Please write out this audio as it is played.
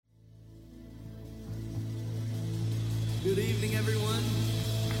Good evening, everyone.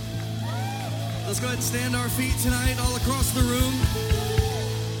 Let's go ahead and stand to our feet tonight all across the room.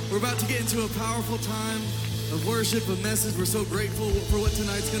 We're about to get into a powerful time of worship, a message. We're so grateful for what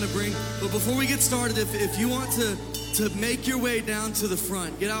tonight's going to bring. But before we get started, if you want to make your way down to the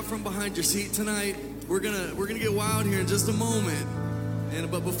front, get out from behind your seat tonight. We're gonna get wild here in just a moment.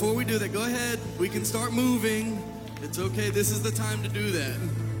 But before we do that, go ahead. We can start moving. It's okay. This is the time to do that.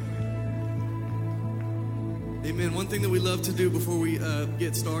 Amen. One thing that we love to do before we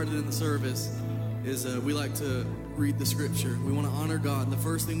get started in the service is we like to read the scripture. We want to honor God, and the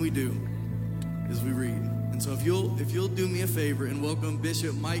first thing we do is we read. And so if you'll do me a favor and welcome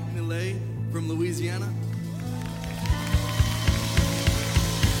Bishop Mike Millet from Louisiana.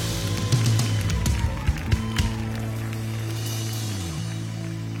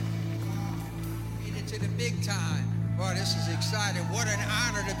 Made it to the big time. Boy, this is exciting. What an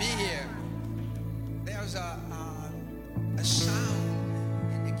honor to be here. There's a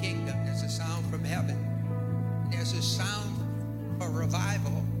sound in the kingdom. There's a sound from heaven. There's a sound for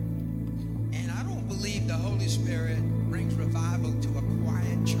revival. And I don't believe the Holy Spirit brings revival to a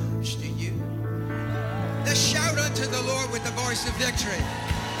quiet church. Do you? Let's shout unto the Lord with the voice of victory.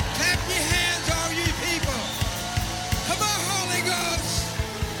 Clap your hands, all you people. Come on, Holy Ghost.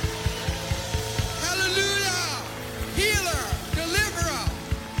 Hallelujah. Healer, deliverer,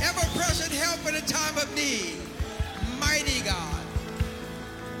 ever-present help in a time of need. Mighty God.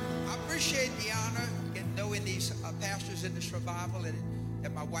 I appreciate the honor in knowing these pastors in this revival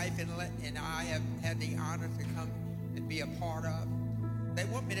that my wife and I have had the honor to come and be a part of. They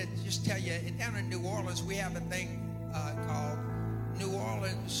want me to just tell you, down in New Orleans, we have a thing called New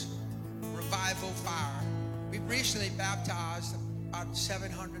Orleans Revival Fire. We've recently baptized about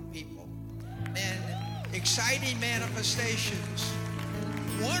 700 people. And exciting manifestations.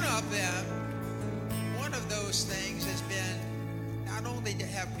 One of those things has been not only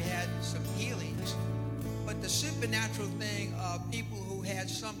have we had some healings, but the supernatural thing of people who had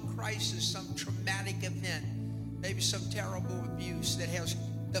some crisis, some traumatic event, maybe some terrible abuse that has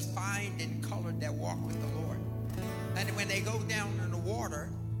defined and colored their walk with the Lord. And when they go down in the water,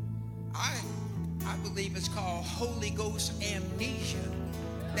 I believe it's called Holy Ghost amnesia.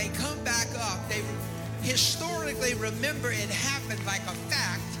 They come back up. They historically remember it happened like a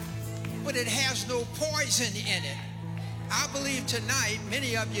fact, but it has no poison in it. I believe tonight,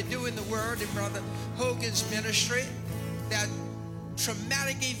 many of you doing the word in Brother Hogan's ministry, that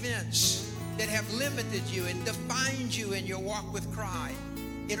traumatic events that have limited you and defined you in your walk with Christ,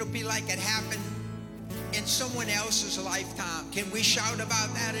 it'll be like it happened in someone else's lifetime. Can we shout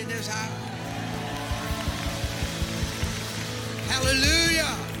about that in this house?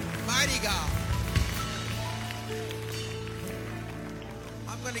 Hallelujah. Mighty God.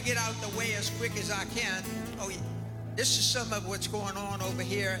 I'm going to get out the way as quick as I can. Oh, yeah. This is some of what's going on over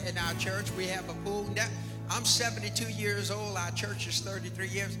here in our church. We have a pool. I'm 72 years old. Our church is 33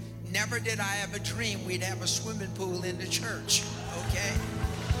 years. Never did I ever dream we'd have a swimming pool in the church, okay?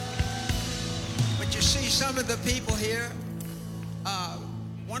 But you see some of the people here,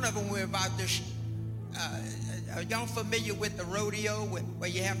 one of them we're about to, are y'all familiar with the rodeo where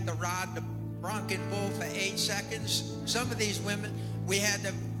you have to ride the bronco bull for 8 seconds? Some of these women, we had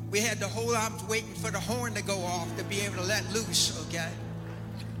to hold on waiting for the horn to go off to be able to let loose, okay?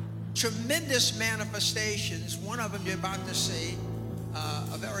 Tremendous manifestations. One of them you're about to see,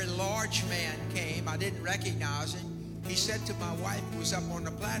 a very large man came. I didn't recognize him. He said to my wife, who was up on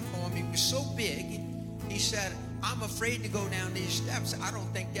the platform, he was so big, he said, I'm afraid to go down these steps. I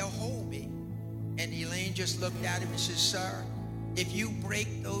don't think they'll hold me. And Elaine just looked at him and said, sir, if you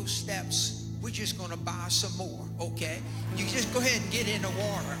break those steps, we're just going to buy some more, okay? You just go ahead and get in the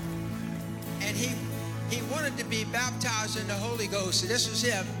water. And he wanted to be baptized in the Holy Ghost. So this was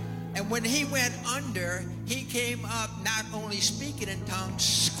him. And when he went under, he came up not only speaking in tongues,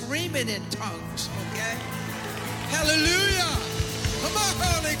 screaming in tongues, okay? Hallelujah! Come on,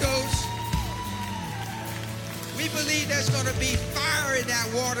 Holy Ghost. We believe there's going to be fire in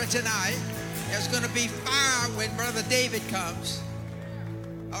that water tonight. There's going to be fire when Brother David comes.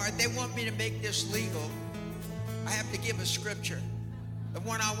 All right, they want me to make this legal. I have to give a scripture. The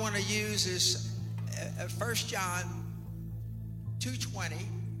one I want to use is 1 John 2:20.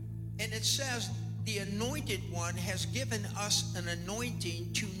 And it says, the anointed one has given us an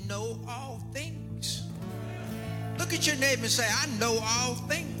anointing to know all things. Look at your neighbor and say, I know all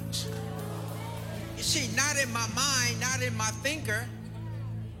things. You see, not in my mind, not in my thinker,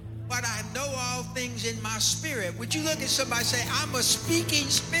 but I know all things in my spirit. Would you look at somebody and say, I'm a speaking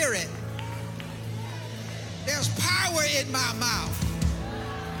spirit. There's power in my mouth.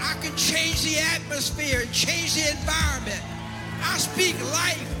 I can change the atmosphere and change the environment. I speak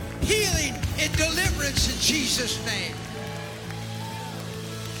life, healing, and deliverance in Jesus' name.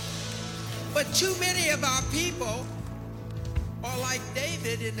 But too many of our people are like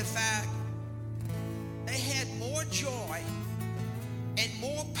David in the fact they had more joy and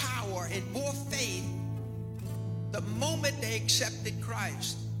more power and more faith the moment they accepted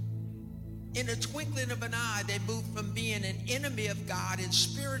Christ. In a twinkling of an eye, they moved from being an enemy of God in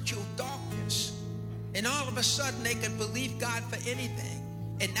spiritual darkness, and all of a sudden they could believe God for anything.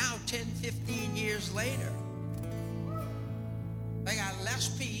 And now 10, 15 years later, they got less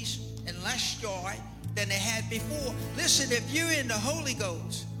peace and less joy than they had before. Listen, if you're in the Holy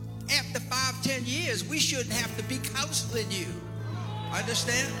Ghost, after 5, 10 years, we shouldn't have to be counseling you.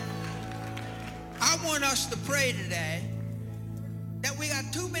 Understand? I want us to pray today that we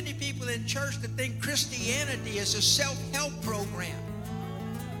got too many people in church that think Christianity is a self-help program.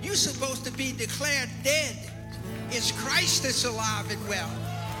 You're supposed to be declared dead. It's Christ that's alive and well.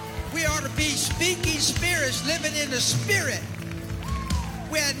 We ought to be speaking spirits, living in the spirit,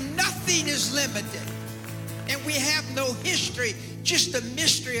 where nothing is limited. And we have no history, just a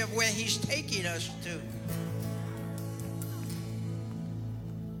mystery of where he's taking us to.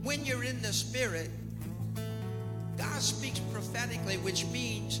 When you're in the spirit, God speaks prophetically, which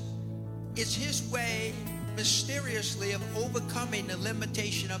means it's his way mysteriously of overcoming the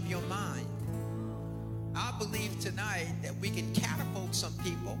limitation of your mind. I believe tonight that we can catapult some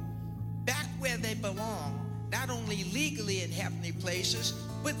people back where they belong, not only legally in heavenly places,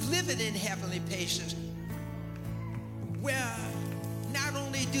 but living in heavenly places, where not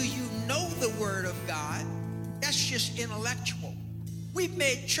only do you know the Word of God, that's just intellectual. We've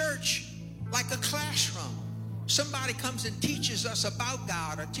made church like a classroom. Somebody comes and teaches us about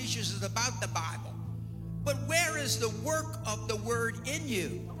God or teaches us about the Bible. But where is the work of the Word in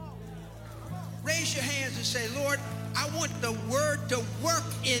you? Raise your hands and say, Lord, I want the Word to work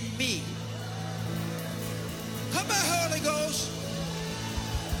in me. Come on, Holy Ghost.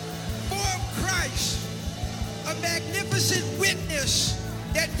 For Christ, a magnificent witness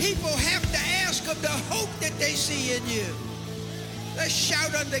that people have to ask of the hope that they see in you. Let's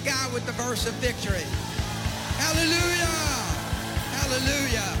shout unto God with the verse of victory. Hallelujah.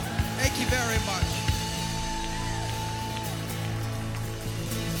 Hallelujah. Thank you very much.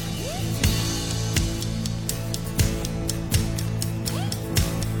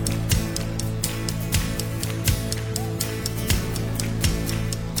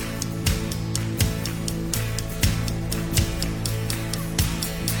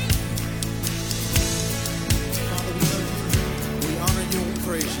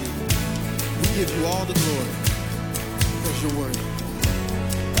 Give you all the glory because you're worthy.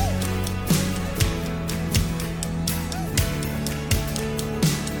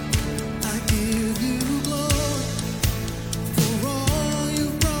 I give you glory for all you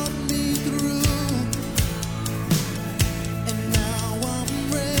brought me through, and now I'm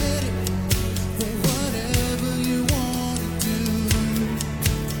ready for whatever you want to do.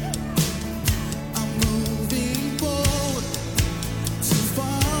 I'm moving forward to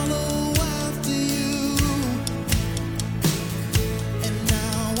follow after you.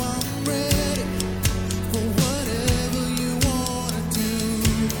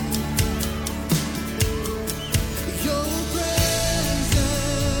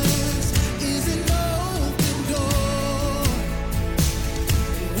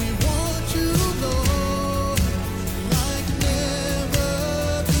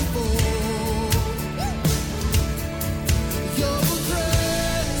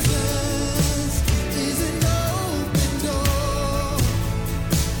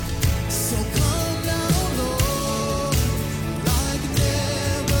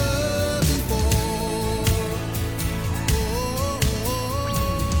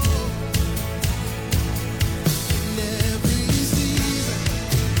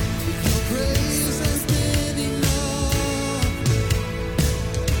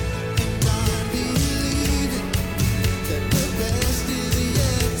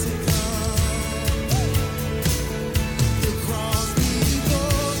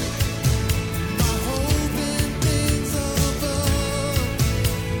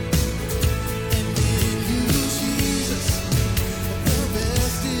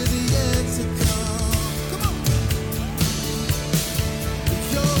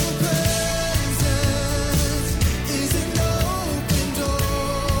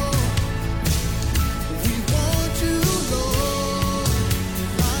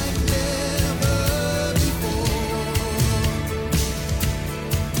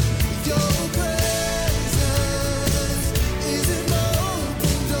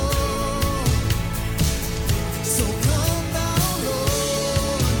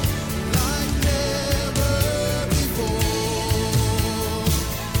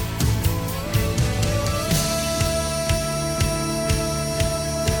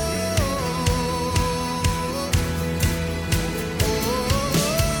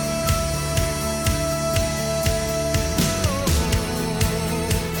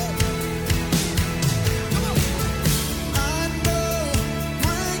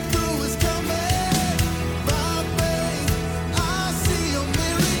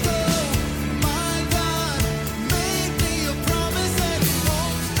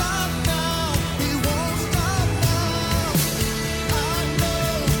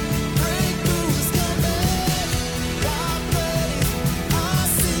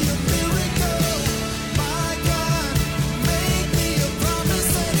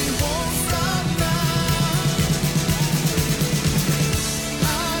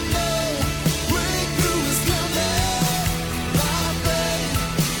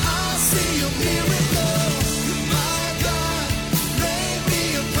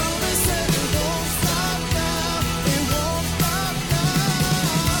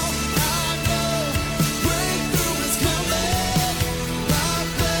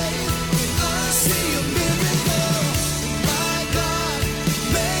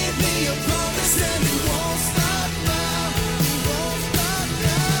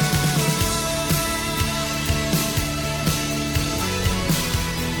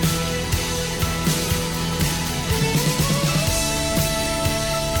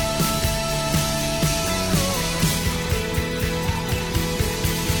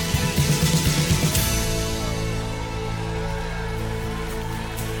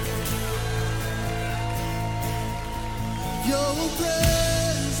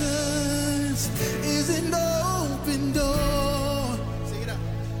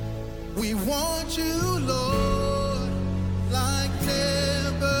 We want you, Lord, like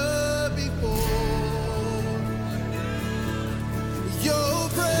never before. Your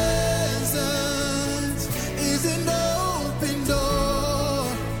presence is an open door.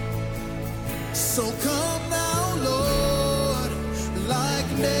 So come now, Lord,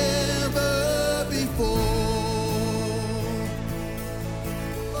 like never before.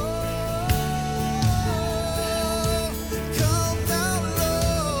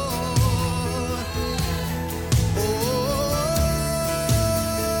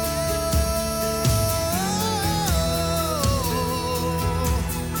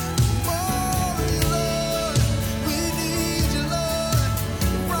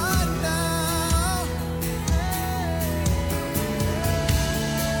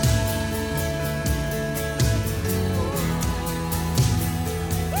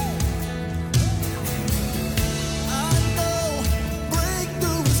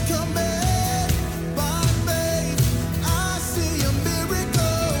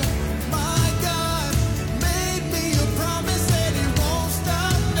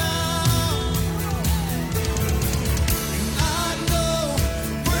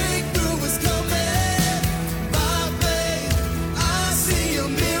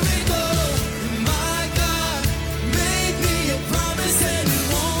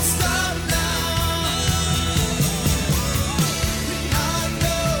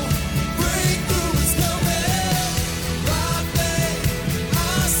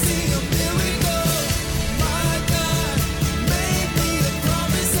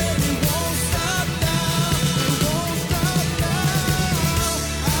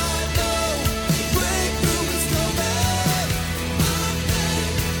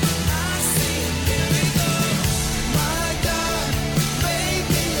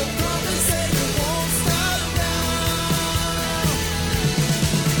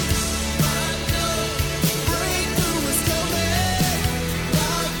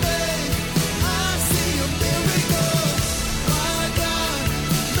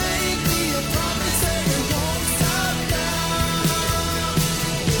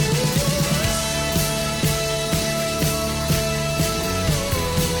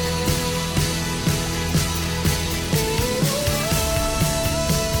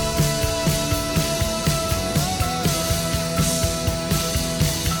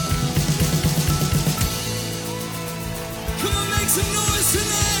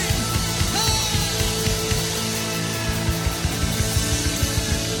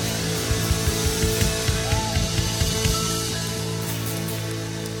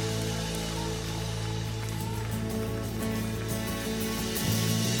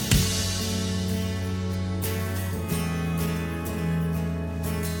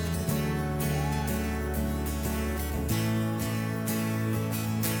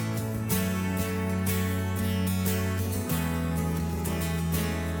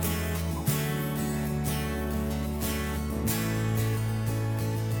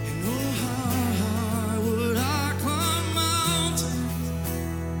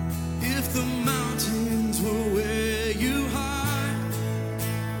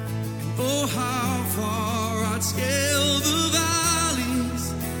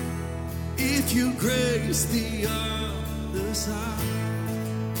 The other side.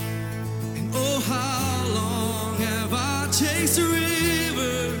 And oh, how long have I chased the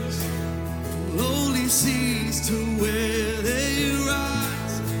rivers from lowly seas to where they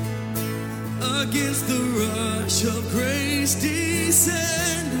rise against the rush of grace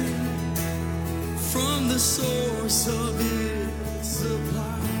descending from the source of its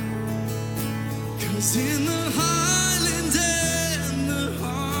supply. 'Cause in the highlands and the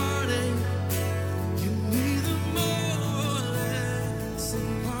heartache,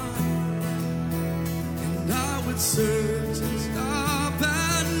 search and stop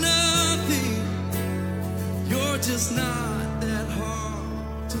at nothing. You're just not that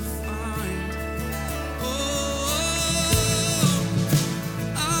hard to find. Oh,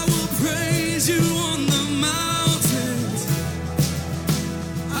 I will praise you on the mountains.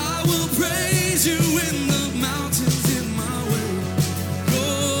 I will praise you in the mountains in my way.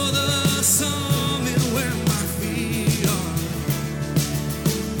 You're the summit where my feet are.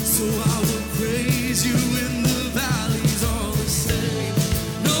 So I will praise you in valleys all the same.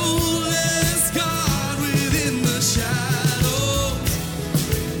 No less God within the shadows.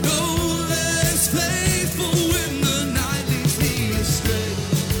 No less faithful when the night leads me astray.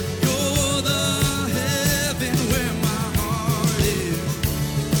 You're the heaven where my heart is.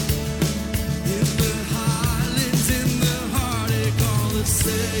 In the highlands, in the heartache, all the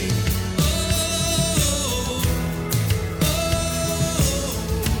same. Oh, oh, oh.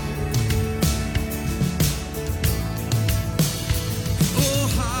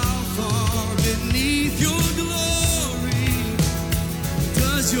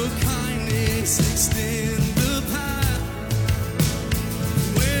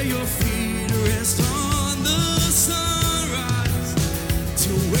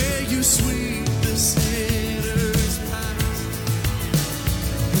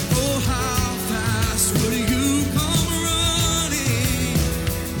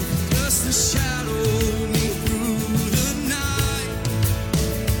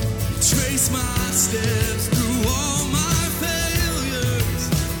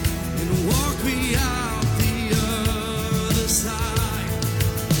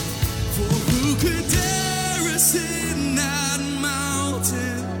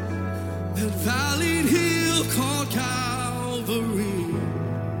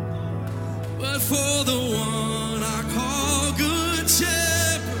 for the one I call Good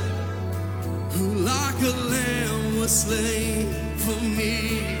Shepherd, who like a lamb was slain for me.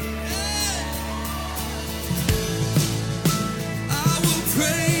 I will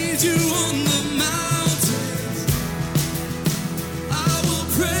praise you on the mountains. I will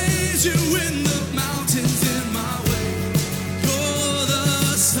praise you in the mountains in my way. You're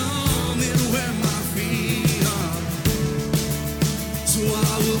the summit where my feet are. So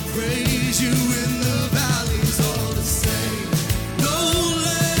I will praise you in the valleys all the same. No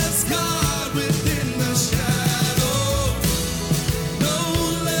less God within the shadows. No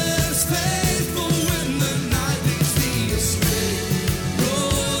less faithful when the night leads me astray.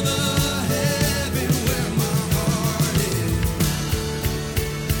 You're the heaven where my heart is.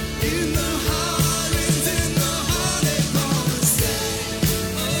 In the heartaches, in the heartache, all the same.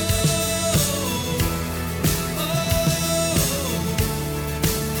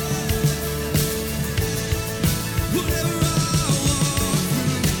 Whatever I walk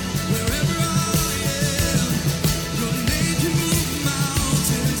through, wherever I am, your name can move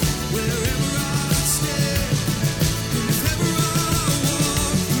mountains. Wherever I stand, and if ever I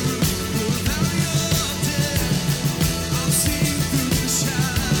walk through the valley of death, I'll sing through the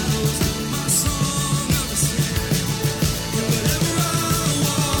shadows my song of ascent. Whatever I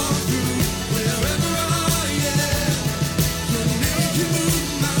walk through, wherever I am, your name can move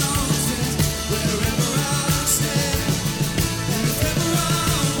mountains. Wherever I stand, and if ever I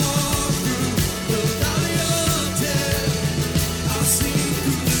walk through the valley of death, I'll sing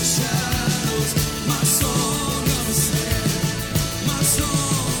through the shadows my song of ascent, my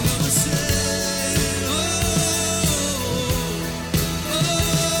song of ascent.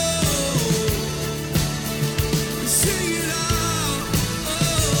 Sing it out.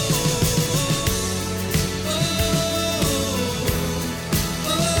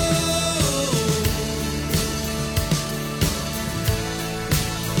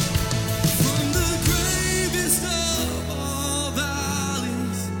 From the gravest of all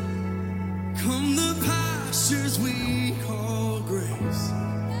valleys come the pastures we call grace.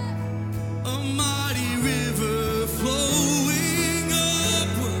 A mighty river flowing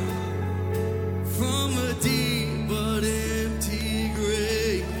upward from a deep but empty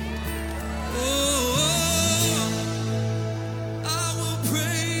grave. Oh, I will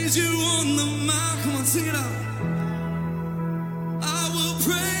praise you on the mountain. Come on, sing it out. I will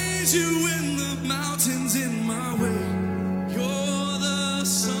praise you in the mountains in my way. You're the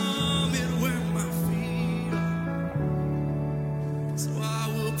summit where my feet are. So I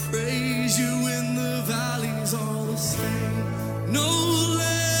will praise you in the valleys all the same. No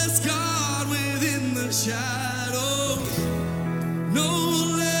less God within the shadows. No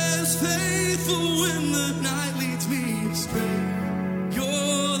less faithful when the night leads me astray.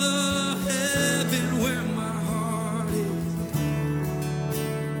 You're the heaven where my heart is.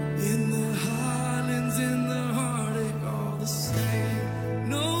 In the highlands, in the heartache, all the same.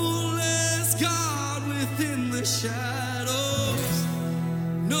 No less God within the shadows.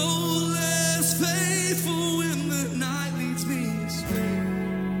 No less faithful when the night leads me astray.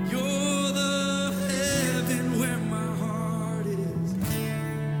 You're the heaven where my heart is.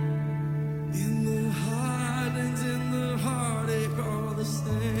 In the highlands, in the heartache, all the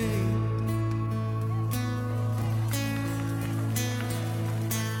same.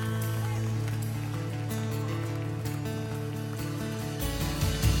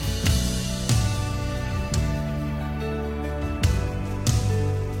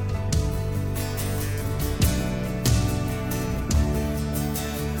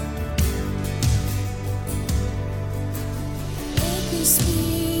 Let this be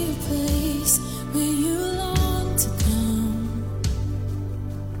a place where you long to come,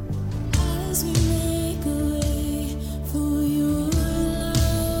 as we make a way for your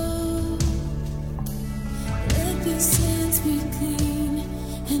love. Let this hands be clean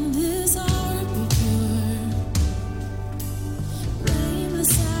and this heart be pure.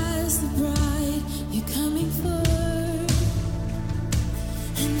 Blameless as the bride you're coming for.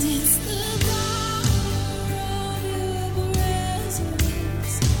 And it's the power of your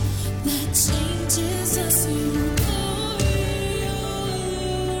presence that changes us. You glory all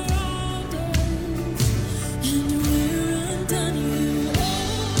around us, and we're undone. You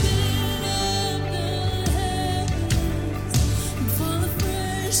open up the heavens and fall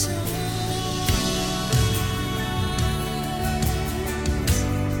afresh on us.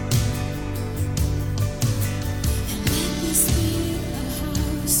 And let this be a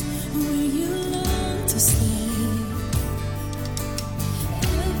house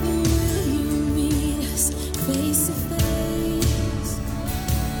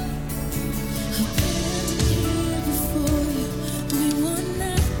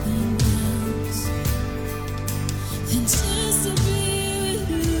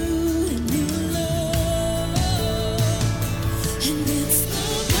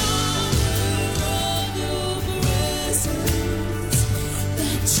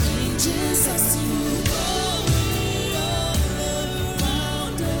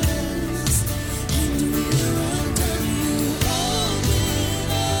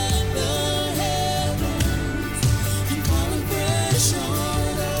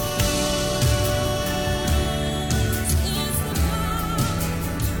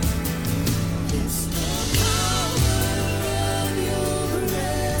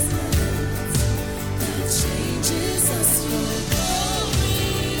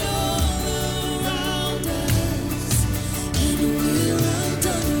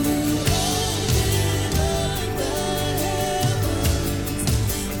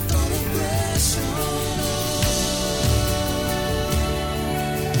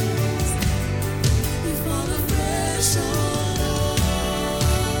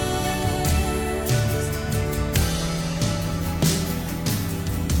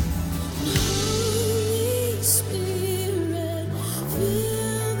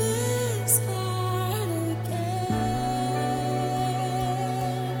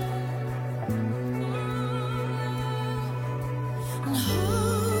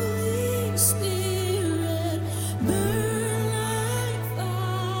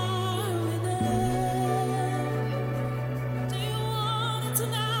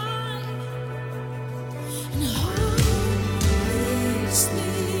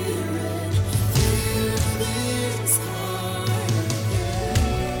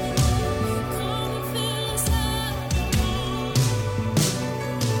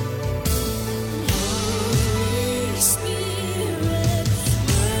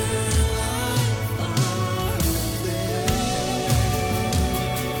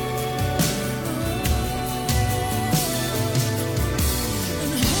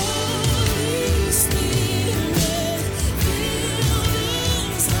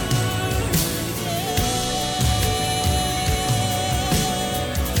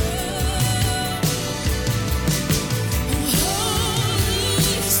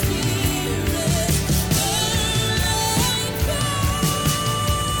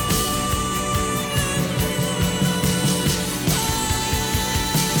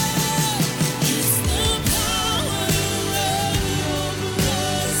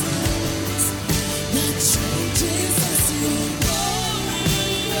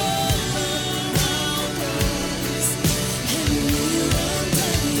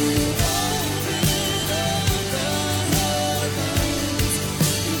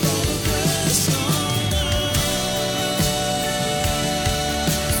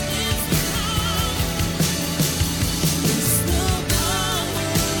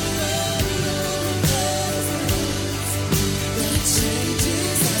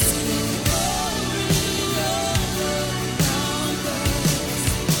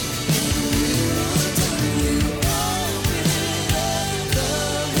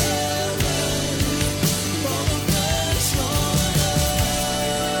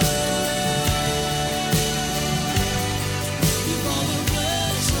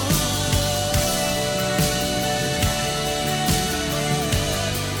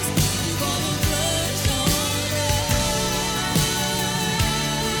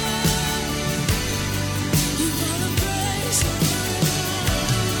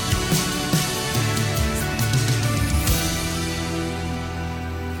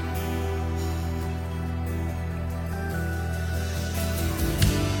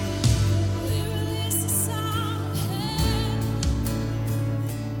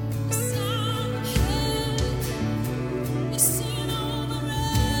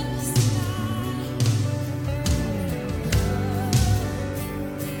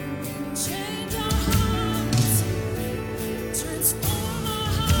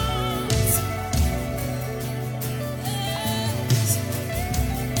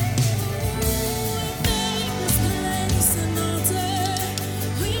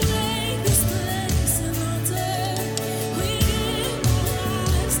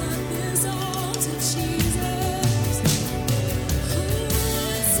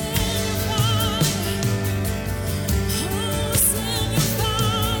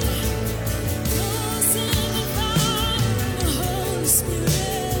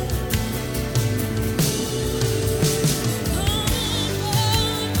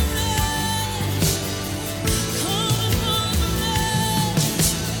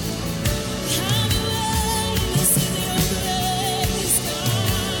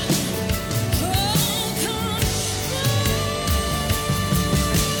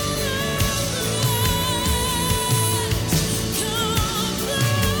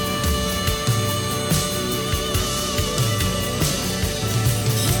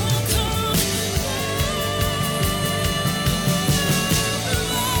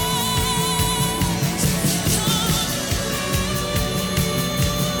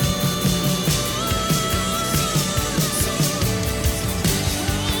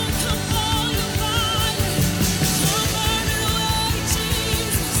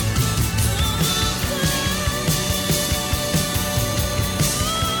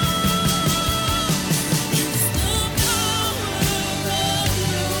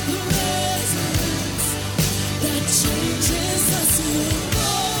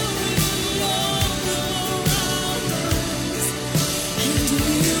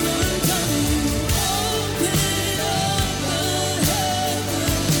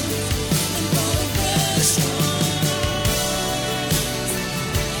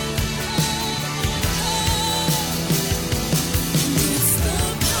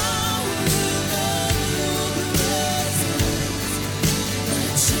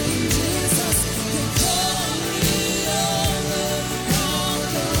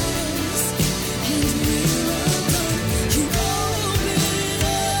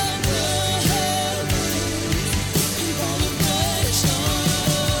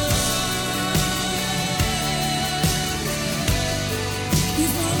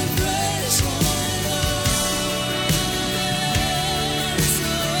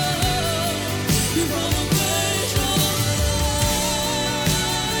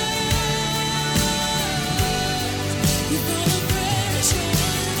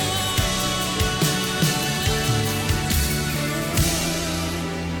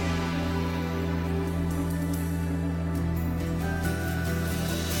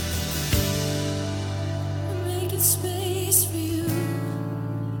Space for you.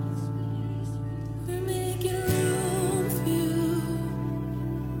 We're making room for you.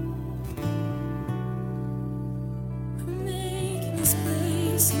 We're making this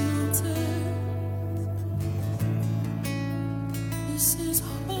place an altar. This is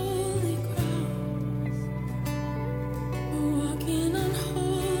holy ground. We're walking on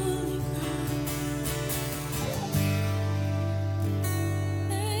holy ground.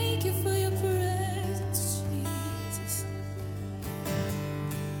 Thank you for your presence, Jesus.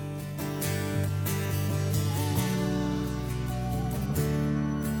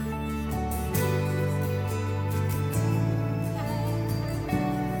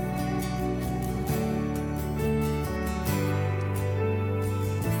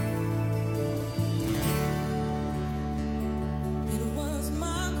 It was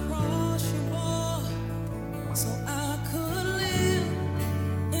my cross you bore, so I could live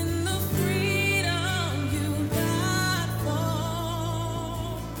in the freedom you died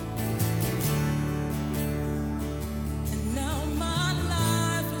for. And now my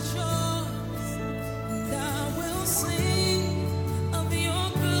life is yours, and I will sing of your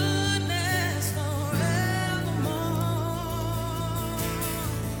goodness forevermore.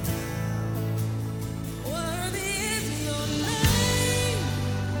 Worthy is your name,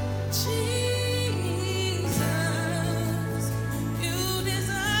 Jesus. You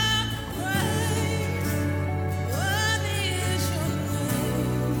deserve praise. Worthy is your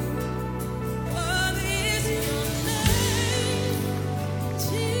name. Worthy is your name,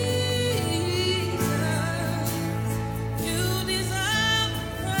 Jesus. You deserve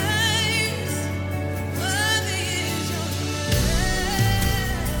praise. Worthy is your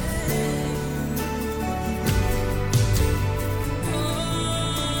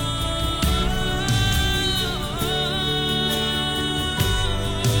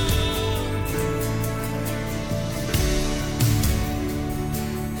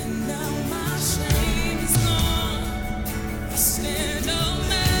And now my shame is gone. I stand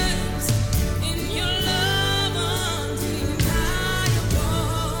amazed in your love undeniable,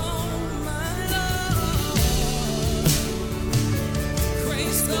 my Lord.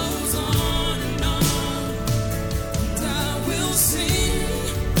 Grace goes on and on, and I will sing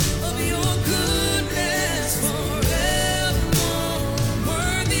of your goodness forevermore.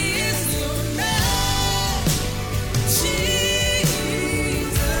 Worthy is your name, Jesus.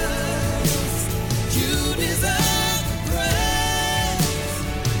 You deserve praise.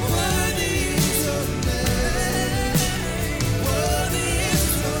 Worthy is your name. Worthy is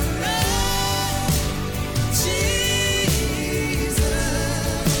your name, Jesus.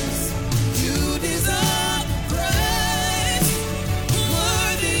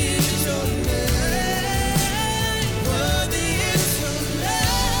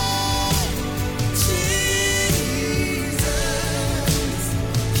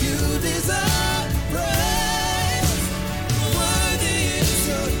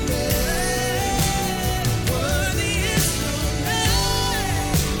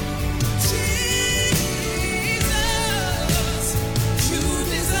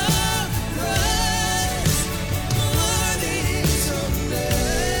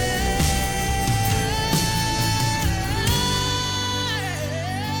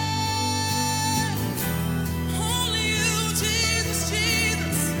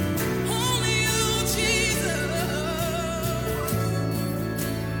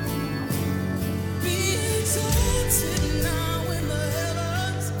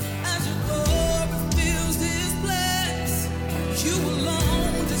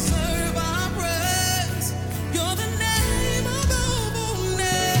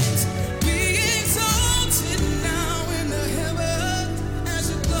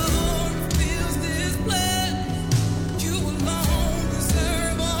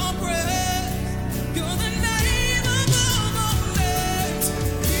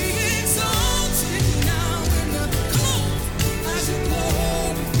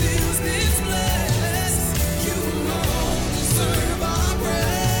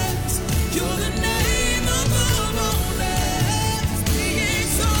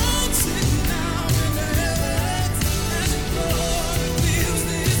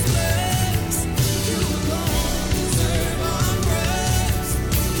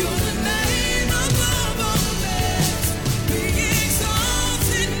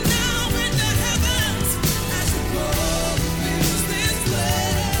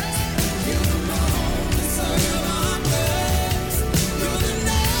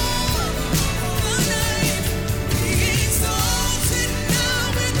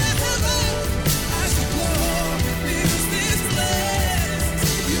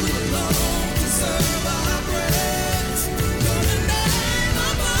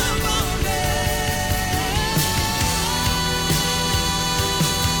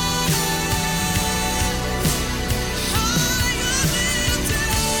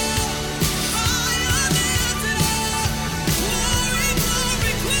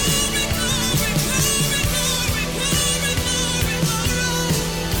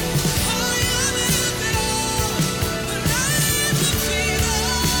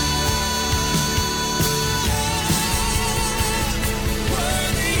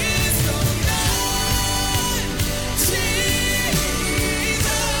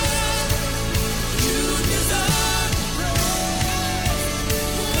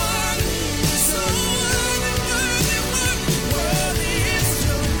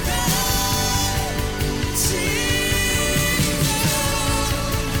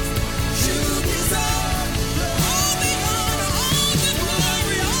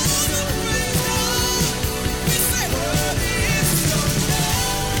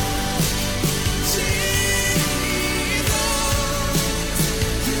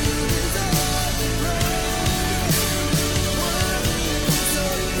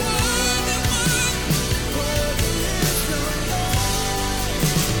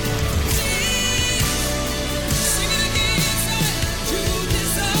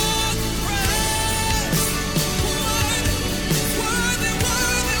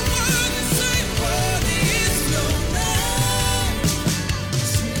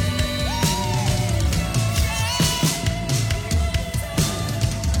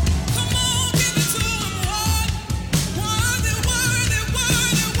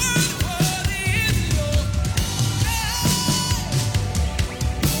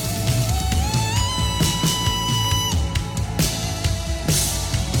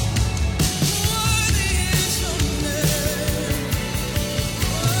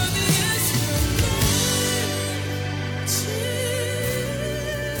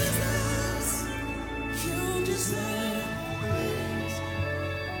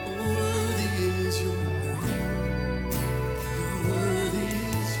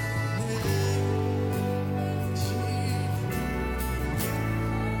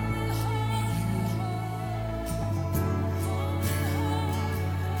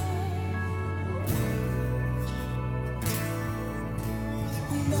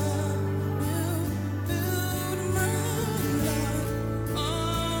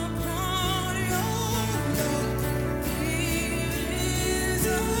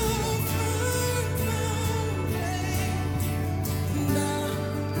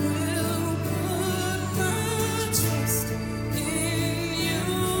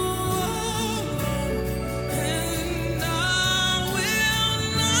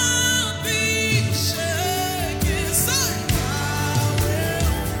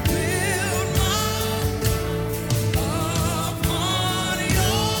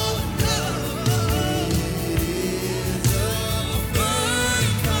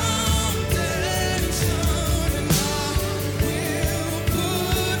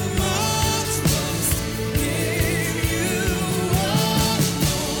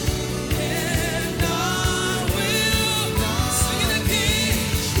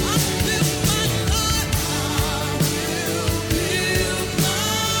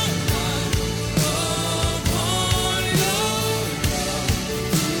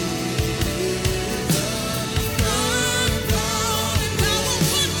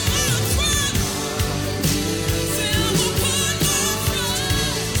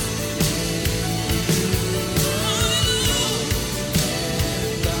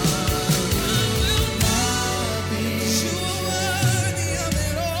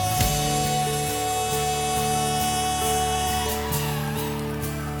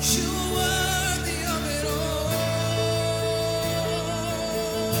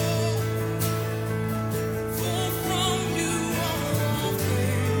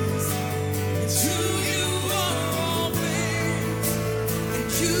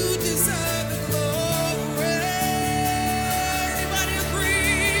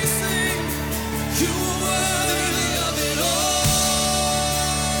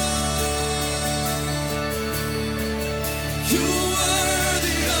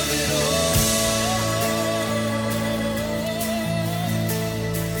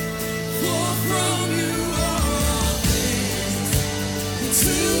 from you are all things, and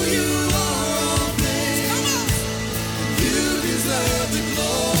to you are all things. Come on. You deserve the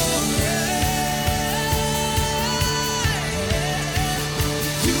glory.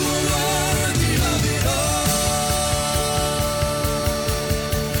 You are worthy of it all.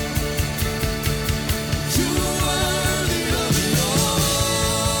 You are worthy of it all.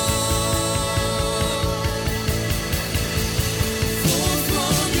 For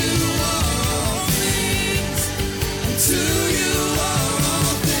from you are all things, and to you are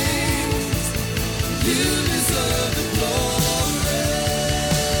all things. You deserve the glory.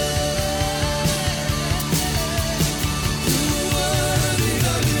 You are worthy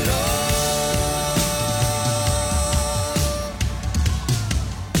of it all.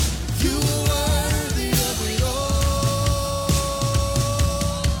 You are worthy of it all.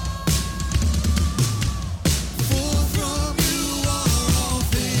 For from you are all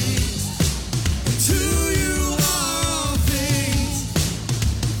things, and to you are all things.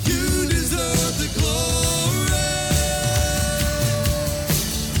 You deserve the glory.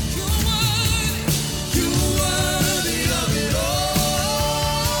 You are worthy of it all.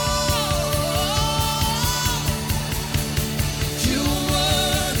 You are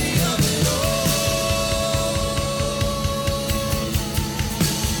worthy of it all.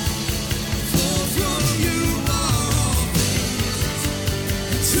 For from you are all things,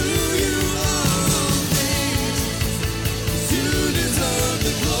 and to you are all things. You deserve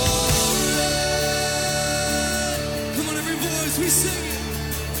the glory. Come on, every voice, we sing it.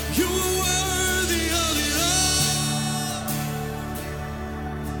 You are worthy of it all.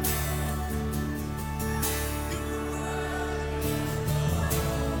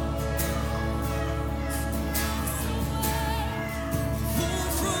 For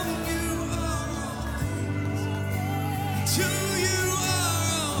from you are all things, to you are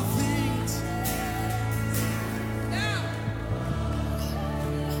all things.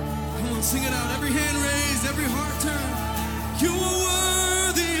 Come on, sing it out. Every hand raised, every heart turned. You are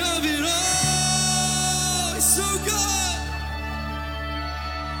worthy of it all. It's so good.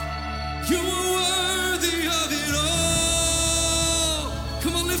 You are worthy of it all.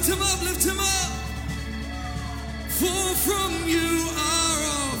 Come on, lift him up, lift him up. For from you are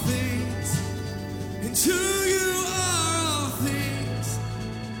all things, and to you are all things.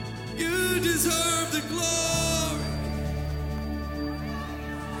 You deserve the glory.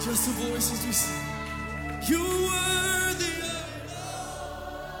 Just the voices we sing. You are worthy of it all.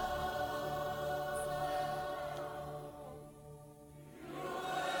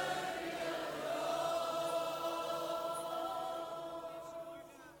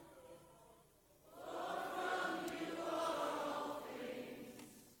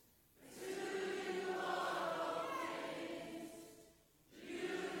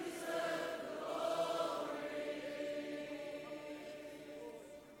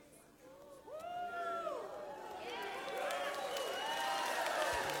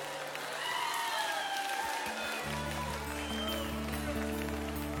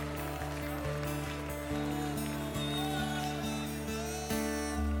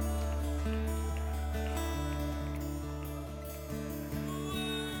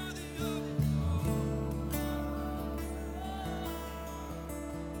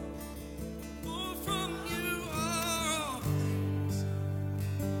 For from you are all things.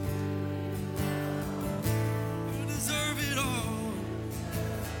 You deserve it all.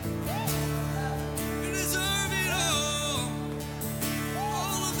 You deserve it all.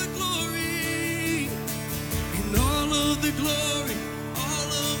 All of the glory, and all of the glory, all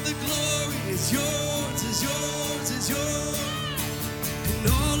of the glory is yours, is yours, is yours. And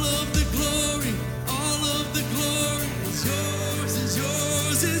all of the glory, all of the glory is yours, is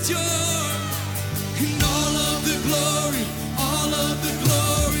yours, is yours. And all of the glory, all of the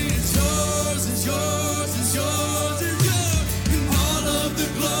glory is yours, is yours, is yours, is yours. And all of the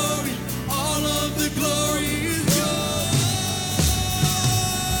glory, all of the glory is yours.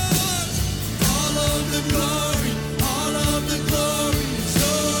 All of the glory, all of the glory is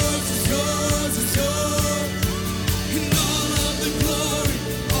yours, is yours, is yours. And all of the glory,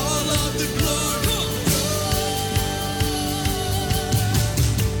 all of the glory,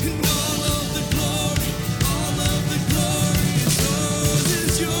 and all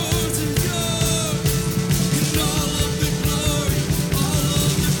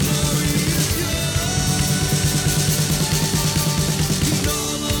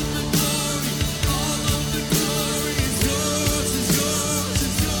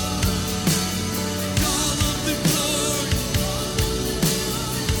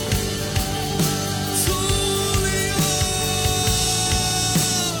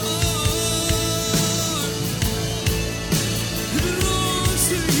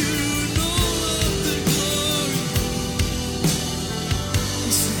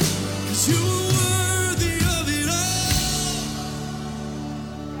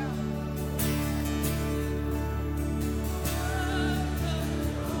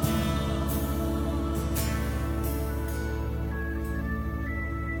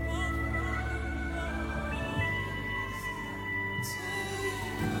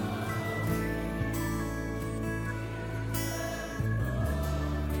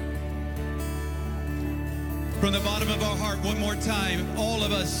From the bottom of our heart, one more time, all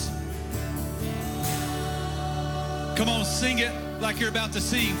of us. Come on, sing it like you're about to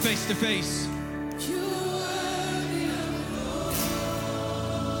sing face to face.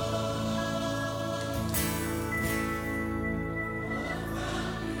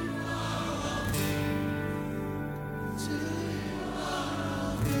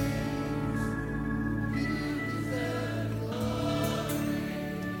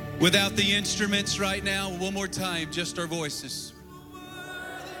 Without the instruments right now, one more time, just our voices.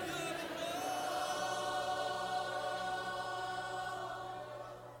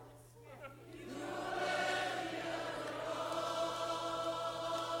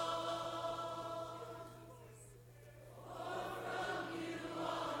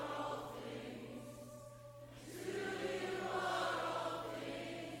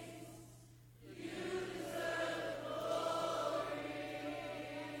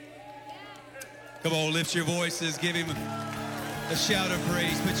 Come on, lift your voices, give him a shout of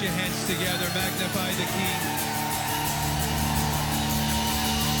praise. Put your hands together, magnify the King.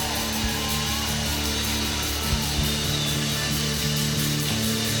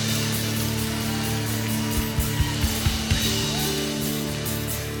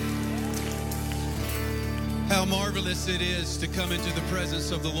 How marvelous it is to come into the presence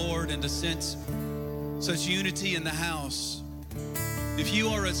of the Lord and to sense such unity in the house. If you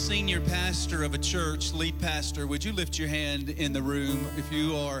are a senior pastor of a church, lead pastor, would you lift your hand in the room? If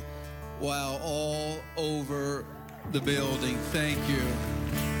you are, wow, all over the building, thank you.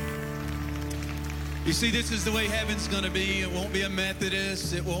 You see, this is the way heaven's going to be. It won't be a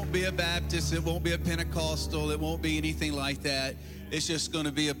Methodist. It won't be a Baptist. It won't be a Pentecostal. It won't be anything like that. It's just going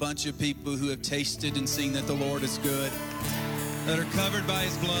to be a bunch of people who have tasted and seen that the Lord is good, that are covered by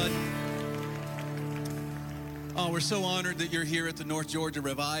his blood. Oh, we're so honored that you're here at the North Georgia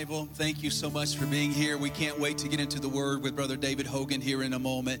Revival. Thank you so much for being here. We can't wait to get into the Word with Brother David Hogan here in a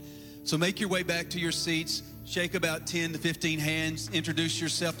moment. So make your way back to your seats. Shake about 10 to 15 hands. Introduce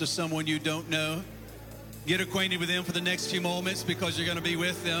yourself to someone you don't know. Get acquainted with them for the next few moments because you're going to be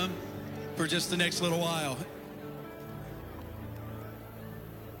with them for just the next little while.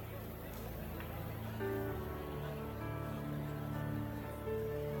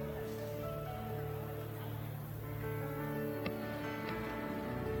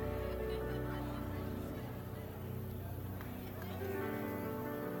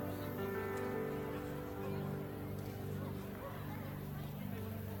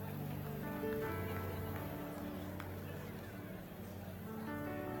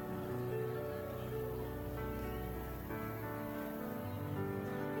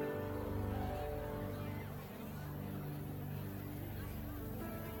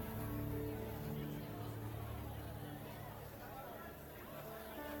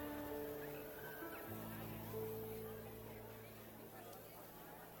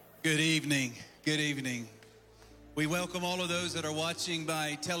 Good evening. Good evening. We welcome all of those that are watching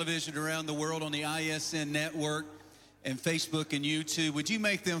by television around the world on the ISN network and Facebook and YouTube. Would you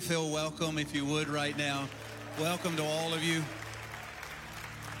make them feel welcome if you would right now? Welcome to all of you.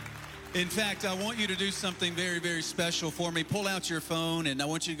 In fact, I want you to do something very, very special for me. Pull out your phone and I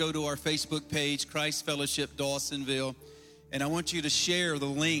want you to go to our Facebook page, Christ Fellowship Dawsonville, and I want you to share the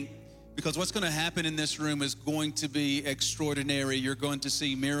link. Because what's going to happen in this room is going to be extraordinary. You're going to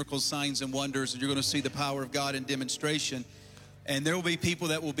see miracles, signs, and wonders, and you're going to see the power of God in demonstration. And there will be people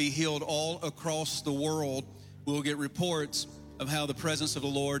that will be healed all across the world. We'll get reports of how the presence of the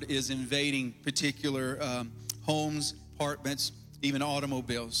Lord is invading particular homes, apartments, even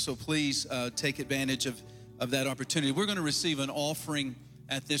automobiles. So please take advantage of that opportunity. We're going to receive an offering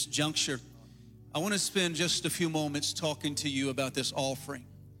at this juncture. I want to spend just a few moments talking to you about this offering.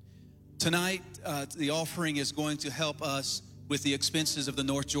 Tonight, the offering is going to help us with the expenses of the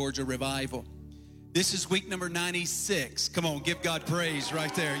North Georgia Revival. This is week number 96. Come on, give God praise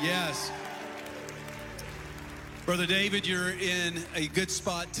right there. Yes. Brother David, you're in a good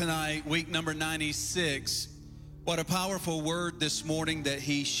spot tonight, week number 96. What a powerful word this morning that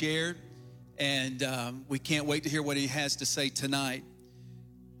he shared. And we can't wait to hear what he has to say tonight.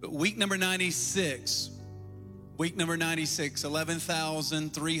 But week number 96. Week number 96,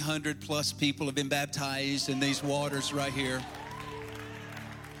 11,300 plus people have been baptized in these waters right here.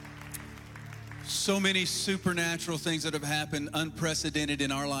 So many supernatural things that have happened, unprecedented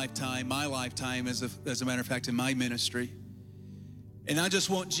in our lifetime, my lifetime, as a matter of fact, in my ministry. And I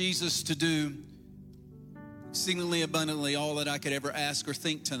just want Jesus to do exceedingly abundantly all that I could ever ask or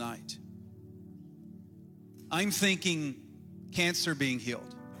think tonight. I'm thinking cancer being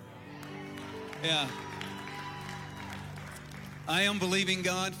healed. Yeah. I am believing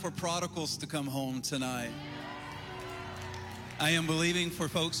God for prodigals to come home tonight. I am believing for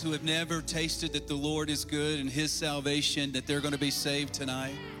folks who have never tasted that the Lord is good and His salvation, that they're going to be saved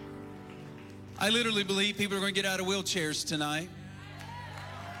tonight. I literally believe people are going to get out of wheelchairs tonight.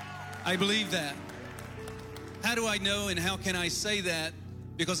 I believe that. How do I know and how can I say that?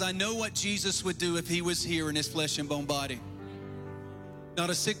 Because I know what Jesus would do if He was here in His flesh and bone body. Not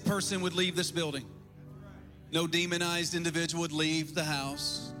a sick person would leave this building. No demonized individual would leave the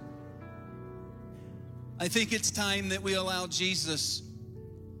house. I think it's time that we allow Jesus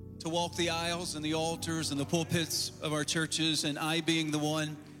to walk the aisles and the altars and the pulpits of our churches, and I being the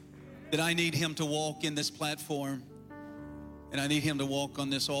one that I need Him to walk in this platform, and I need Him to walk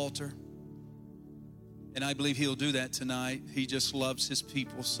on this altar. And I believe He'll do that tonight. He just loves His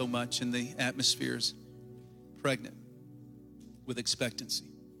people so much, and the atmosphere is pregnant with expectancy.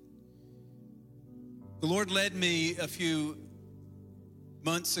 The Lord led me a few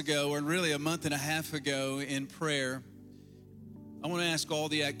months ago, or really a month and a half ago, in prayer. I want to ask all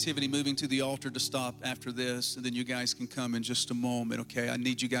the activity moving to the altar to stop after this, and then you guys can come in just a moment, okay? I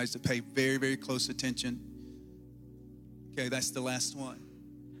need you guys to pay very, very close attention. Okay, that's the last one.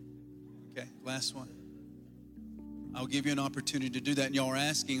 Okay, last one. I'll give you an opportunity to do that, and y'all are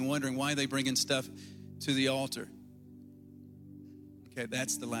asking and wondering why they bringing stuff to the altar. Okay,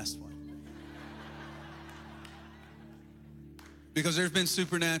 that's the last one. Because there's been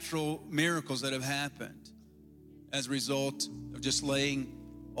supernatural miracles that have happened as a result of just laying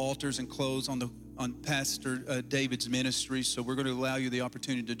altars and clothes on Pastor David's ministry. So we're going to allow you the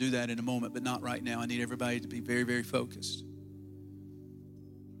opportunity to do that in a moment, but not right now. I need everybody to be very, very focused.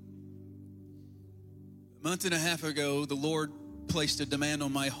 A month and a half ago, the Lord placed a demand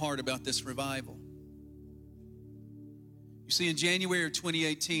on my heart about this revival. You see, in January of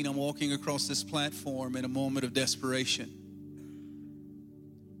 2018, I'm walking across this platform in a moment of desperation.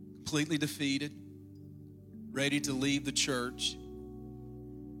 Completely defeated, ready to leave the church.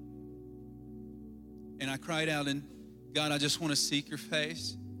 And I cried out, and God, I just want to seek your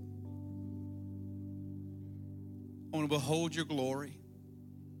face. I want to behold your glory.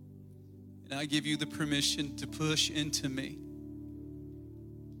 And I give you the permission to push into me.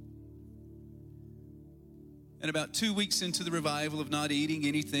 And about 2 weeks into the revival of not eating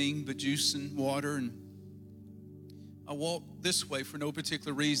anything but juice and water, and I walked this way for no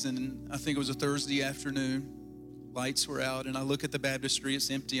particular reason, and I think it was a Thursday afternoon. Lights were out, and I look at the baptistry. It's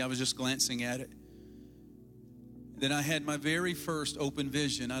empty. I was just glancing at it. Then I had my very first open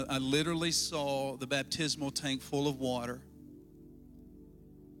vision. I literally saw the baptismal tank full of water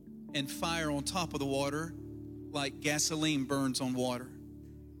and fire on top of the water like gasoline burns on water.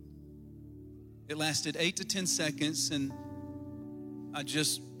 It lasted 8 to 10 seconds, and I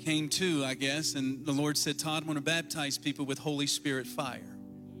just came to, I guess, and the Lord said, Todd, I want to baptize people with Holy Spirit fire.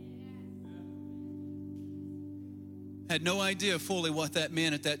 Had no idea fully what that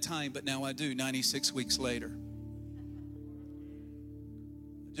meant at that time, but now I do, 96 weeks later.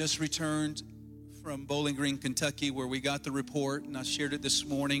 Just returned from Bowling Green, Kentucky, where we got the report, and I shared it this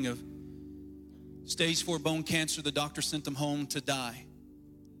morning, of stage 4 bone cancer. The doctor sent them home to die.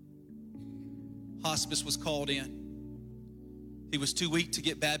 Hospice was called in. He was too weak to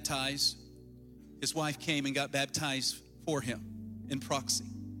get baptized. His wife came and got baptized for him in proxy.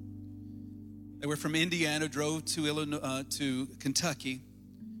 They were from Indiana, drove to Kentucky.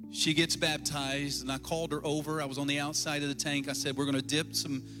 She gets baptized, and I called her over. I was on the outside of the tank. I said, we're going to dip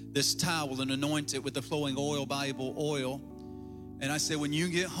this towel and anoint it with the flowing oil, Bible oil. And I said, when you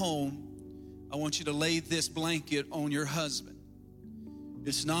get home, I want you to lay this blanket on your husband.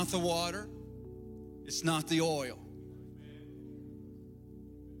 It's not the water. It's not the oil.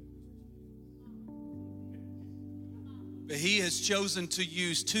 But he has chosen to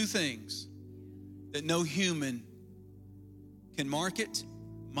use two things that no human can market,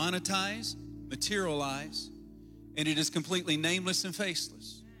 monetize, materialize, and it is completely nameless and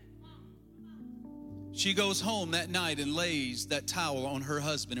faceless. She goes home that night and lays that towel on her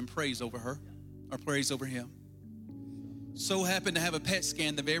husband and prays over her, or prays over him. So happened to have a PET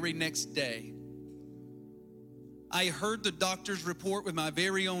scan the very next day. I heard the doctor's report with my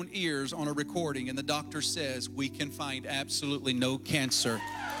very own ears on a recording, and the doctor says we can find absolutely no cancer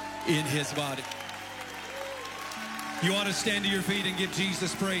in his body. You ought to stand to your feet and give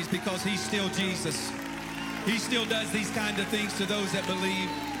Jesus praise, because he's still Jesus. He still does these kind of things to those that believe,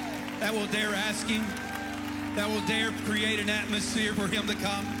 that will dare ask him, that will dare create an atmosphere for him to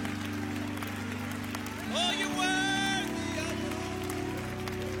come. Oh, you're worthy.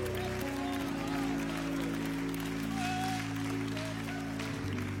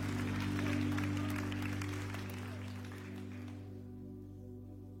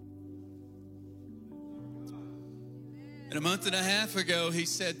 And a month and a half ago, he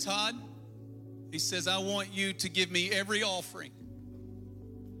said, Todd, he says, I want you to give me every offering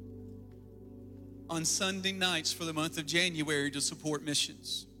on Sunday nights for the month of January to support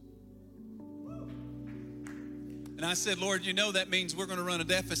missions. And I said, Lord, you know that means we're going to run a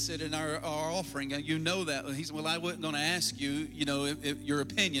deficit in our offering. You know that. He said, well, I wasn't going to ask you, if your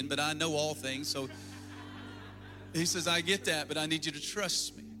opinion, but I know all things. So he says, I get that, but I need you to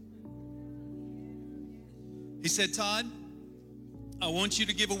trust me. He said, Todd, I want you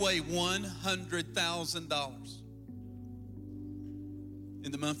to give away $100,000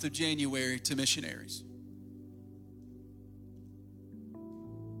 in the month of January to missionaries.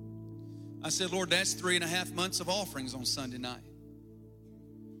 I said, Lord, that's 3.5 months of offerings on Sunday night.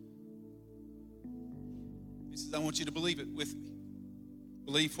 He says, I want you to believe it with me.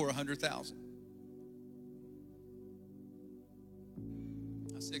 Believe for 100,000.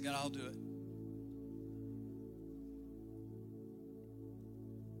 I said, God, I'll do it.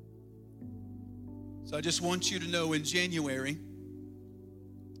 So I just want you to know in January,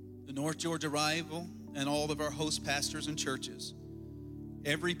 the North Georgia Revival and all of our host pastors and churches,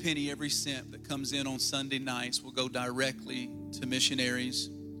 every penny, every cent that comes in on Sunday nights will go directly to missionaries,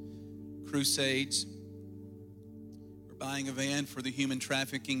 crusades. We're buying a van for the human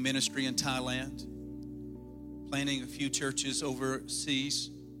trafficking ministry in Thailand, planting a few churches overseas,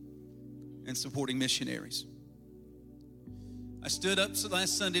 and supporting missionaries. I stood up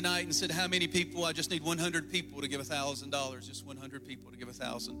last Sunday night and said, how many people? I just need 100 people to give $1,000. Just 100 people to give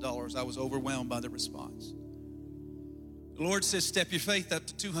 $1,000. I was overwhelmed by the response. The Lord says, step your faith up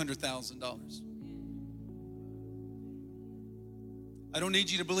to $200,000. I don't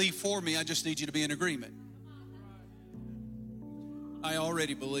need you to believe for me. I just need you to be in agreement. I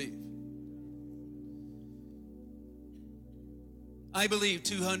already believe. I believe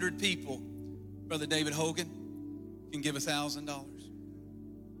 200 people, Brother David Hogan, can give $1,000.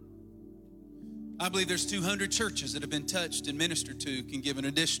 I believe there's 200 churches that have been touched and ministered to can give an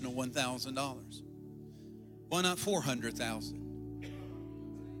additional $1,000. Why not 400,000?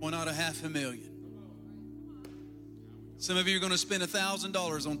 Why not $500,000? Some of you are going to spend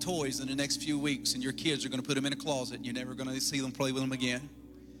 $1,000 on toys in the next few weeks, and your kids are going to put them in a closet, and you're never going to see them play with them again.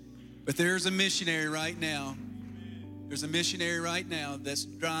 But there's a missionary right now. There's a missionary right now that's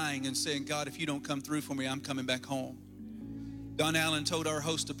dying and saying, God, if you don't come through for me, I'm coming back home. Don Allen told our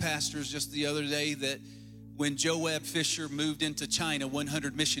host of pastors just the other day that when Joab Fisher moved into China,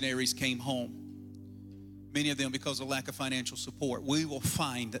 100 missionaries came home. Many of them because of lack of financial support. We will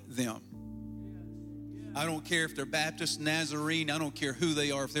find them. I don't care if they're Baptist, Nazarene, I don't care who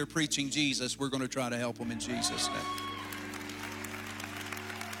they are. If they're preaching Jesus, we're going to try to help them in Jesus' name.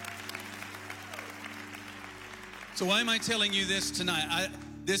 So why am I telling you this tonight?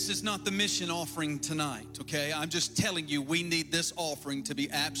 This is not the mission offering tonight, okay? I'm just telling you we need this offering to be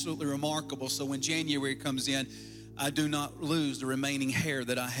absolutely remarkable so when January comes in, I do not lose the remaining hair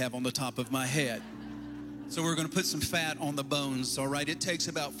that I have on the top of my head. So we're going to put some fat on the bones, all right? It takes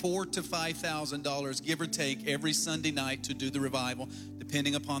about $4,000 to $5,000, give or take, every Sunday night to do the revival,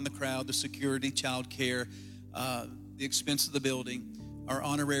 depending upon the crowd, the security, child care, the expense of the building, our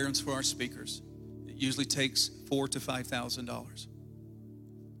honorariums for our speakers. It usually takes $4,000 to $5,000.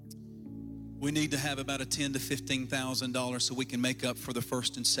 We need to have about a $10,000 to $15,000 so we can make up for the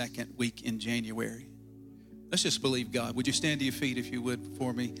first and second week in January. Let's just believe God. Would you stand to your feet, if you would,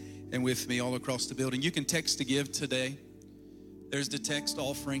 for me and with me all across the building? You can text to give today. There's the text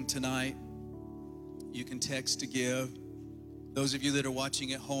offering tonight. You can text to give. Those of you that are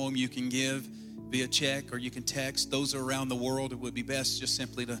watching at home, you can give via check or you can text. Those are around the world, it would be best just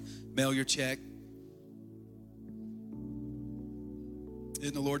simply to mail your check.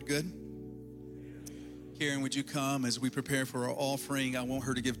 Isn't the Lord good? Karen, would you come as we prepare for our offering? I want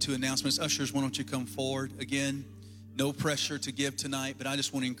her to give 2 announcements. Ushers, why don't you come forward? Again, no pressure to give tonight, but I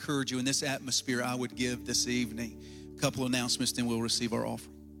just want to encourage you in this atmosphere I would give this evening. A couple announcements, then we'll receive our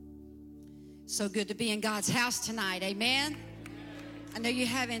offering. So good to be in God's house tonight. Amen. I know you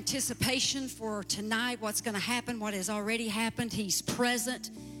have anticipation for tonight, what's going to happen, what has already happened. He's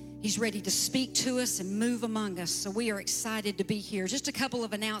present. He's ready to speak to us and move among us. So we are excited to be here. Just a couple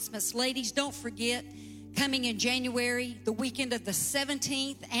of announcements. Ladies, don't forget, coming in January, the weekend of the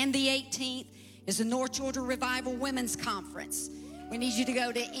 17th and the 18th is the North Georgia Revival Women's Conference. We need you to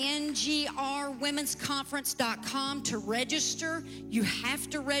go to ngrwomensconference.com to register. You have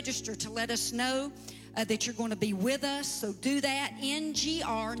to register to let us know that you're going to be with us. So do that.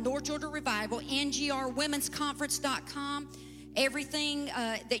 NGR, North Georgia Revival, ngrwomensconference.com. Everything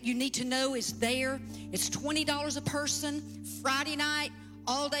that you need to know is there. It's $20 a person. Friday night,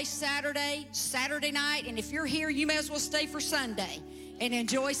 all day Saturday, Saturday night, and if you're here, you may as well stay for Sunday and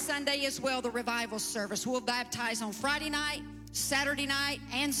enjoy Sunday as well, the revival service. We'll baptize on Friday night, Saturday night,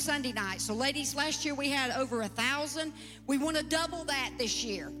 and Sunday night. So ladies, last year we had over 1,000. We want to double that this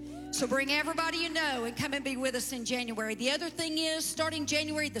year. So bring everybody you know and come and be with us in January. The other thing is, starting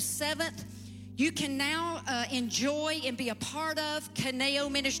January the 7th, you can now enjoy and be a part of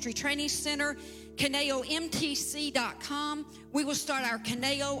Kaneo Ministry Training Center, KaneoMTC.com. We will start our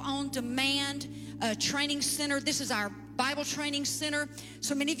Kaneo On Demand Training Center. This is our Bible Training Center.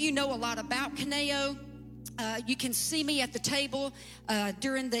 So many of you know a lot about Kaneo. You can see me at the table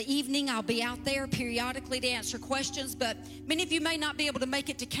during the evening. I'll be out there periodically to answer questions, but many of you may not be able to make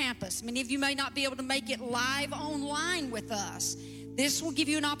it to campus. Many of you may not be able to make it live online with us. This will give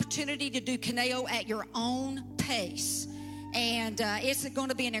you an opportunity to do Kaneo at your own pace. And it's going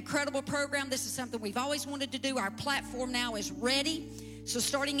to be an incredible program. This is something we've always wanted to do. Our platform now is ready. So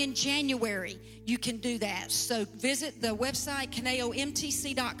starting in January, you can do that. So visit the website,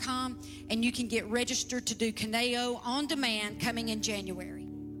 KaneoMTC.com, and you can get registered to do Kaneo On Demand coming in January.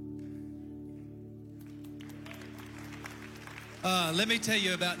 Let me tell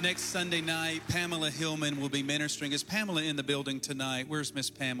you about next Sunday night. Pamela Hillman will be ministering. Is Pamela in the building tonight? Where's Miss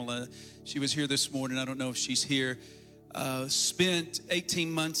Pamela? She was here this morning. I don't know if she's here. Spent 18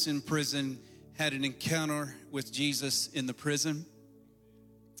 months in prison, had an encounter with Jesus in the prison.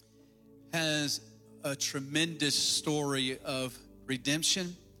 Has a tremendous story of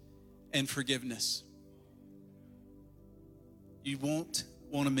redemption and forgiveness. You won't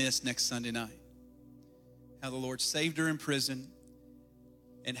want to miss next Sunday night. How the Lord saved her in prison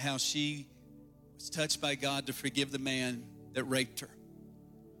and how she was touched by God to forgive the man that raped her.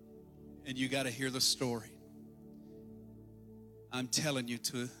 And you got to hear the story. I'm telling you,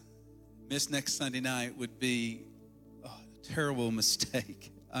 to miss next Sunday night would be a terrible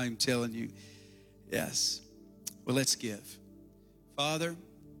mistake. I'm telling you, yes. Well, let's give. Father,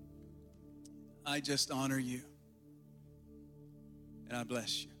 I just honor you and I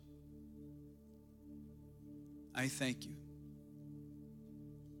bless you. I thank you,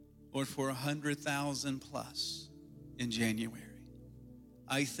 Lord, for 100,000 plus in January.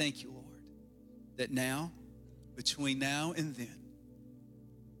 I thank you, Lord, that now, between now and then,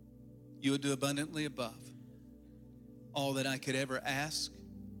 you will do abundantly above all that I could ever ask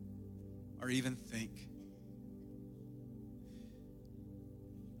or even think.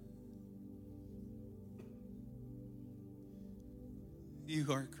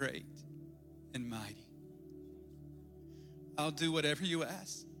 You are great and mighty. I'll do whatever you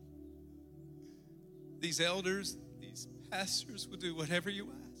ask. These elders, these pastors will do whatever you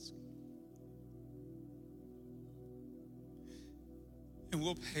ask. And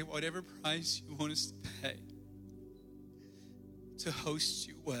we'll pay whatever price you want us to pay to host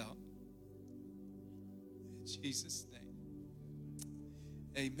you well. In Jesus' name.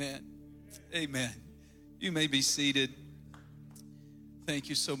 Amen. Amen. You may be seated. Thank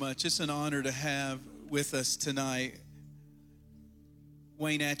you so much. It's an honor to have with us tonight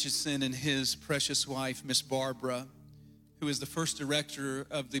Wayne Atchison and his precious wife, Miss Barbara, who is the first director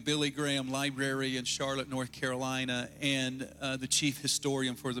of the Billy Graham Library in Charlotte, North Carolina, and the chief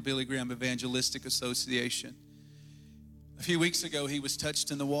historian for the Billy Graham Evangelistic Association. A few weeks ago, he was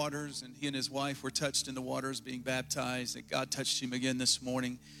touched in the waters, and he and his wife were touched in the waters being baptized, and God touched him again this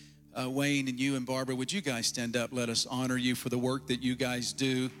morning. Wayne and you and Barbara, would you guys stand up? Let us honor you for the work that you guys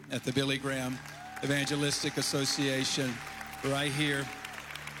do at the Billy Graham Evangelistic Association right here.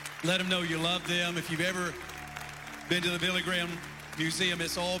 Let them know you love them. If you've ever been to the Billy Graham Museum,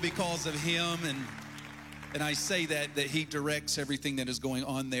 it's all because of him. And I say that he directs everything that is going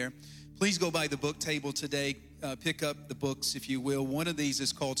on there. Please go by the book table today. Pick up the books, if you will. One of these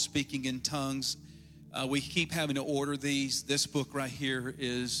is called Speaking in Tongues. We keep having to order these. This book right here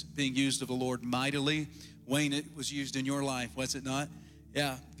is being used of the Lord mightily. Wayne, it was used in your life, was it not?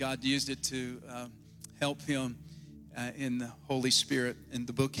 Yeah, God used it to help him in the Holy Spirit. In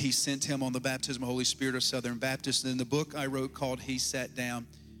the book, he sent him on the baptism of the Holy Spirit of Southern Baptists. And in the book I wrote called He Sat Down,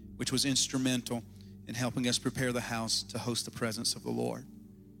 which was instrumental in helping us prepare the house to host the presence of the Lord.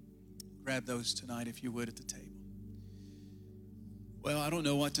 Grab those tonight, if you would, at the table. Well, I don't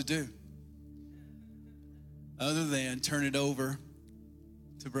know what to do other than turn it over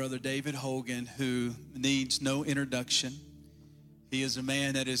to Brother David Hogan, who needs no introduction. He is a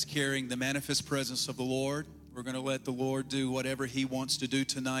man that is carrying the manifest presence of the Lord. We're going to let the Lord do whatever he wants to do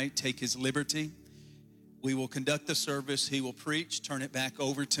tonight, take his liberty. We will conduct the service. He will preach, turn it back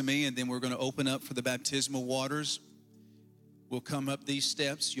over to me, and then we're going to open up for the baptismal waters. We'll come up these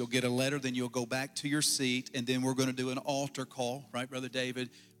steps. You'll get a letter, then you'll go back to your seat, and then we're going to do an altar call, right, Brother David,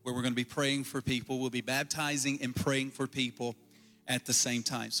 where we're going to be praying for people. We'll be baptizing and praying for people at the same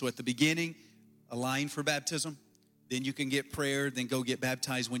time. So at the beginning, a line for baptism. Then you can get prayer, then go get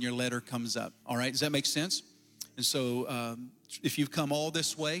baptized when your letter comes up. All right, does that make sense? And so if you've come all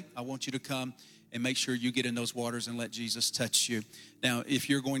this way, I want you to come and make sure you get in those waters and let Jesus touch you. Now, if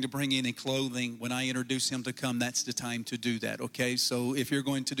you're going to bring any clothing, when I introduce him to come, that's the time to do that, okay? So if you're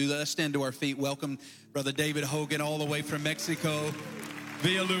going to do that, let's stand to our feet. Welcome Brother David Hogan all the way from Mexico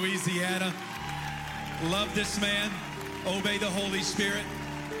via Louisiana. Love this man. Obey the Holy Spirit.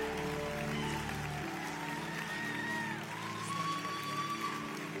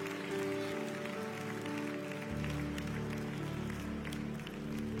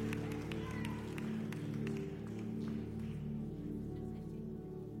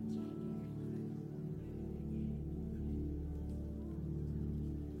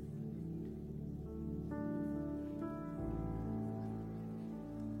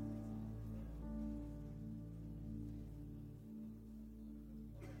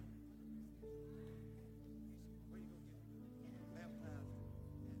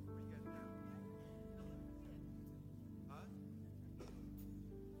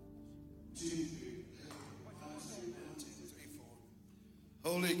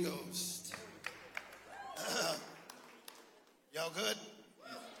 Holy Ghost. Y'all good?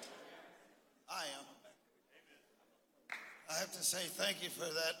 I am. I have to say thank you for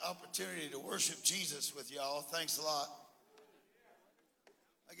that opportunity to worship Jesus with y'all. Thanks a lot.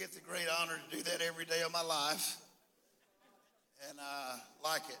 I get the great honor to do that every day of my life. And I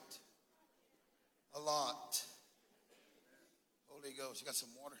like it a lot. Holy Ghost. You got some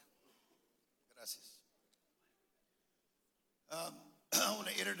water? Gracias. I want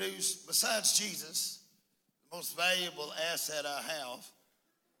to introduce, besides Jesus, the most valuable asset I have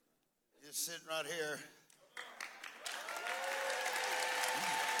is sitting right here.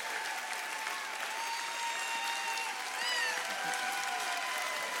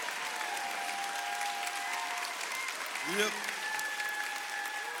 Yep.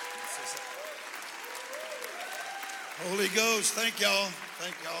 Holy Ghost, thank y'all.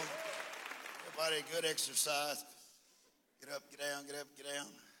 Thank y'all. Everybody, good exercise. Get up, get down, get up, get down.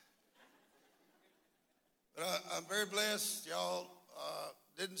 But I'm very blessed. Y'all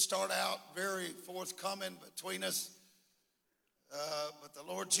didn't start out very forthcoming between us. But the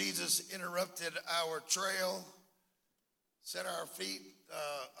Lord Jesus interrupted our trail, set our feet.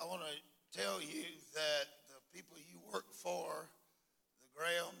 I want to tell you that the people you work for, the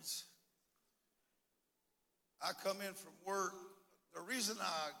Grahams, I come in from work. The reason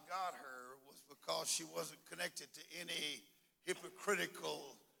I got her was because she wasn't connected to any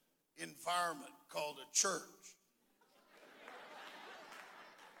hypocritical environment called a church.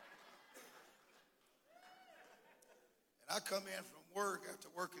 And I come in from work after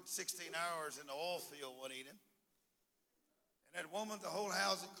working 16 hours in the oil field one evening. And that woman, the whole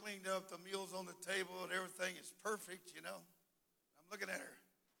house is cleaned up, the meals on the table, and everything is perfect, you know. I'm looking at her.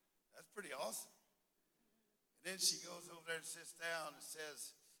 That's pretty awesome. And then she goes over there and sits down and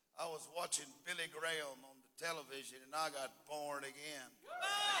says, I was watching Billy Graham on the television and I got born again.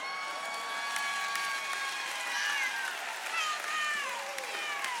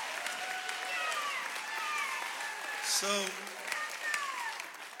 So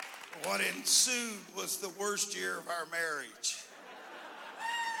what ensued was the worst year of our marriage.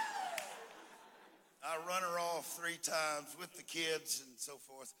 I run her off 3 times with the kids and so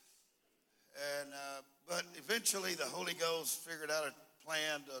forth. And but eventually the Holy Ghost figured out a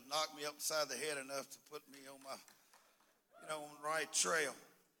plan to knock me upside the head enough to put me on my, on the right trail.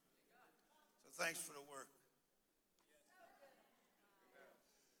 So thanks for the work.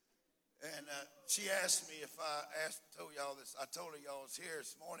 And she asked me if told y'all this. I told her y'all was here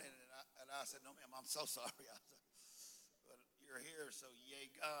this morning, and I said, no, ma'am, I'm so sorry. I said, but you're here, so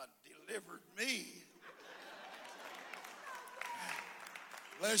yay, God delivered me.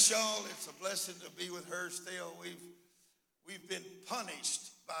 Bless y'all. It's a blessing to be with her still. We've been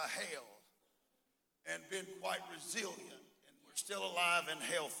punished by hell and been quite resilient, and we're still alive and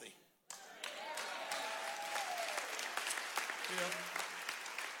healthy.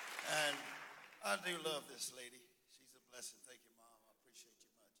 And I do love this lady. She's a blessing. Thank you, Mom. I appreciate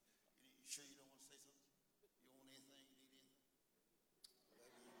you much. You sure you don't want to say something? You want anything? You need anything?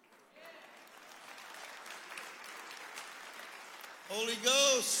 Holy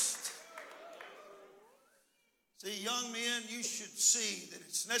Ghost. See, young men, you should see that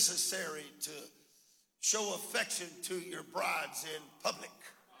it's necessary to show affection to your brides in public.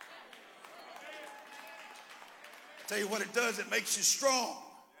 Tell you what it does, it makes you strong.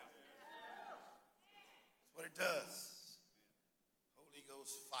 That's what it does. Holy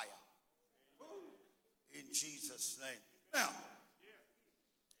Ghost fire. In Jesus' name. Now,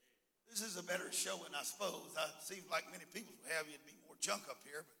 this is a better showing, I suppose. It seems like many people would have you'd be more junk up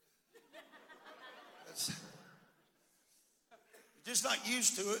here, but you're just not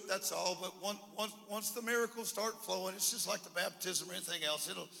used to it, that's all. But once the miracles start flowing, it's just like the baptism or anything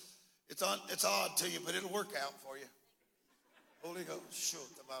else. It's odd to you, but it'll work out for you. Holy Ghost,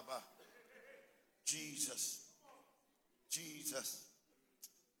 shoot the Baba. Jesus. Jesus.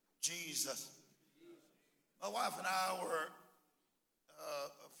 Jesus. My wife and I were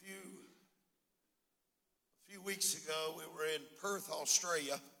a few weeks ago, we were in Perth,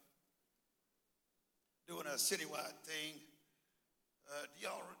 Australia, doing a citywide thing. Do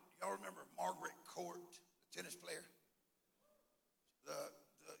y'all remember Margaret Court, the tennis player?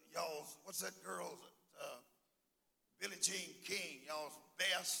 Y'all's, what's that girl? Billie Jean King, y'all's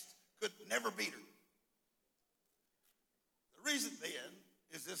best, could never beat her. The reason then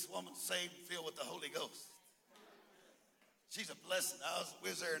is this woman saved and filled with the Holy Ghost. She's a blessing. We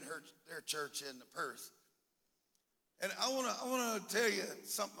was there in their church in Perth. And I want to tell you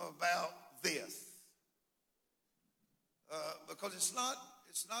something about this. Because it's not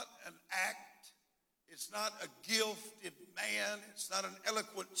an act. It's not a gifted man. It's not an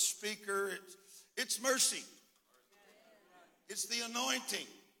eloquent speaker. It's mercy. It's the anointing.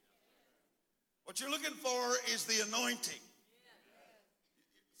 What you're looking for is the anointing.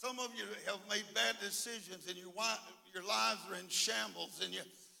 Some of you have made bad decisions and your lives are in shambles, and you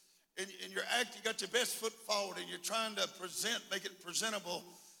got your best foot forward, and you're trying to make it presentable,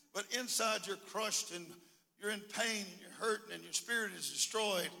 but inside you're crushed and you're in pain and you're hurting and your spirit is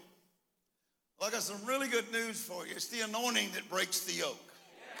destroyed. Well, I got some really good news for you. It's the anointing that breaks the yoke.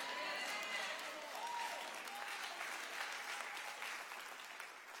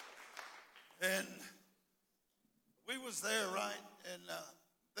 And we was there, right? And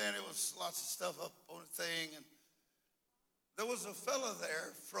then it was lots of stuff up on the thing. And there was a fella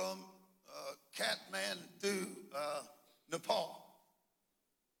there from Kathmandu, Nepal.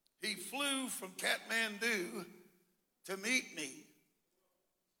 He flew from Kathmandu to meet me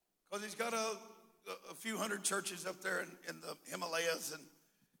because he's got a few hundred churches up there in the Himalayas. And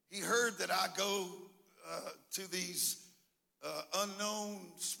he heard that I go to these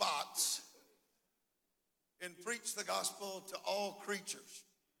unknown spots and preach the gospel to all creatures.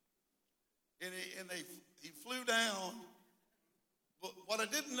 And he flew down. But what I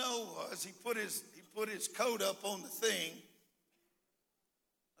didn't know was he put his coat up on the thing,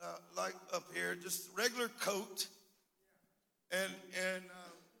 like up here, just a regular coat.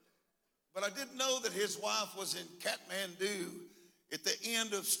 But I didn't know that his wife was in Kathmandu at the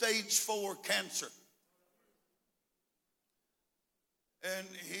end of stage 4 cancer. And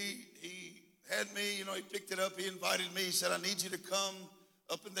he had me, he picked it up, he invited me, he said, I need you to come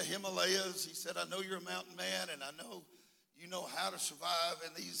up in the Himalayas. He said, I know you're a mountain man, and I know you know how to survive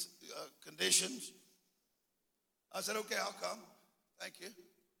in these conditions. I said, okay, I'll come. Thank you.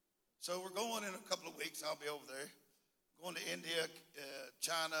 So we're going in a couple of weeks. I'll be over there. Going to India,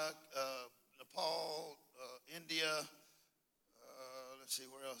 China, Nepal, India. Let's see,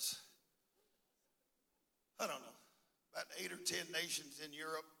 where else? I don't know. About 8 or 10 nations in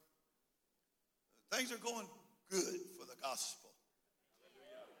Europe. Things are going good for the gospel.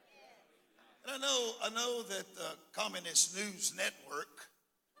 And I know that the Communist News Network,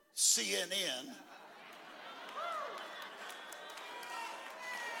 CNN,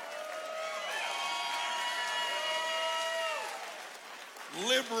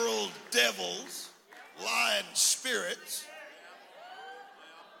 liberal devils, lying spirits,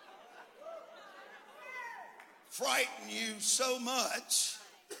 frighten you so much,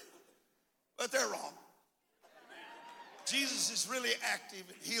 but they're wrong. Jesus is really active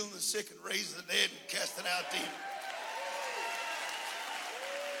in healing the sick and raising the dead and casting out demons.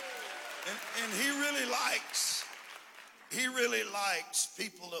 And he really likes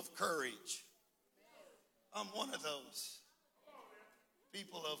people of courage. I'm one of those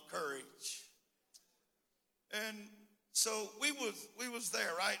people of courage. And so we was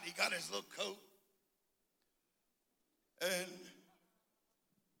there, right? He got his little coat. And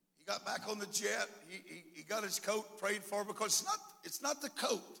he got back on the jet. He got his coat prayed for, because it's not the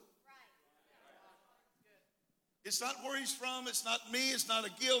coat. It's not where he's from. It's not me. It's not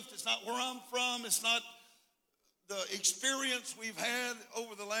a gift. It's not where I'm from. It's not the experience we've had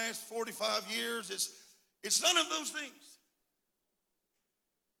over the last 45 years. It's none of those things.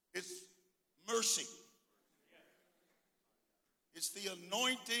 It's mercy. It's the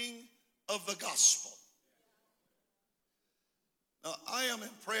anointing of the gospel. Now, I am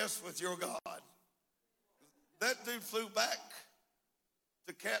impressed with your God. That dude flew back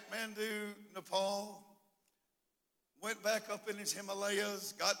to Kathmandu, Nepal, went back up in his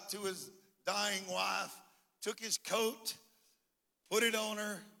Himalayas, got to his dying wife, took his coat, put it on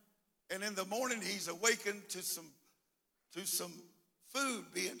her, and in the morning he's awakened to some food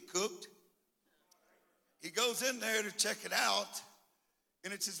being cooked. He goes in there to check it out,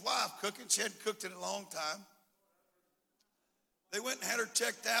 and it's his wife cooking. She hadn't cooked in a long time. They went and had her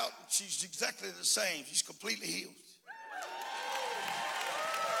checked out, and she's exactly the same. She's completely healed.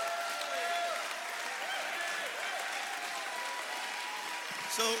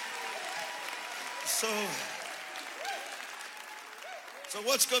 So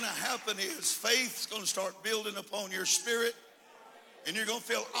what's going to happen is faith's going to start building upon your spirit, and you're going to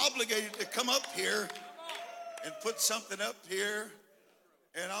feel obligated to come up here and put something up here,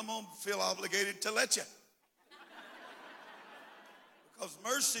 and I'm going to feel obligated to let you. Because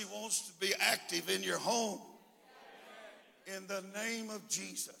mercy wants to be active in your home. In the name of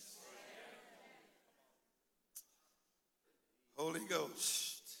Jesus. Holy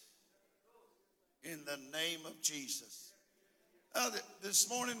Ghost. In the name of Jesus. This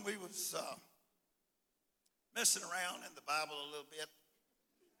morning we was messing around in the Bible a little bit.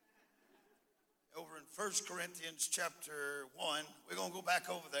 Over in 1 Corinthians chapter 1. We're going to go back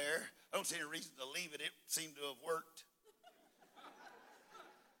over there. I don't see any reason to leave it. It seemed to have worked.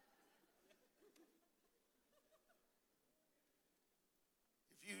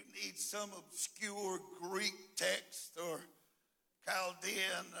 If you need some obscure Greek text or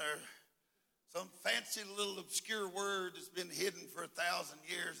Chaldean or some fancy little obscure word that's been hidden for 1,000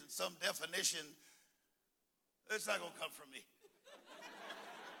 years in some definition, it's not going to come from me.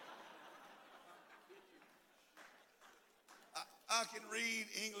 I can read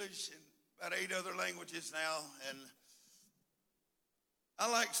English and about 8 other languages now, and I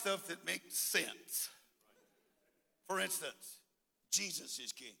like stuff that makes sense. For instance, Jesus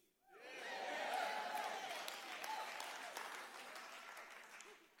is king.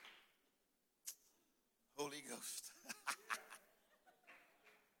 Holy Ghost.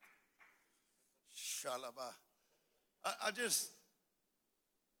 Shalaba.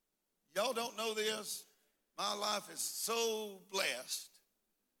 Y'all don't know this. My life is so blessed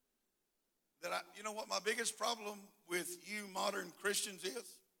that you know what my biggest problem with you modern Christians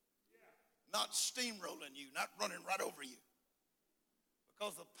is? Not steamrolling you, not running right over you.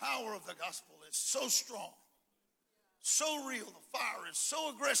 Because the power of the gospel is so strong, so real, the fire is so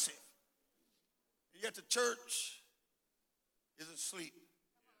aggressive. Yet the church is asleep.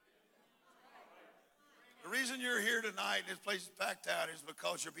 The reason you're here tonight and this place is packed out is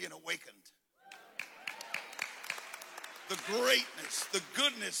because you're being awakened. The greatness, the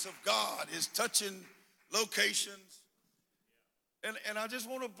goodness of God is touching locations. And I just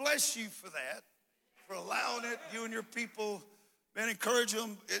want to bless you for that, for allowing it. You and your people, man, encourage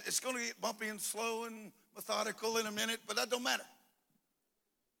them. It's going to get bumpy and slow and methodical in a minute, but that don't matter.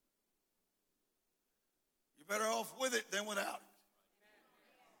 You're better off with it than without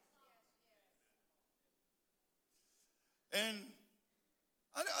it. And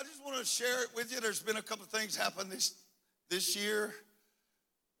I just want to share it with you. There's been a couple of things happen this year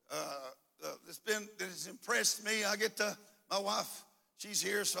that has impressed me. My wife, she's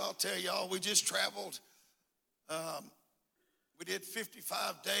here, so I'll tell y'all, we just traveled. We did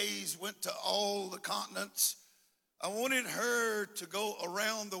 55 days, went to all the continents. I wanted her to go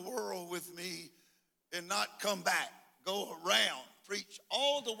around the world with me and not come back, go around, preach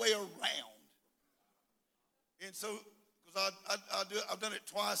all the way around. And so, because I've done it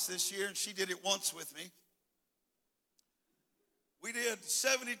twice this year, and she did it once with me. We did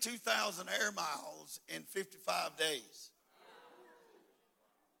 72,000 air miles in 55 days.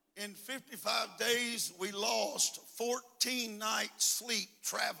 In 55 days, we lost 14 nights sleep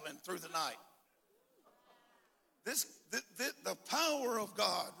traveling through the night. The power of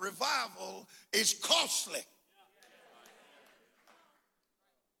God, revival, is costly.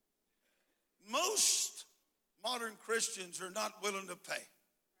 Most modern Christians are not willing to pay.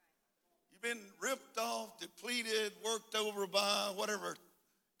 You've been ripped off, depleted, worked over by whatever. It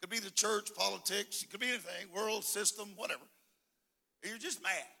could be the church, politics, it could be anything, world system, whatever. And you're just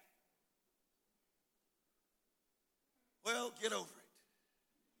mad. Well, get over it.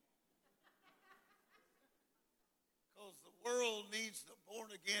 Because the world needs the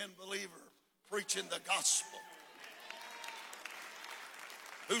born-again believer preaching the gospel,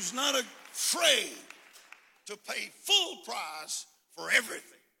 who's not afraid to pay full price for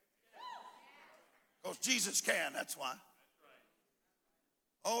everything. Because Jesus can, that's why.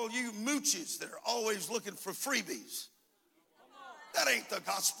 All you mooches that are always looking for freebies, That ain't the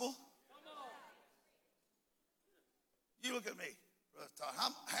gospel. You look at me, Brother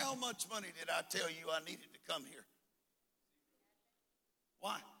Todd. How much money did I tell you I needed to come here?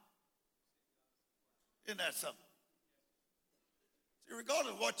 Why? Isn't that something? See,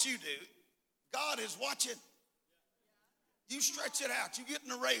 regardless of what you do, God is watching. You stretch it out. You get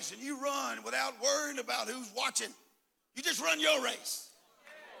in a race and you run without worrying about who's watching. You just run your race.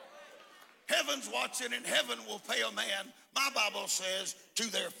 Heaven's watching and heaven will pay a man, my Bible says, to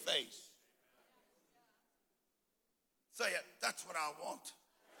their face. Say it. That's what I want.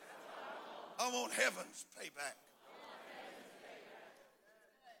 I want heaven's payback.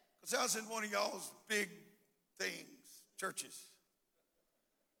 Because I was in one of y'all's big things, churches.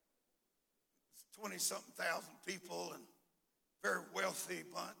 20-something thousand people and very wealthy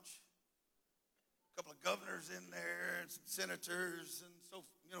bunch. A couple of governors in there and some senators and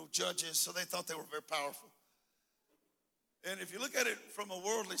judges, so they thought they were very powerful. And if you look at it from a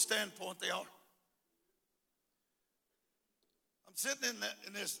worldly standpoint, they are. I'm sitting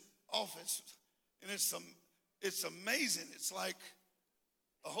in this office, and it's amazing. It's like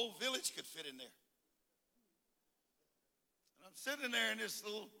a whole village could fit in there. And I'm sitting there, and this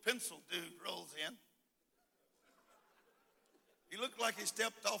little pencil dude rolls in. He looked like he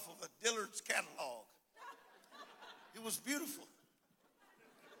stepped off of a Dillard's catalog. It was beautiful.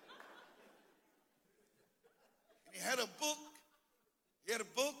 And he had a book. He had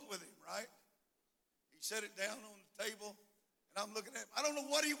a book with him, right? He set it down on the table, and I'm looking at him. I don't know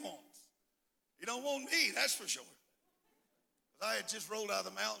what he wants. He don't want me, that's for sure. Because I had just rolled out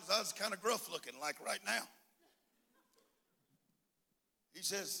of the mountains. I was kind of gruff looking, like right now. He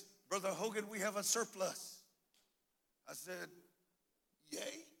says, Brother Hogan, we have a surplus. I said,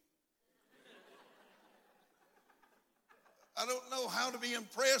 yay? I don't know how to be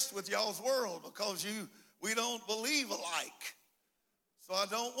impressed with y'all's world because we don't believe alike. So I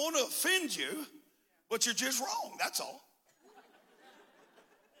don't want to offend you, but you're just wrong, that's all.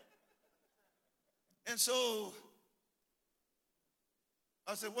 And so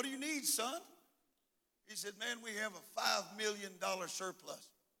I said, what do you need, son? He said, man, we have a $5 million surplus.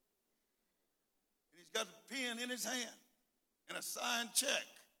 And he's got a pen in his hand and a signed check.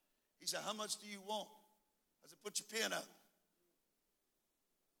 He said, how much do you want? I said, put your pen up.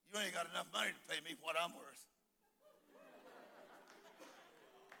 You ain't got enough money to pay me what I'm worth.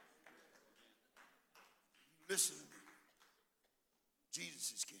 You listen to me.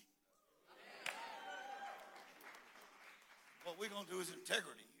 Jesus is king. What we're going to do is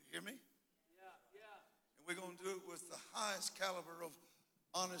integrity. You hear me? And we're going to do it with the highest caliber of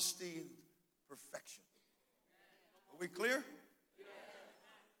honesty and perfection. Are we clear?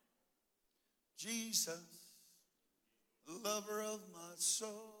 Jesus, lover of my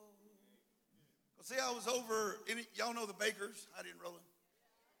soul. See, I was over, y'all know the Bakers, Heidi and Roland.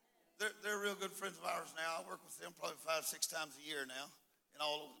 They're real good friends of ours now. I work with them probably 5-6 times a year now and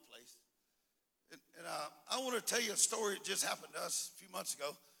all over the place. And I want to tell you a story that just happened to us a few months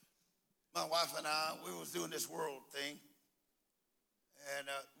ago. My wife and I, we was doing this world thing. And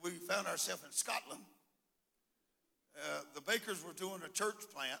we found ourselves in Scotland. The Bakers were doing a church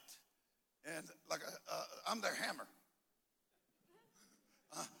plant. And I'm their hammer.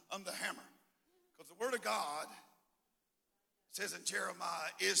 I'm the hammer. Because the word of God says in Jeremiah,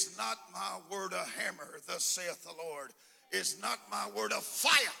 is not my word a hammer, thus saith the Lord. Is not my word a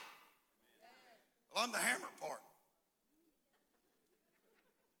fire. Well, I'm the hammer part.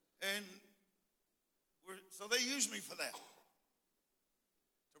 And so they use me for that.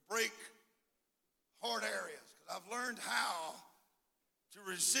 To break hard areas. Because I've learned how to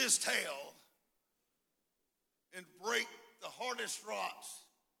resist hell and break the hardest rocks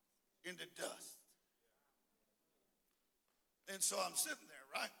into dust. And so I'm sitting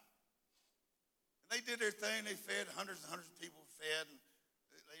there, right? And they did their thing. They fed hundreds and hundreds of people fed, and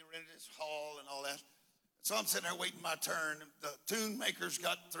they rented this hall and all that. So I'm sitting there waiting my turn. The tune makers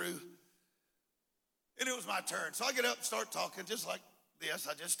got through, and it was my turn. So I get up and start talking just like this.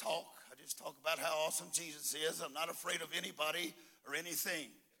 I just talk about how awesome Jesus is. I'm not afraid of anybody or anything.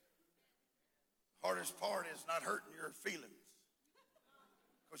 Hardest part is not hurting your feelings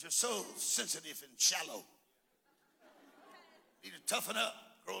because you're so sensitive and shallow. You need to toughen up,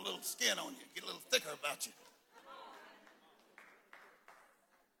 grow a little skin on you, get a little thicker about you.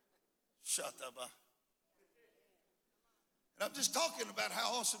 Shut up. And I'm just talking about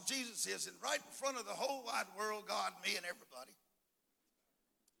how awesome Jesus is, and right in front of the whole wide world, God, me, and everybody,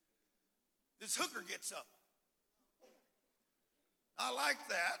 this hooker gets up. I like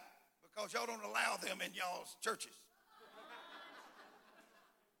that because y'all don't allow them in y'all's churches.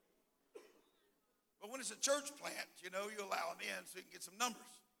 But when it's a church plant, you allow them in so you can get some numbers.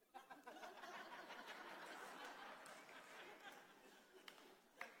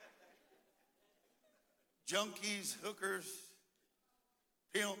 Junkies, hookers,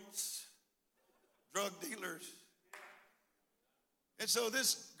 pimps, drug dealers. And so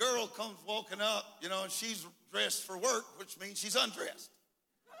this girl comes walking up, and she's dressed for work, which means she's undressed.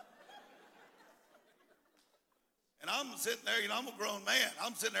 And I'm sitting there, I'm a grown man.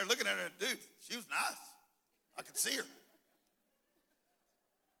 I'm sitting there looking at her, dude, she was nice. I could see her.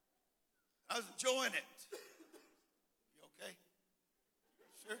 I was enjoying it. You okay?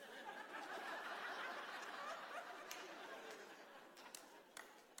 Sure.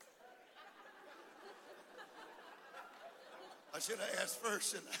 I should have asked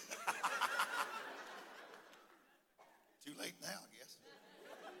first, shouldn't I? Too late now, I guess.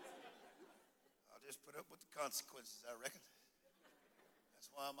 I'll just put up with the consequences, I reckon. That's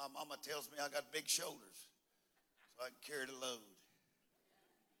why my mama tells me I got big shoulders, so I can carry the load.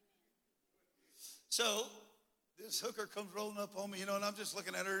 So this hooker comes rolling up on me, and I'm just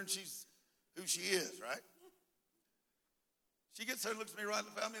looking at her, and she's who she is, right? She gets there and looks at me right in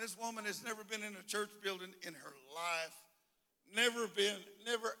the face. I mean, this woman has never been in a church building in her life. Never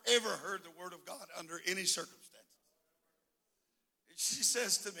ever heard the word of God under any circumstances. And she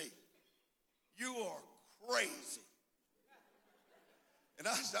says to me, "You are crazy." And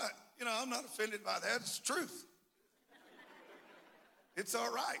I'm not offended by that. It's the truth. It's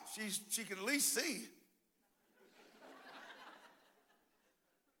all right. She can at least see.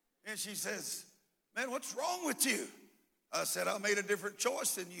 And she says, "Man, what's wrong with you?" I said, "I made a different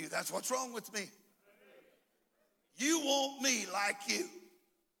choice than you. That's what's wrong with me. You want me like you.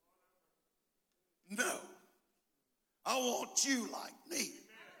 No. I want you like me."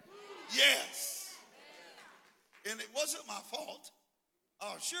 Yes. And it wasn't my fault.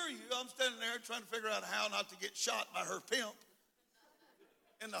 I'll assure you, I'm standing there trying to figure out how not to get shot by her pimp.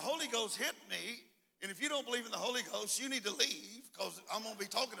 And the Holy Ghost hit me. And if you don't believe in the Holy Ghost, you need to leave, because I'm going to be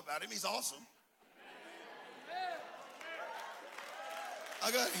talking about him. He's awesome.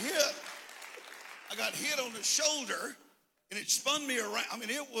 I got hit on the shoulder, and it spun me around. I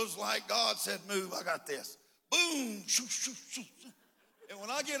mean, it was like God said, "Move, I got this." Boom. Shoo, shoo, shoo. And when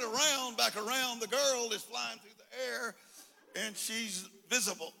I get back around, the girl is flying through the air, and she's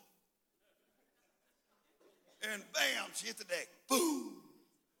visible. And bam, she hit the deck. Boom.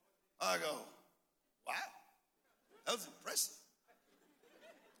 I go, wow, that was impressive.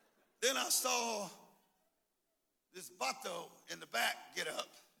 Then I saw this vato in the back get up.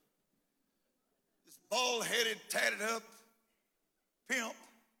 This bald-headed, tatted up pimp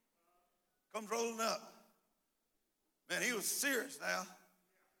comes rolling up. Man, he was serious now.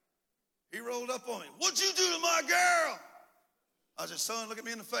 He rolled up on me. "What'd you do to my girl?" I said, "Son, look at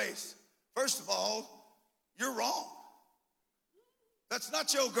me in the face. First of all, you're wrong. That's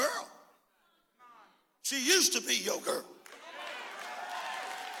not your girl. She used to be your girl.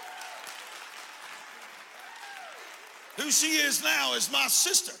 Who she is now is my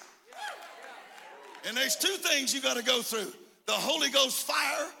sister. And there's two things you got to go through: the Holy Ghost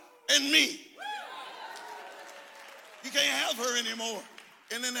fire and me. You can't have her anymore."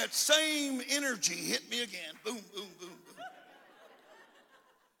 And then that same energy hit me again. Boom, boom, boom, boom.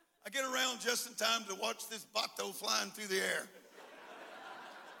 I get around just in time to watch this vato flying through the air.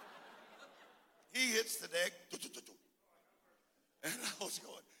 He hits the deck. And I was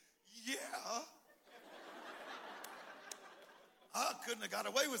going, yeah. I couldn't have got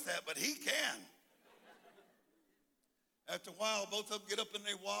away with that, but he can. After a while, both of them get up and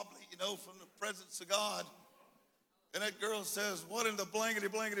they wobbly, from the presence of God. And that girl says, "What in the blankety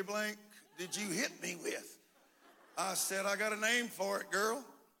blankety blank did you hit me with?" I said, "I got a name for it, girl.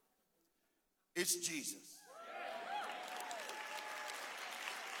 It's Jesus."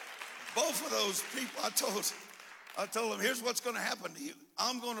 Both of those people, I told them, "Here's what's going to happen to you.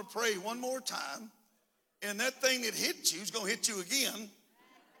 I'm going to pray one more time, and that thing that hit you is going to hit you again.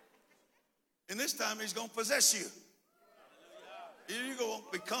 And this time he's going to possess you. You're going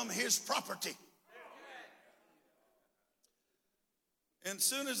to become his property." And as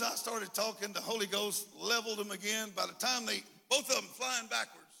soon as I started talking, the Holy Ghost leveled them again. By the time both of them flying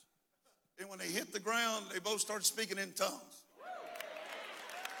backwards. And when they hit the ground, they both started speaking in tongues.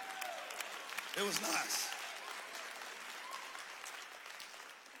 It was nice.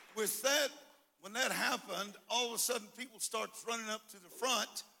 With that, when that happened, all of a sudden people started running up to the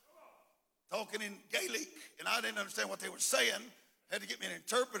front, talking in Gaelic, and I didn't understand what they were saying. Had to get me an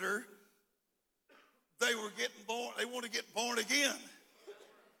interpreter. They were getting born. They want to get born again.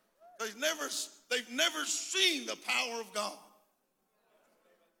 They've never seen the power of God.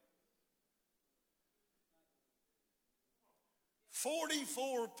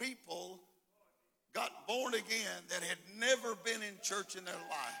 44 people got born again that had never been in church in their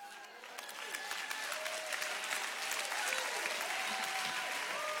life.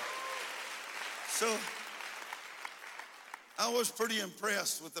 So I was pretty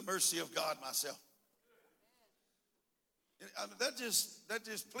impressed with the mercy of God myself. I mean, that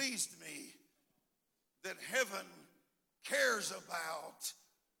just pleased me that heaven cares about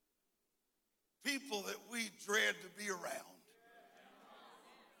people that we dread to be around.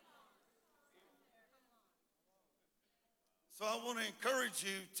 So I want to encourage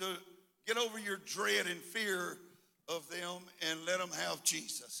you to get over your dread and fear of them and let them have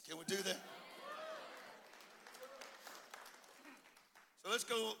Jesus. Can we do that? So let's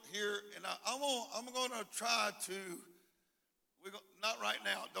go here, and I'm going to try to, not right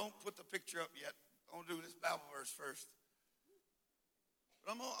now, don't put the picture up yet. I'm going to do this Bible verse first.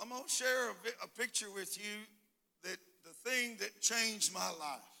 But I'm going to share a picture with you that the thing that changed my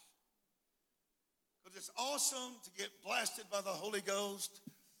life. Because it's awesome to get blasted by the Holy Ghost.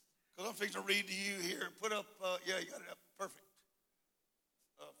 Because I'm fixing to read to you here and put up, you got it up, perfect.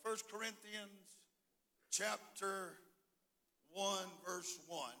 1 Corinthians chapter 1, verse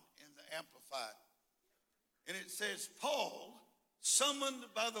 1 in the Amplified. And it says, Paul, summoned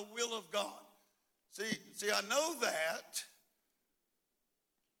by the will of God. See, I know that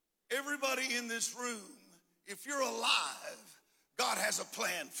everybody in this room, if you're alive, God has a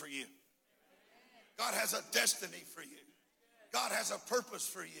plan for you. God has a destiny for you. God has a purpose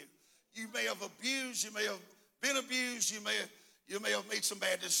for you. You may have abused, you may have been abused, you may have made some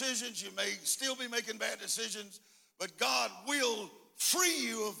bad decisions, you may still be making bad decisions, but God will free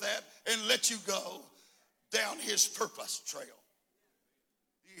you of that and let you go down his purpose trail.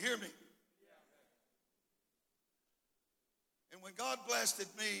 Do you hear me? And when God blasted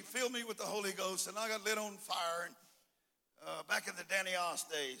me, filled me with the Holy Ghost, and I got lit on fire, and back in the Danny Oss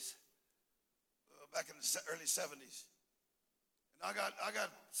days, back in the early 70s. And I got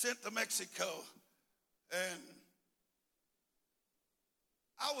sent to Mexico, and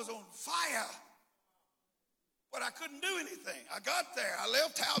I was on fire, but I couldn't do anything. I got there. I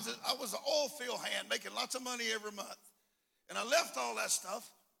left houses. I was an oil field hand making lots of money every month. And I left all that stuff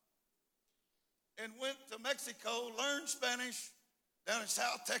and went to Mexico, learned Spanish down in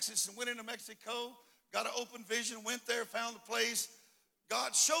South Texas, and went into Mexico, got an open vision, went there, found the place.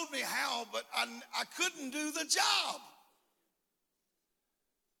 God showed me how, but I couldn't do the job.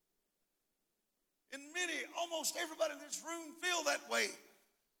 And almost everybody in this room feel that way.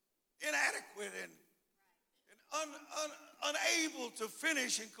 Inadequate and unable to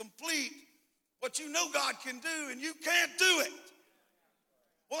finish and complete what you know God can do, and you can't do it.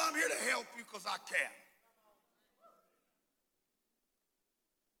 Well, I'm here to help you because I can.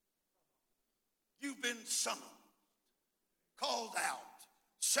 You've been summoned, called out,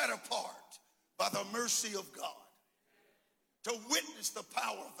 set apart by the mercy of God to witness the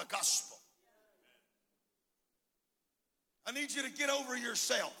power of the gospel. I need you to get over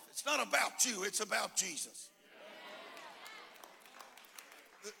yourself. It's not about you, it's about Jesus.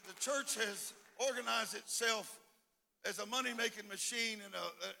 The church has organized itself as a money-making machine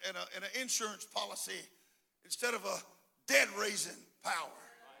and an insurance policy instead of a dead-raising power.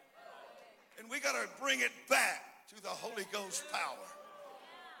 And we got to bring it back to the Holy Ghost power.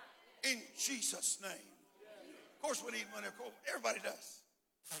 In Jesus' name. Of course we need money. Of course, everybody does.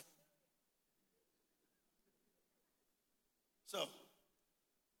 So,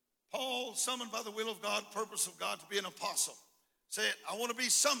 Paul, summoned by the will of God, purpose of God to be an apostle. Say it. I want to be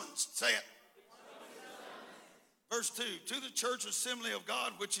summoned. Say it. Verse 2. To the church assembly of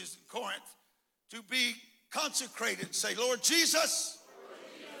God, which is in Corinth, to be consecrated. Say, Lord Jesus,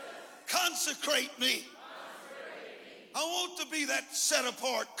 consecrate me. I want to be that set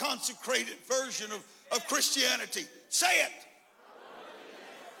apart, consecrated version of Christianity. Say it.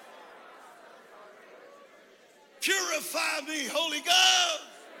 Purify me, Holy Ghost.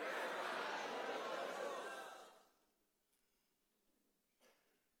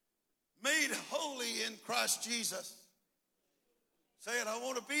 Made holy in Christ Jesus. Say it, I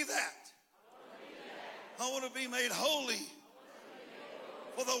want to be that. I want to be made holy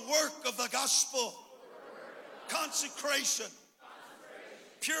for the work of the gospel. Consecration.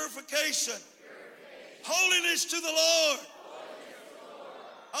 Purification. Holiness to the Lord.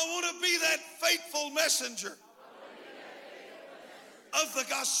 I want to be that faithful messenger of the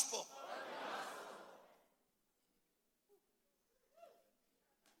gospel.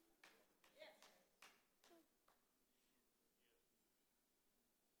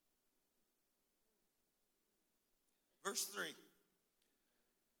 Verse 3.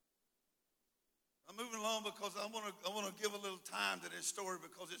 I'm moving along because I want to give a little time to this story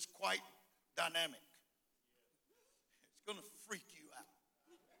because it's quite dynamic. It's going to freak you out.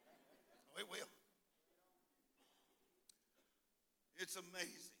 Oh, it will. It's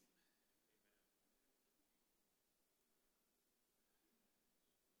amazing.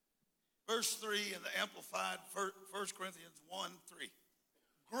 Verse 3 in the Amplified, 1 Corinthians 1:3.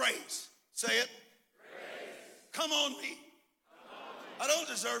 Grace. Say it. Grace. Come on me. I don't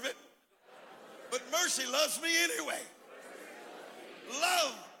deserve it. But mercy loves me anyway.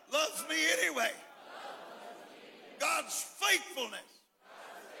 Love loves me anyway. God's faithfulness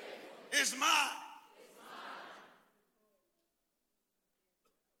is mine.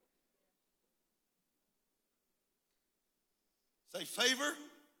 Say favor.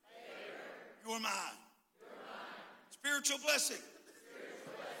 You are mine. Spiritual blessing.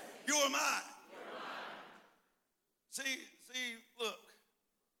 You are mine. See, look.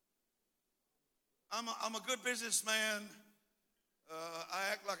 I'm a good businessman.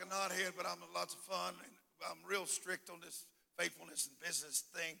 I act like a knothead, but I'm lots of fun. And I'm real strict on this faithfulness and business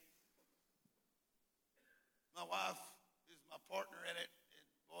thing. My wife is my partner in it, and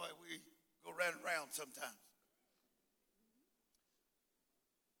boy, we go round and round sometimes.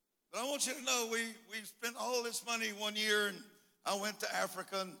 But I want you to know we spent all this money one year, and I went to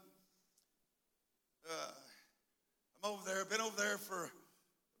Africa, and I'm over there. I've been over there for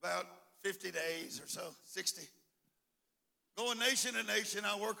about 50 days or so, 60. Going nation to nation,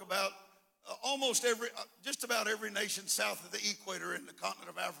 I work about just about every nation south of the equator in the continent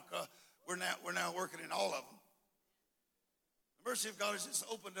of Africa. We're now working in all of them. The mercy of God has just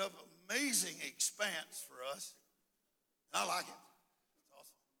opened up amazing expanse for us, and I like it. It's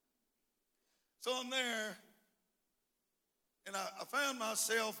awesome. So I'm there, and I found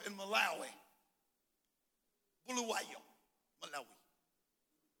myself in Malawi, Bulawayo, Malawi.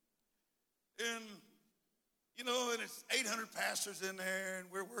 And, and it's 800 pastors in there, and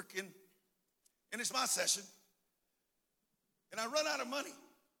we're working. And it's my session. And I run out of money.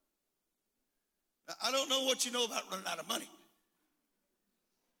 Now, I don't know what you know about running out of money.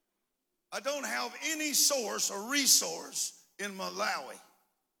 I don't have any source or resource in Malawi.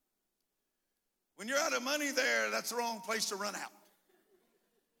 When you're out of money there, that's the wrong place to run out.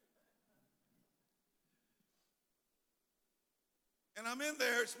 And I'm in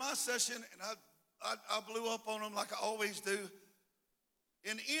there, it's my session, and I blew up on them like I always do.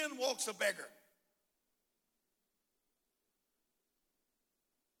 And in walks a beggar.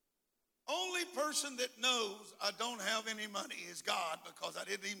 Only person that knows I don't have any money is God, because I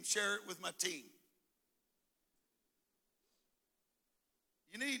didn't even share it with my team.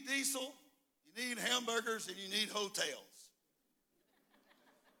 You need diesel, you need hamburgers, and you need hotels.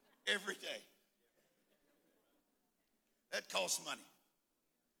 Every day. That costs money.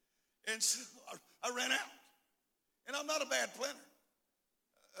 And so I ran out. And I'm not a bad planner.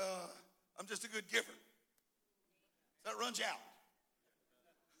 I'm just a good giver. That runs out.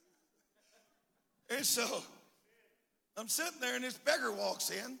 And so I'm sitting there, and this beggar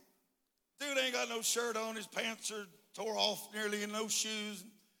walks in. Dude ain't got no shirt on. His pants are tore off nearly, and no shoes.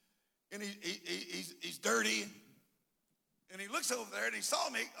 And he's dirty. And he looks over there, and he saw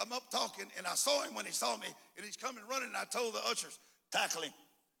me. I'm up talking, and I saw him when he saw me. And he's coming running, and I told the ushers, tackle him.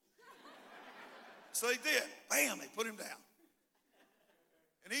 So they did. Bam, they put him down.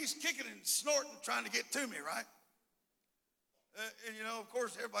 And he's kicking and snorting, trying to get to me, right? And, of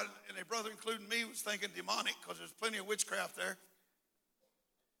course, everybody and their brother, including me, was thinking demonic, because there's plenty of witchcraft there.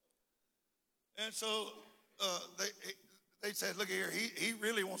 And so they said, look here, he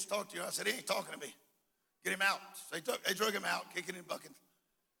really wants to talk to you. I said, he ain't talking to me. Get him out. So they drug him out, kicking and bucking.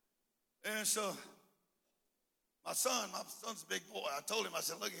 And so my son's a big boy. I told him, I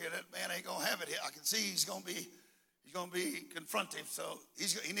said, look here, that man ain't going to have it here. I can see he's going to be confrontive. So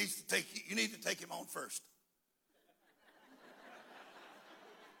you need to take him on first.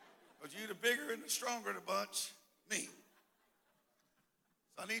 But you the bigger and the stronger of the bunch, me.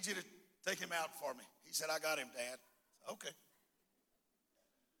 So I need you to take him out for me. He said, I got him, Dad. Said, okay.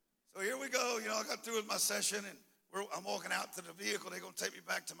 So here we go. I got through with my session, and I'm walking out to the vehicle. They're going to take me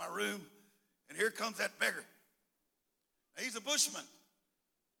back to my room. And here comes that beggar. Now, he's a bushman.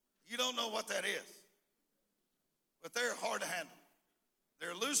 You don't know what that is. But they're hard to handle.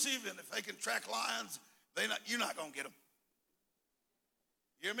 They're elusive, and if they can track lions, you're not going to get them.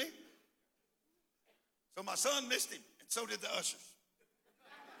 You hear me? So my son missed him, and so did the ushers.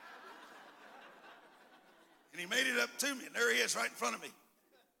 And he made it up to me, and there he is right in front of me.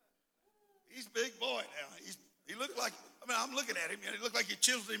 He's a big boy now. He looked like, I'm looking at him, and he looked like he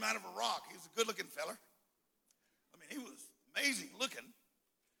chiseled him out of a rock. He was a good-looking fella. He was amazing looking,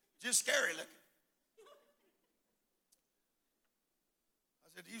 just scary looking.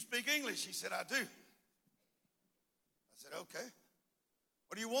 said, do you speak English? He said, I do. I said, okay.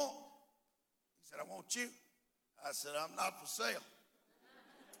 What do you want? He said, I want you. I said, I'm not for sale.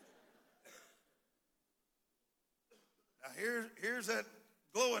 Now here's that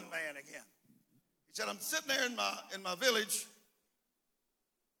glowing man again. He said, I'm sitting there in my village,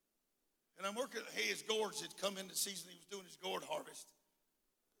 and I'm working. His gourds had come into season. He was doing his gourd harvest.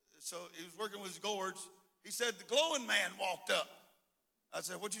 So he was working with his gourds. He said, the glowing man walked up. I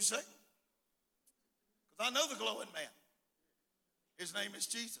said, what'd you say? Because I know the glowing man. His name is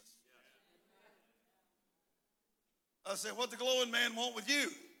Jesus. I said, what the glowing man want with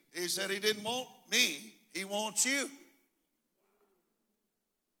you? He said, he didn't want me. He wants you.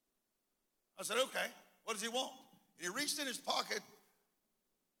 I said, okay, what does he want? And he reached in his pocket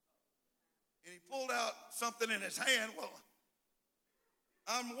and he pulled out something in his hand. Well,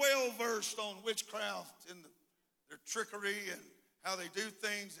 I'm well versed on witchcraft and their trickery and how they do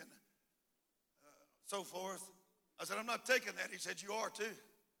things and so forth. I said, I'm not taking that. He said, you are too.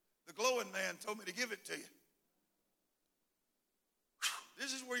 The glowing man told me to give it to you.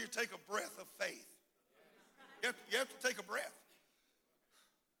 This is where you take a breath of faith. You have to take a breath.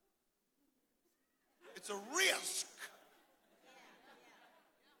 It's a risk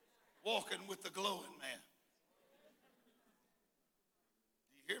walking with the glowing man.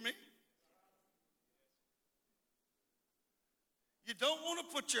 Do you hear me? You don't want to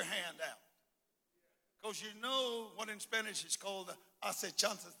put your hand out because you know what in Spanish is called the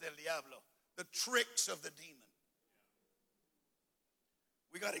acechanzas del diablo, the tricks of the demon.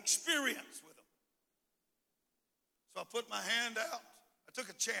 We got experience with them. So I put my hand out. I took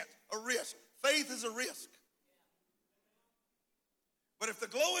a chance, a risk. Faith is a risk. But if the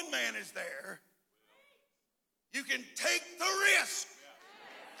glowing man is there, you can take the risk.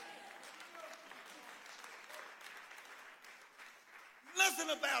 Nothing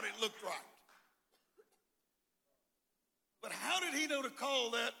about it looked right. But how did he know to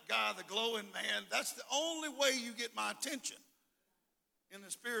call that guy the glowing man? That's the only way you get my attention in the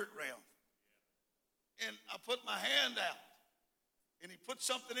spirit realm. And I put my hand out. And he put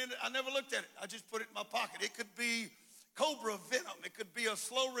something in it. I never looked at it. I just put it in my pocket. It could be cobra venom. It could be a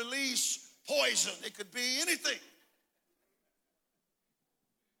slow release poison. It could be anything.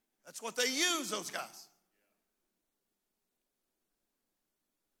 That's what they use, those guys.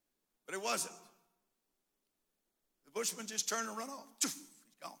 But it wasn't. The bushman just turned and run off. He's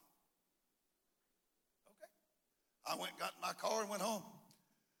gone. Okay. I went, got in my car and went home.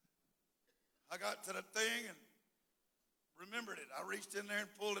 I got to the thing and remembered it. I reached in there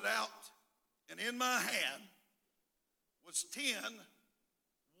and pulled it out. And in my hand was 10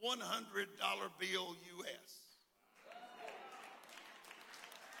 $100 bill U.S.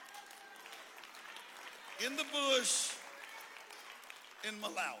 in the bush in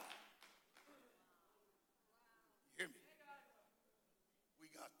Malawi. You hear me? We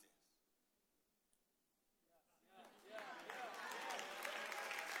got this.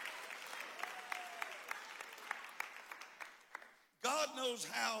 God knows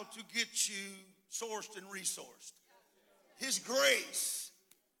how to get you sourced and resourced. His grace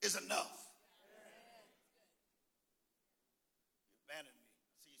is enough. You abandoned me.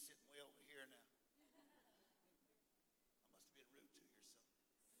 I see you sitting way over here now. I must have been rude to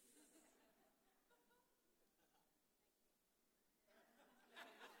you or something.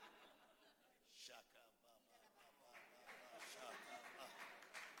 Shaka, ba, ba, ba, ba, ba, shaka, ba.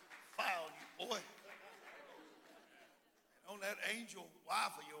 Foul, you boy. And on that angel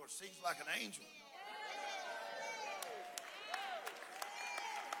wife of yours seems like an angel.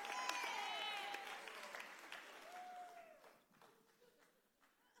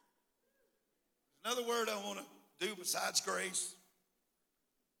 Another word I want to do besides grace.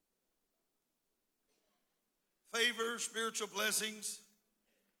 Favor, spiritual blessings.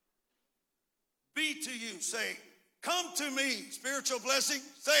 Be to you. Say, come to me, spiritual blessing.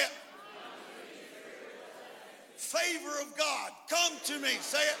 Say it. Favor of God, come to me.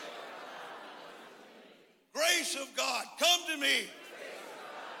 Say it. Grace of God, come to me.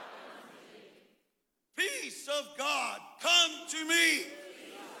 Peace of God, come to me.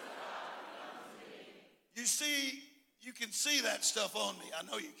 You see, you can see that stuff on me. I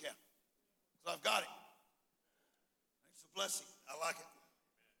know you can. Because I've got it. It's a blessing. I like it.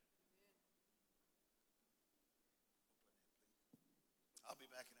 I'll be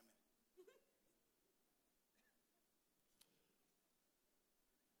back in a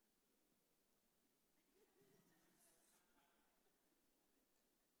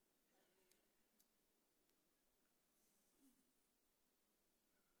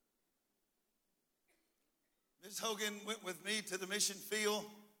minute. Miss Hogan went with me to the mission field.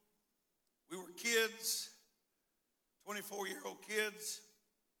 We were kids, 24-year-old kids.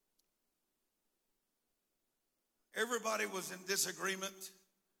 Everybody was in disagreement.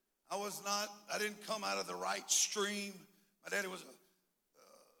 I didn't come out of the right stream. My daddy was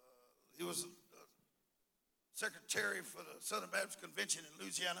he was a secretary for the Southern Baptist Convention in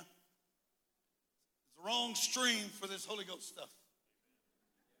Louisiana. It's the wrong stream for this Holy Ghost stuff.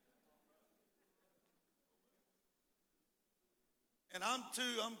 And I'm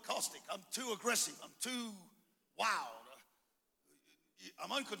caustic. I'm too aggressive. I'm too wild.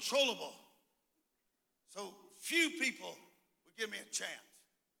 I'm uncontrollable. So few people would give me a chance.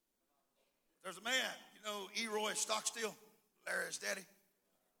 There's a man, you know, Eroy Stockstill, Larry's daddy.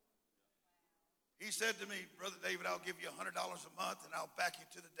 He said to me, Brother David, I'll give you $100 a month and I'll back you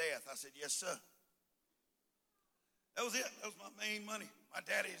to the death. I said, yes, sir. That was it. That was my main money. My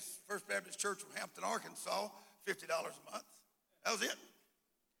daddy's First Baptist Church of Hampton, Arkansas, $50 a month. That was it.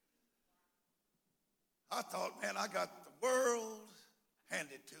 I thought, man, I got the world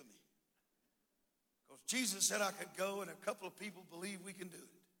handed to me. Because Jesus said I could go, and a couple of people believe we can do it.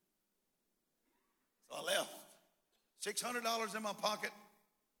 So I left. $600 in my pocket,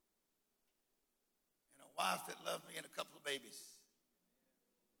 and a wife that loved me, and a couple of babies.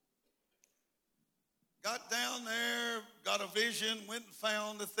 Got down there, got a vision, went and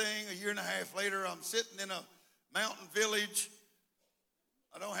found the thing. A year and a half later, I'm sitting in a mountain village.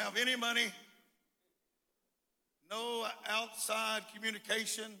 I don't have any money, no outside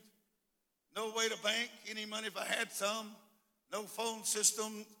communication, no way to bank any money if I had some, no phone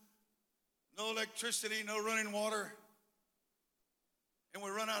system, no electricity, no running water, and we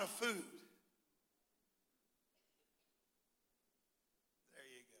run out of food. There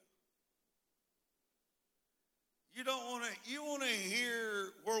you go. You want to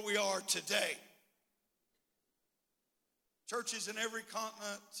hear where we are today. Churches in every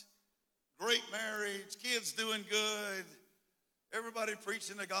continent, great marriage, kids doing good, everybody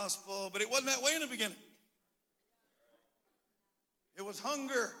preaching the gospel, but it wasn't that way in the beginning. It was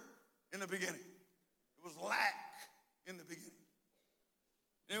hunger in the beginning. It was lack in the beginning.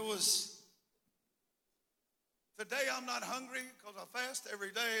 It was, today I'm not hungry because I fast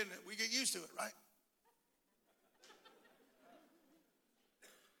every day and we get used to it, right?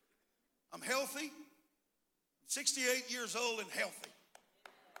 I'm healthy. 68 years old and healthy.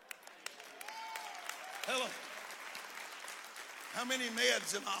 Hello. How many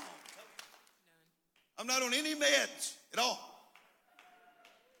meds am I on? None. I'm not on any meds at all.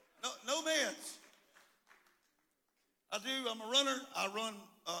 No meds. I'm a runner. I run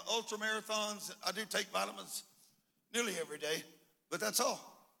ultra marathons. I do take vitamins nearly every day, but that's all.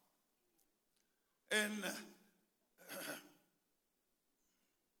 And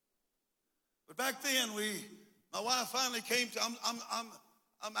but back then my wife finally came to,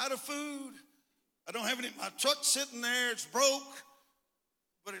 I'm out of food. I don't have any, my truck's sitting there, it's broke,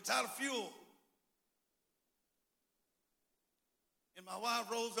 but it's out of fuel. And my wife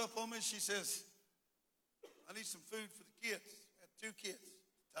rolls up on me and she says, I need some food for the kids. I had 2 kids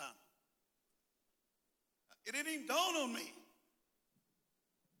at the time. It didn't even dawn on me.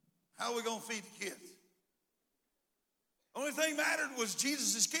 How are we going to feed the kids? Only thing mattered was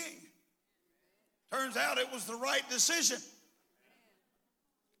Jesus is king. Turns out it was the right decision.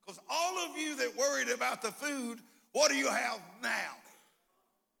 Because all of you that worried about the food, what do you have now?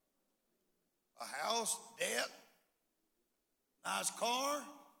 A house, debt, nice car,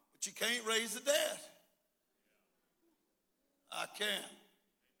 but you can't raise the debt. I can.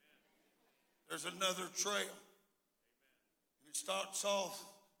 There's another trail. And it starts off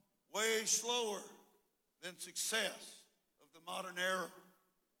way slower than success of the modern era.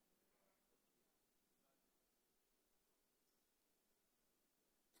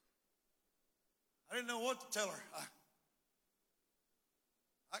 I didn't know what to tell her.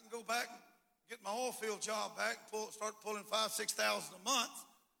 I can go back and get my oil field job back and start pulling $5,000 to $6,000 a month.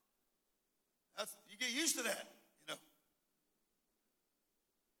 You get used to that, you know.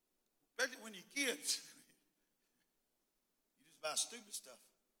 Especially when you're kids. You just buy stupid stuff.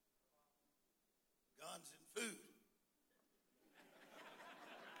 Guns and food.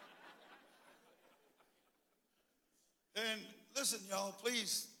 And listen, y'all,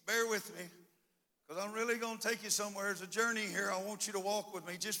 please bear with me. Because I'm really going to take you somewhere. It's a journey here. I want you to walk with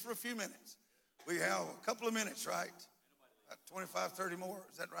me just for a few minutes. We have a couple of minutes, right? About 25, 30 more.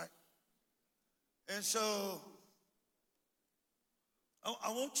 Is that right? And so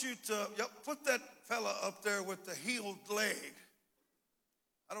I want you to put that fella up there with the healed leg.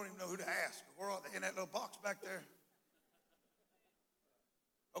 I don't even know who to ask. Where are they? In that little box back there?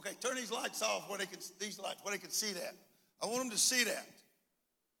 Okay, turn these lights off where they can see that. I want them to see that.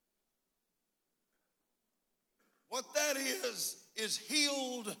 What that is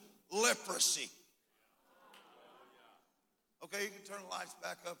healed leprosy. Okay, you can turn the lights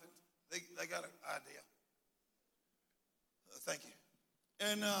back up. And they got an idea. Thank you.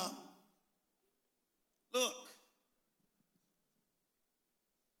 And look,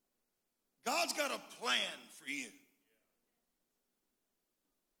 God's got a plan for you.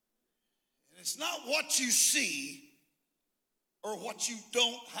 And it's not what you see or what you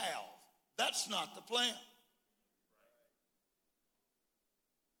don't have. That's not the plan.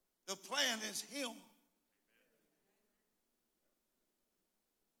 The plan is Him.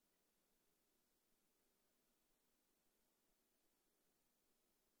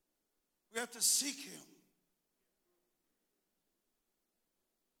 We have to seek Him.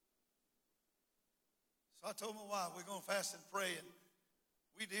 So I told my wife, we're going to fast and pray, and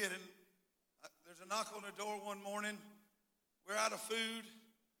we did. And there's a knock on the door one morning. We're out of food,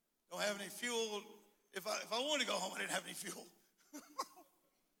 don't have any fuel. If I wanted to go home, I didn't have any fuel.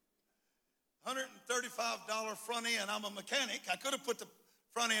 $135 front end. I'm a mechanic. I could have put the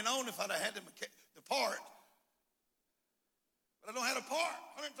front end on if I'd have had the part. But I don't have a part.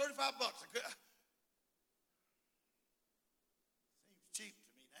 $135. Seems cheap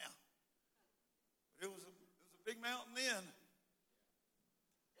to me now. But it was a big mountain then.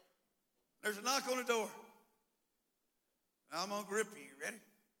 There's a knock on the door. Now I'm going to grip you. You ready?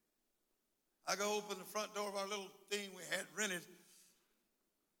 I go open the front door of our little thing we had rented.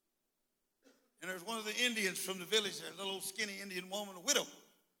 And there's one of the Indians from the village there, a little skinny Indian woman, a widow.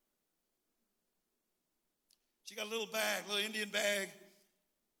 She got a little bag, a little Indian bag.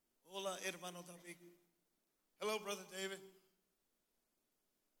 Hola, hermano David. Hello, Brother David.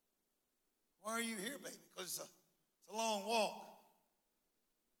 Why are you here, baby? Because it's a long walk.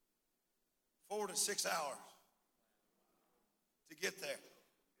 4 to 6 hours to get there.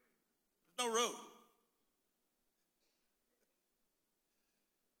 There's no road.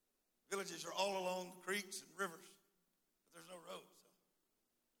 Villages are all along the creeks and rivers, but there's no road.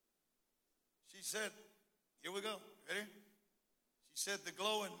 So she said, here we go. Ready? She said, the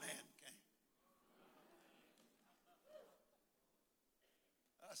glowing man came.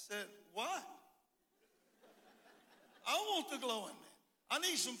 I said, what? I want the glowing man. I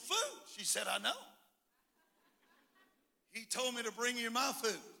need some food. She said, I know. He told me to bring you my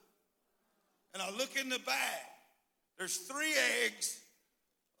food. And I look in the bag. There's 3 eggs,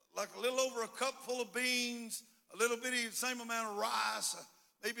 like a little over a cup full of beans, a little bitty, same amount of rice,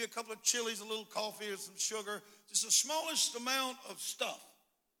 maybe a couple of chilies, a little coffee, or some sugar, just the smallest amount of stuff.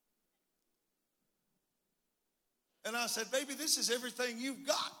 And I said, baby, this is everything you've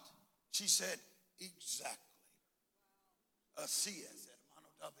got. She said, exactly. Así es, hermano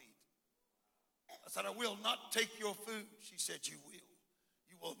David. I said, I will not take your food. She said, you will.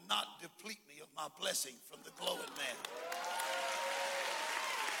 You will not deplete me of my blessing from the glowing man.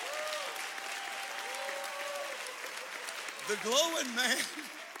 The glowing man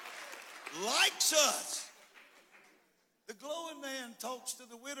likes us. The glowing man talks to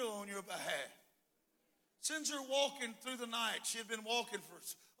the widow on your behalf. Sends her walking through the night. She had been walking for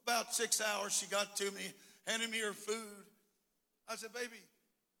about 6 hours. She got to me, handed me her food. I said, baby,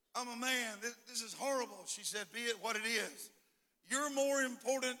 I'm a man. This is horrible. She said, be it what it is. You're more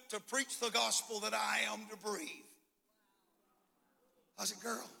important to preach the gospel than I am to breathe. I said,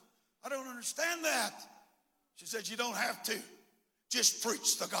 girl, I don't understand that. She said, you don't have to. Just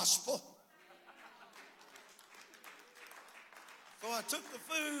preach the gospel. So I took the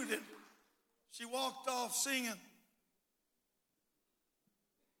food and she walked off singing.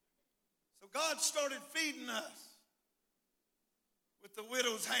 So God started feeding us with the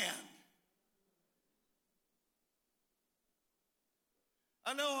widow's hand.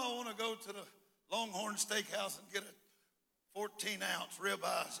 I know I want to go to the Longhorn Steakhouse and get a 14-ounce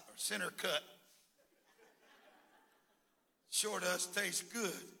ribeye or center cut. Sure does taste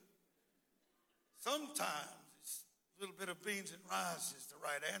good. Sometimes a little bit of beans and rice is the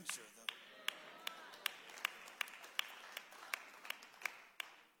right answer, though.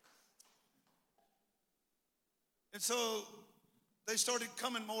 And so they started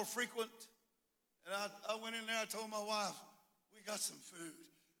coming more frequent. And I went in there, I told my wife, we got some food.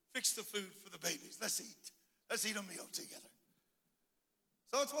 Fix the food for the babies. Let's eat. Let's eat a meal together.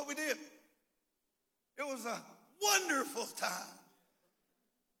 So that's what we did. It was a wonderful time.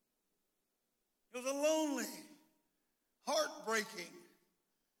 It was a lonely, heartbreaking,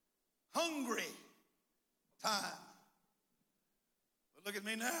 hungry time. But look at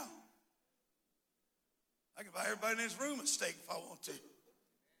me now. I can buy everybody in this room a steak if I want to.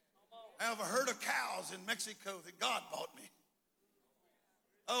 I have a herd of cows in Mexico that God bought me.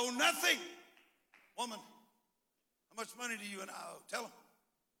 Oh, nothing. Woman, how much money do you and I owe? Tell them.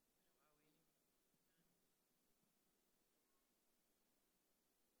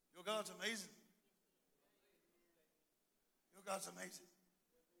 Your God's amazing. Your God's amazing.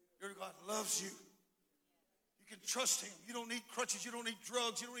 Your God loves you. You can trust him. You don't need crutches. You don't need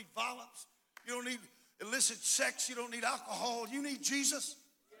drugs. You don't need violence. You don't need illicit sex. You don't need alcohol. You need Jesus.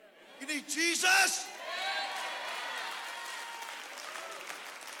 You need Jesus.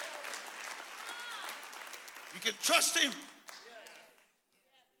 You can trust him.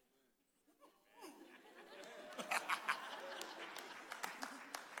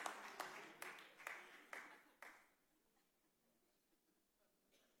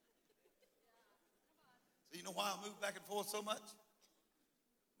 So you know why I move back and forth so much?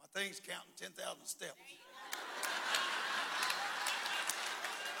 My thing's counting 10,000 steps.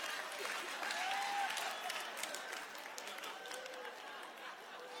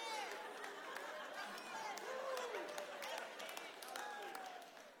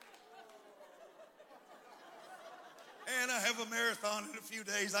 And I have a marathon in a few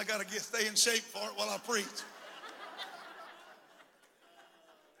days. I got to stay in shape for it while I preach.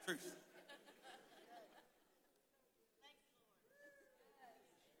 Truth.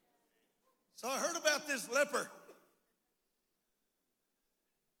 So I heard about this leper.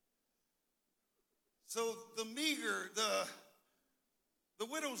 So the meager, the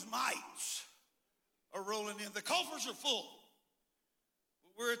widow's mites are rolling in. The coffers are full.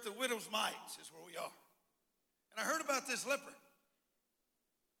 But we're at the widow's mites is where we are. And I heard about this leper.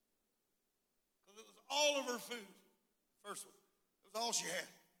 Because it was all of her food. First one. It was all she had.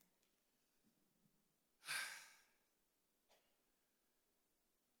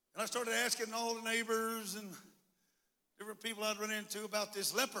 And I started asking all the neighbors and different people I'd run into about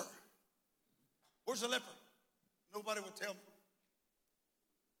this leper. Where's the leper? Nobody would tell me.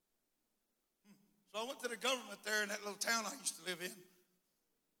 So I went to the government there in that little town I used to live in.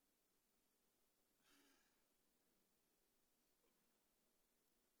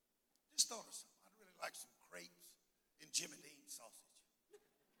 Just thought of something. I'd really like some crepes and Jimmy Dean sausage.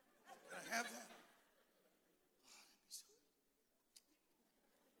 Can I have that?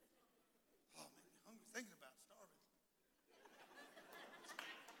 Oh, man, I'm hungry thinking about starving.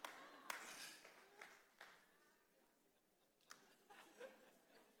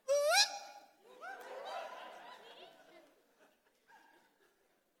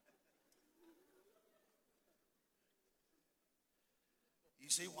 You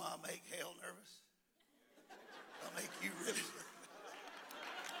see why I make hell nervous? I make you really nervous.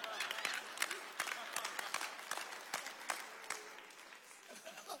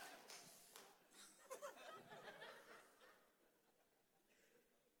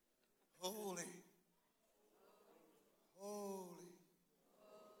 Holy, holy,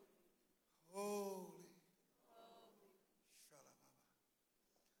 holy.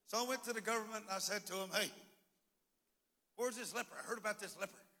 So I went to the government and I said to them, hey, where's this leper? I heard about this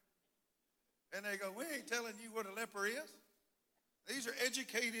leper. And they go, we ain't telling you what a leper is. These are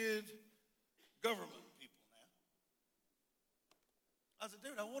educated government people now. I said,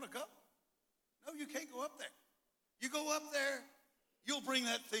 dude, I want to go. No, you can't go up there. You go up there, you'll bring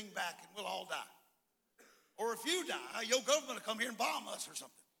that thing back and we'll all die. Or if you die, your government will come here and bomb us or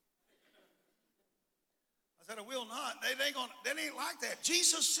something. I said, I will not. That ain't like that.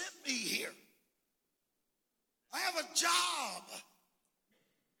 Jesus sent me here. I have a job.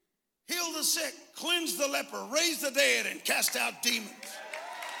 Heal the sick, cleanse the leper, raise the dead, and cast out demons.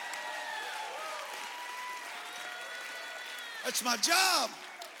 That's my job.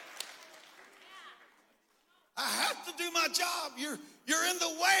 I have to do my job. You're in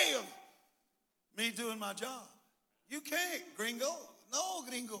the way of me doing my job. You can't, gringo. No,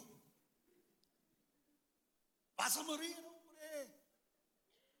 gringo. Vas a morir, hombre.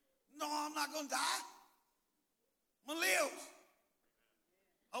 No, I'm not going to die. I'm going to live.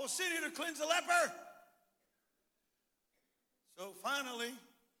 I was sent here to cleanse the leper. So finally,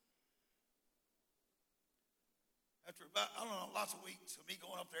 after about, I don't know, lots of weeks of me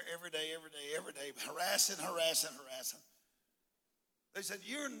going up there every day, harassing, they said,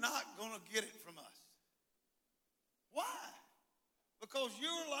 you're not going to get it from us. Why? Because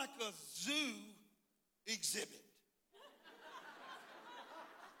you're like a zoo exhibit.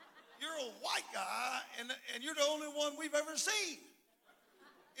 You're a white guy, and you're the only one we've ever seen.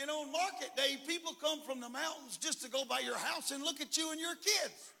 And on market day, people come from the mountains just to go by your house and look at you and your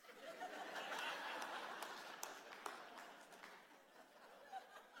kids.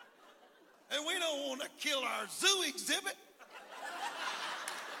 And we don't want to kill our zoo exhibit.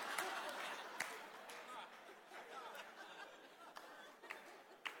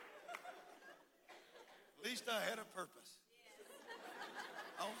 least I had a purpose.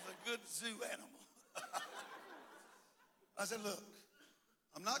 I was a good zoo animal. I said, look,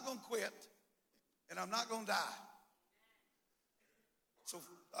 I'm not going to quit, and I'm not going to die. So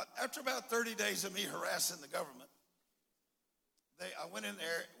after about 30 days of me harassing the government, I went in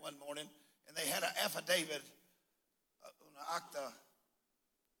there one morning, and they had an affidavit, an acta,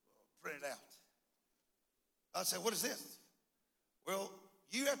 printed out. I said, what is this? Well,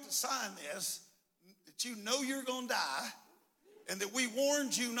 you have to sign this, that you know you're going to die, and that we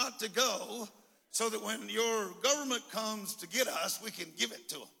warned you not to go, so that when your government comes to get us, we can give it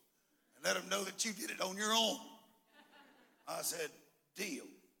to them and let them know that you did it on your own. I said, deal.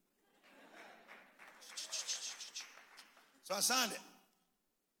 So I signed it.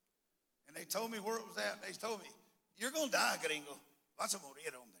 And they told me where it was at. They told me, you're going to die, gringo. Vas a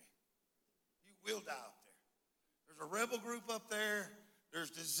morir, hombre. You will die up there. There's a rebel group up there. There's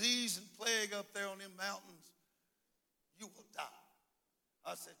disease and plague up there on them mountains. You will die.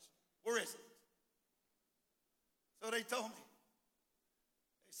 I said, where is it? So they told me.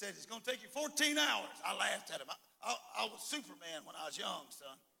 They said, it's going to take you 14 hours. I laughed at them. I was Superman when I was young,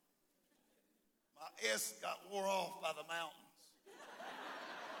 son. My S got wore off by the mountains.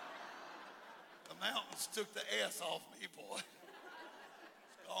 The mountains took the S off me, boy.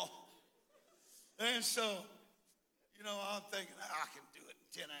 It's gone. And so, you know, I'm thinking, I can do it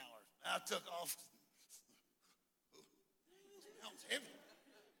in 10 hours. And I took off. That was heavy.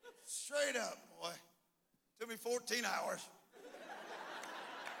 Straight up, boy. Took me 14 hours.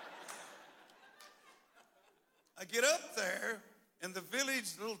 I get up there in the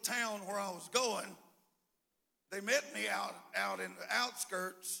village, little town where I was going. They met me out in the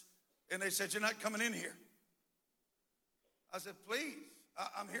outskirts, and they said, you're not coming in here. I said, please,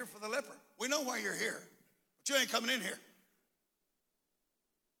 I'm here for the leper. We know why you're here, but you ain't coming in here.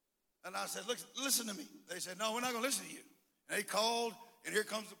 And I said, look, listen to me. They said, no, we're not going to listen to you. And they called, and here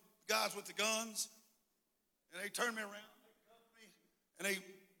comes the guys with the guns, and they turned me around, they cuffed me, and they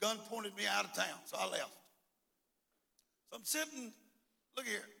gun pointed me out of town, so I left. So I'm sitting, look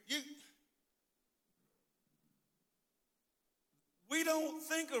here, we don't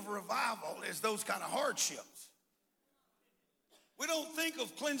think of revival as those kind of hardships. We don't think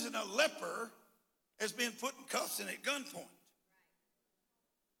of cleansing a leper as being put in cuffs and at gunpoint.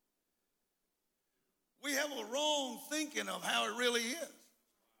 We have a wrong thinking of how it really is.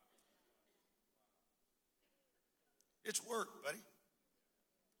 It's work, buddy.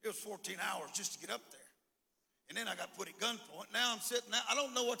 It was 14 hours just to get up there. And then I got put at gunpoint. Now I'm sitting there. I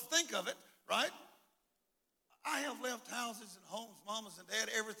don't know what to think of it, right? I have left houses and homes, mamas and dad,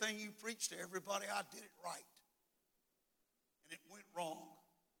 everything you preached to everybody, I did it right. And it went wrong.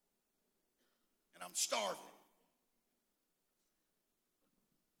 And I'm starving.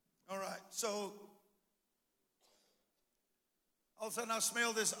 All right, so all of a sudden I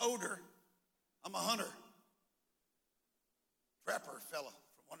smell this odor. I'm a hunter. Trapper fella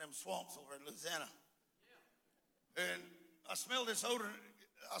from one of them swamps over in Louisiana. And I smelled this odor,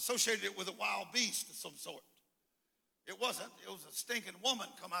 I associated it with a wild beast of some sort. It wasn't. It was a stinking woman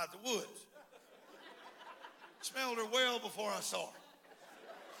come out of the woods. Smelled her well before I saw her.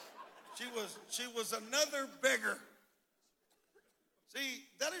 She was another beggar. See,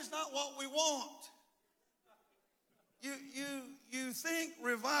 that is not what we want. You think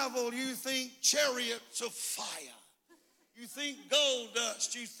revival, you think chariots of fire. You think gold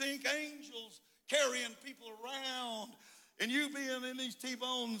dust. You think angels carrying people around. And you being in these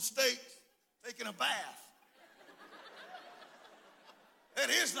T-bone steaks taking a bath. That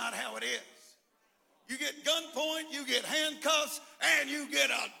is not how it is. You get gunpoint, you get handcuffs, and you get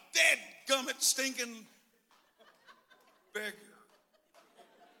a dead gummit stinking beggar.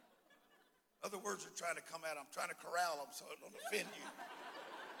 Other words are trying to come out. I'm trying to corral them so it don't offend you.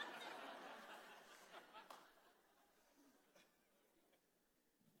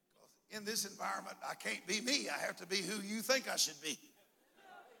 Because in this environment, I can't be me. I have to be who you think I should be.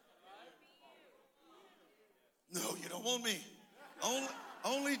 No, you don't want me.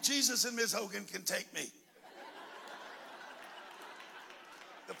 Only Jesus and Miss Hogan can take me.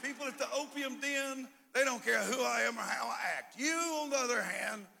 The people at the opium den, they don't care who I am or how I act. You, on the other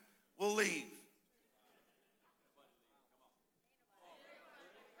hand, will leave.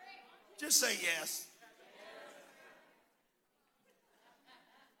 Just say yes.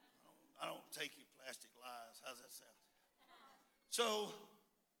 I don't take you plastic lies. How's that sound? So,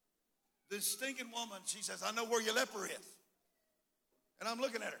 this stinking woman, she says, I know where your leper is. And I'm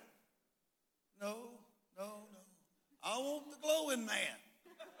looking at her. No. I want the glowing man.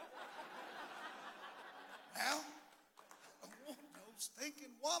 Now, I want no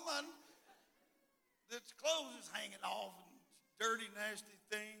stinking woman its clothes is hanging off and dirty, nasty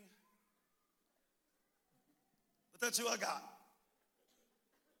thing. But that's who I got.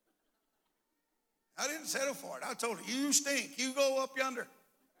 I didn't settle for it. I told her, you stink. You go up yonder.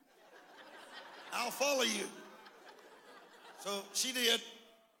 I'll follow you. So she did.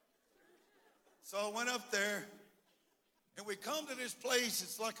 So I went up there, and we come to this place.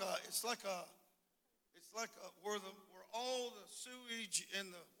 It's like where all the sewage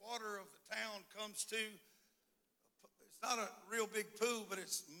and the water of the town comes to. It's not a real big pool, but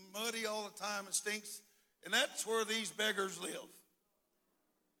it's muddy all the time. It stinks, and that's where these beggars live. You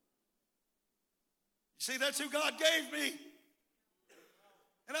see, that's who God gave me,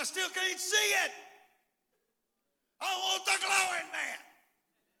 and I still can't see it. I want the glowing man.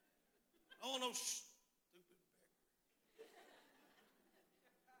 I want no stupid beggar.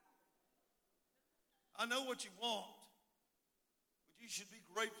 I know what you want, but you should be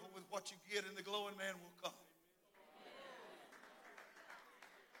grateful with what you get, and the glowing man will come.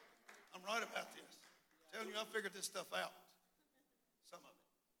 I'm right about this. I'm telling you, I figured this stuff out. Some of it.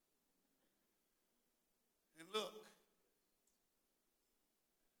 And look.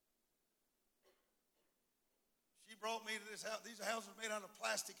 She brought me to this house. These houses are made out of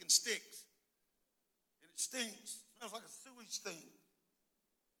plastic and sticks. And it stinks. It smells like a sewage thing.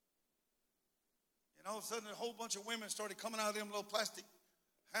 And all of a sudden, a whole bunch of women started coming out of them little plastic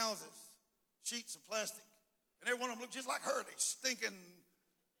houses, sheets of plastic. And every one of them looked just like her. They stinking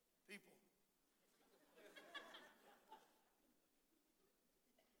people.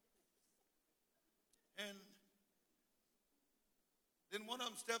 And then one of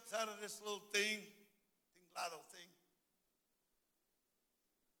them steps out of this little thing, tinglado thing.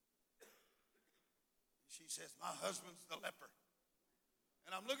 She says, my husband's the leper.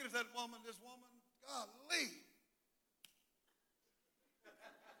 And I'm looking at that woman, this woman, golly.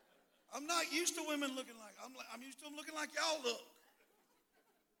 I'm not used to women looking like, I'm used to them looking like y'all look.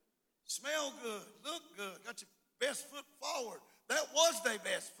 Smell good, look good, got your best foot forward. That was their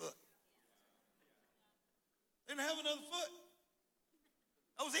best foot. They didn't have another foot.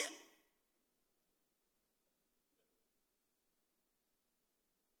 That was it.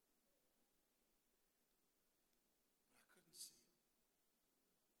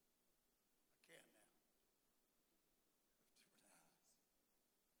 But I couldn't see it. I can now.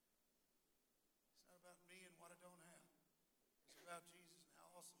 It's not about me and what I don't have. It's about Jesus and how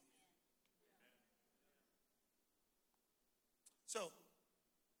awesome he is. So,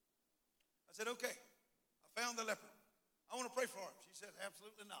 I said, okay, I found the leper. I want to pray for him. She said,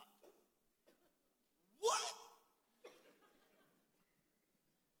 absolutely not. What?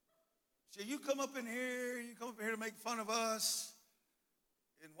 So you come up in here to make fun of us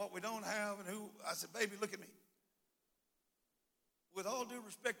and what we don't have and who. I said, baby, look at me. With all due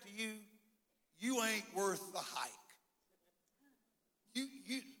respect to you, you ain't worth the hike.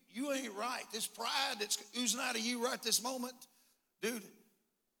 You ain't right. This pride that's oozing out of you right this moment, dude,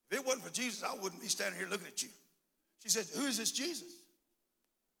 if it wasn't for Jesus, I wouldn't be standing here looking at you. She said, who is this Jesus?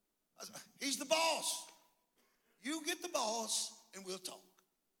 I said, he's the boss. You get the boss and we'll talk.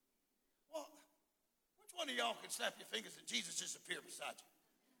 Well, which one of y'all can snap your fingers and Jesus just appear beside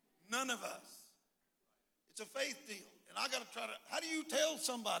you? None of us. It's a faith deal. And I got to try to, how do you tell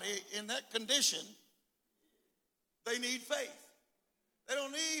somebody in that condition they need faith? They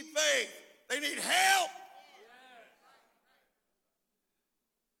don't need faith. They need help.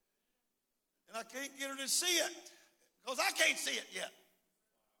 And I can't get her to see it because I can't see it yet.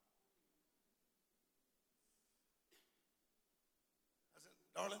 I said,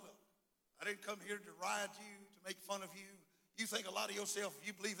 darling, look, I didn't come here to deride you, to make fun of you. You think a lot of yourself. If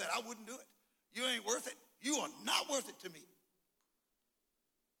you believe that, I wouldn't do it. You ain't worth it. You are not worth it to me.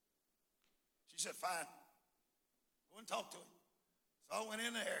 She said, fine. Go and talk to him. So I went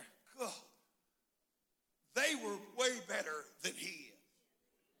in there. God, they were way better than he is.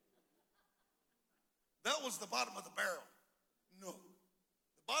 That was the bottom of the barrel. No.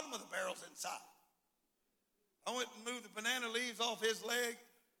 The bottom of the barrel's inside. I went and moved the banana leaves off his leg,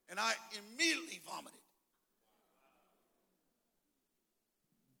 and I immediately vomited.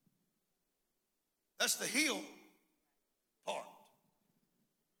 That's the heel part.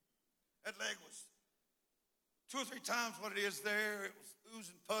 That leg was 2 or 3 times what it is there. It was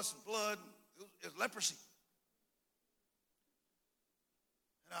oozing pus and blood. It was leprosy.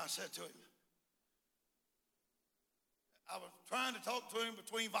 And I said to him, I was trying to talk to him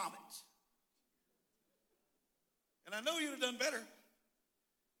between vomits. And I know you'd have done better.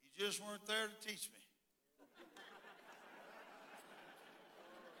 You just weren't there to teach me.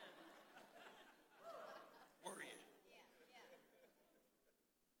 Were you?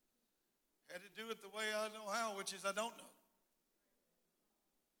 Had to do it the way I know how, which is I don't know.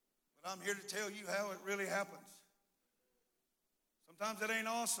 But I'm here to tell you how it really happens. Sometimes it ain't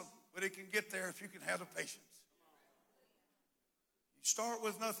awesome, but it can get there if you can have the patience. You start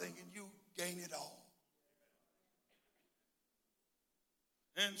with nothing and you gain it all.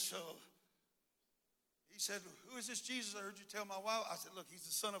 And so he said, who is this Jesus I heard you tell my wife? I said, look, he's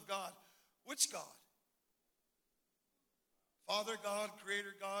the Son of God. Which God? Father God,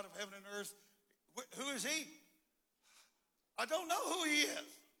 Creator God of heaven and earth. Who is he? I don't know who he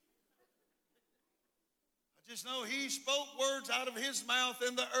is. I just know he spoke words out of his mouth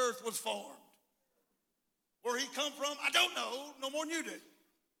and the earth was formed. Where he come from, I don't know, no more than you do.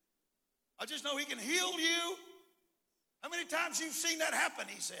 I just know he can heal you. How many times you've seen that happen,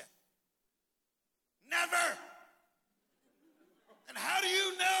 he said? Never. And how do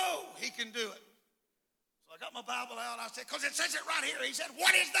you know he can do it? So I got my Bible out and I said, because it says it right here. He said,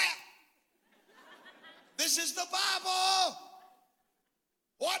 what is that? This is the Bible.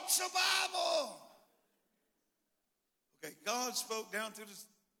 What's the Bible? Okay, God spoke down through the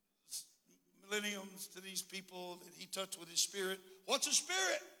millenniums to these people that he touched with his spirit. What's a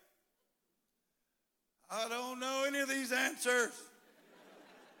spirit? I don't know any of these answers.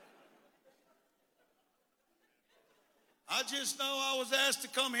 I just know I was asked to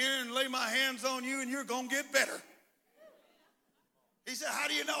come here and lay my hands on you and you're going to get better. He said, how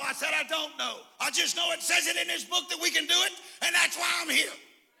do you know? I said, I don't know. I just know it says it in this book that we can do it, and that's why I'm here.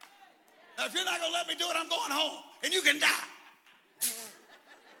 Now, if you're not going to let me do it, I'm going home, and you can die.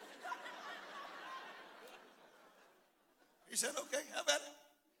 He said, okay, how about it?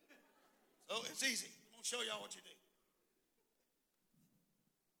 So it's easy. I'm going to show y'all what you do.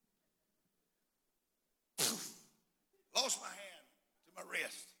 Lost my hand to my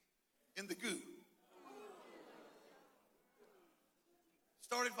wrist in the goo.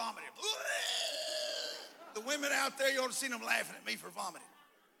 Started vomiting. The women out there, you ought to see them laughing at me for vomiting.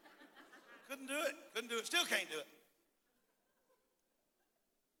 Couldn't do it. Still can't do it.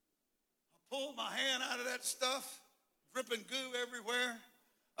 I pulled my hand out of that stuff, dripping goo everywhere.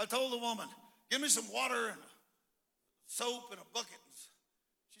 I told the woman, give me some water and soap and a bucket.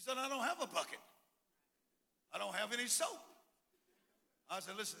 She said, I don't have a bucket. I don't have any soap. I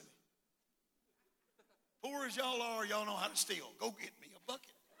said, listen to me. Poor as y'all are, y'all know how to steal. Go get me a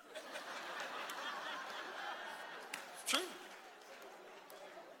bucket. It's true.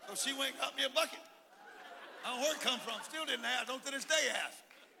 So she went and got me a bucket. I don't know where it come from. Still didn't have. Don't to this day ask.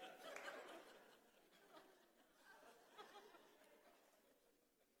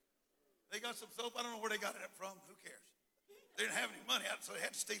 They got some soap. I don't know where they got it from. Who cares? They didn't have any money out, so they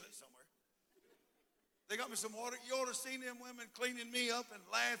had to steal it somewhere. They got me some water. You ought to have seen them women cleaning me up and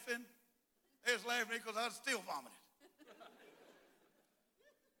laughing. They was laughing at me because I was still vomiting.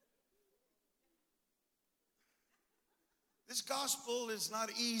 This gospel is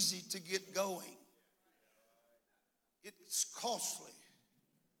not easy to get going. It's costly.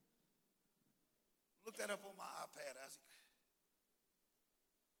 Look that up on my iPad, Isaac.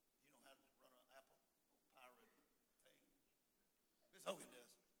 You know how to run an Apple pirate thing. Miss Hogan does.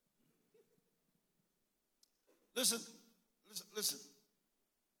 Listen.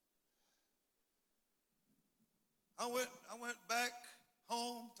 I went back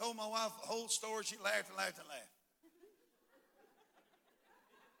home, told my wife the whole story. She laughed and laughed and laughed.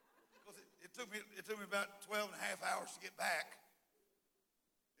 It took me about 12 and a half hours to get back.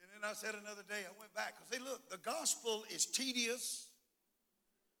 And then I said another day, I went back. Because, hey, look, the gospel is tedious,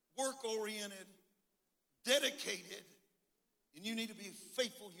 work-oriented, dedicated, and you need to be a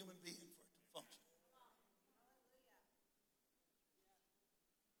faithful human being for it to function.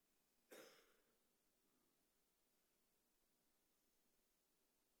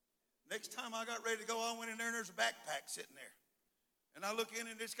 Next time I got ready to go, I went in there and there's a backpack sitting there. And I look in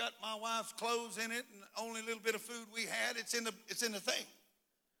and it's got my wife's clothes in it and only a little bit of food we had. It's in the thing.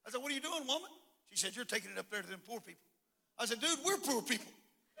 I said, what are you doing, woman? She said, you're taking it up there to them poor people. I said, dude, we're poor people.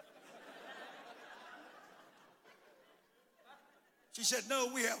 She said, no,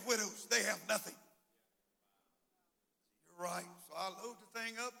 we have widows. They have nothing. You're right. So I loaded the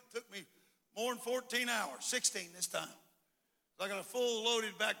thing up. It took me more than 14 hours, 16 this time. So I got a full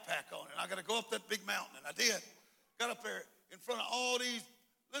loaded backpack on it. I got to go up that big mountain, and I did. Got up there in front of all these,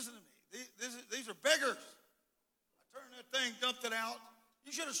 listen to me, these are beggars. I turned that thing, dumped it out.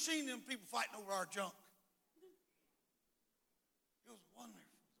 You should have seen them people fighting over our junk. It was wonderful.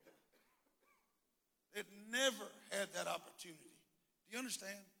 They'd never had that opportunity. Do you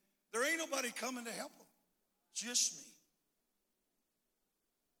understand? There ain't nobody coming to help them. Just me.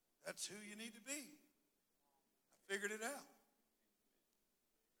 That's who you need to be. I figured it out.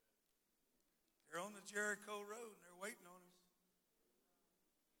 They're on the Jericho road, and they're waiting on us.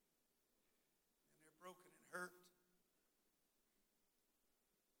 And they're broken and hurt.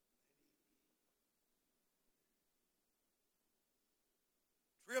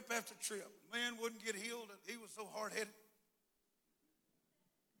 Trip after trip. Man wouldn't get healed. He was so hard-headed.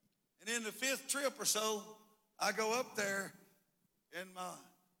 And in the 5th trip or so, I go up there, and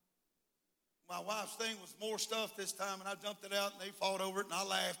my wife's thing was more stuff this time, and I dumped it out, and they fought over it, and I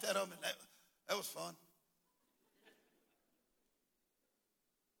laughed at them, and that was fun.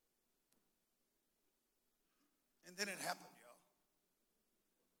 And then it happened, y'all.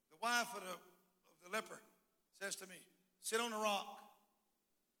 The wife of the leper says to me, sit on the rock.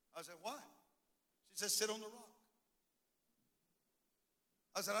 I said, why? She said, sit on the rock.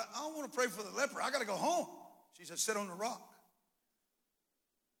 I said, I don't want to pray for the leper. I got to go home. She said, sit on the rock.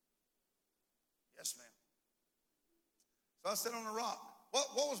 Yes, ma'am. So I sat on the rock. What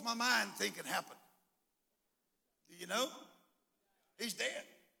was my mind thinking happened? Do you know? He's dead.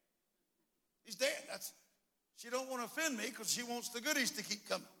 He's dead. She don't want to offend me because she wants the goodies to keep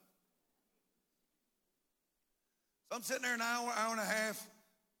coming. So I'm sitting there an hour and a half,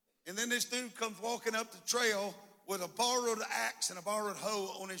 and then this dude comes walking up the trail with a borrowed axe and a borrowed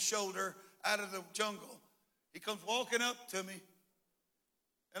hoe on his shoulder out of the jungle. He comes walking up to me,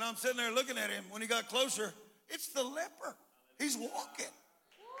 and I'm sitting there looking at him. When he got closer, it's the leper. He's walking.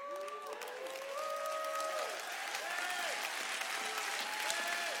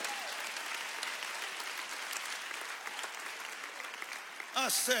 I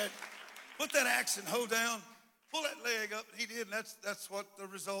said, put that axe and hoe down, pull that leg up. He did, and that's what the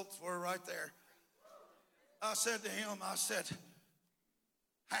results were right there. I said to him,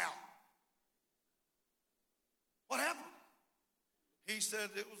 how? What happened? He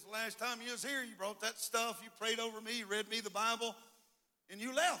said, it was the last time you was here. You brought that stuff. You prayed over me. You read me the Bible. And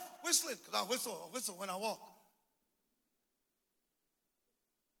you left whistling, because I whistle when I walk.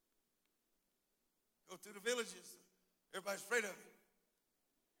 Go through the villages. Everybody's afraid of you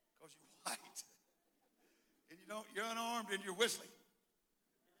because you're white. And you're unarmed and you're whistling.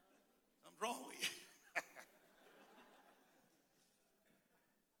 Something's wrong with you.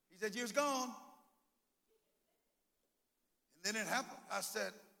 He said, you was gone. And then it happened. I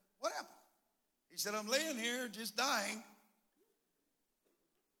said, what happened? He said, I'm laying here just dying.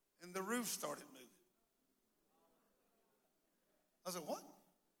 And the roof started moving. I said, what?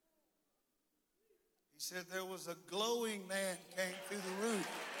 He said, there was a glowing man came through the roof.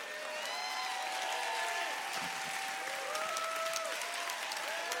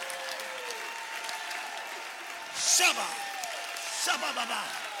 Shabba, shabba, baba.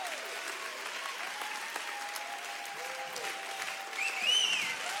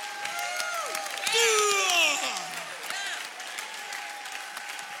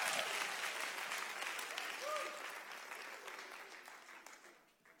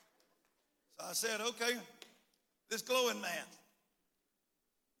 So I said, okay, this glowing man.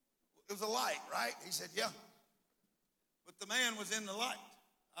 It was a light, right? He said, yeah. But the man was in the light.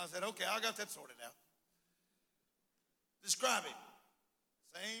 I said, okay, I got that sorted out. Describe him.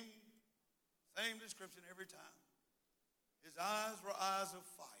 Same description every time. His eyes were eyes of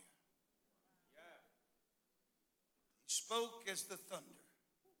fire. He spoke as the thunder,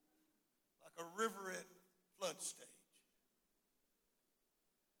 like a river at flood stage.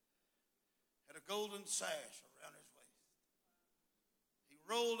 Had a golden sash around his waist. He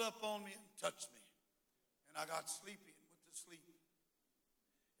rolled up on me and touched me, and I got sleepy and went to sleep.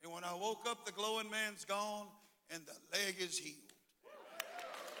 And when I woke up, the glowing man's gone, and the leg is healed. So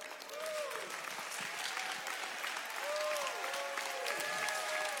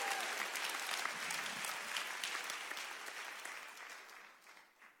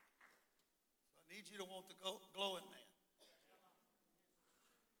I need you to want the glowing man.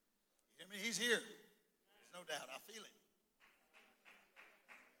 You hear me? He's here. There's no doubt. I feel it.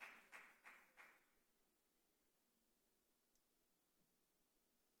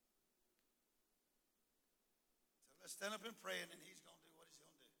 Stand up and pray, and then he's going to do what he's going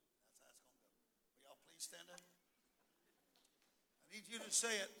to do. That's how it's going to go. Will y'all please stand up? I need you to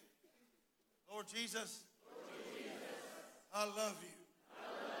say it. Lord Jesus, I love you.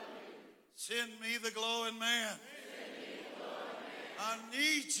 Send me the glowing man. I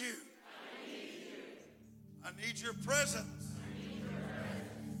need you. I need your presence.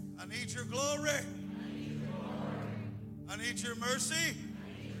 I need your glory. I need your mercy.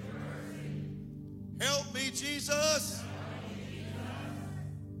 Help me, Jesus.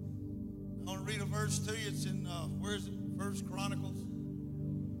 I want to read a verse to you. It's in, where is it? 1 Chronicles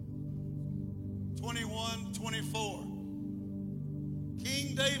 21:24.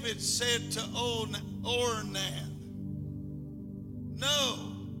 King David said to Ornan,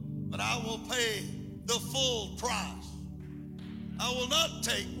 "No, but I will pay the full price. I will not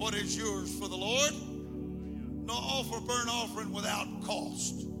take what is yours for the Lord, nor offer burnt offering without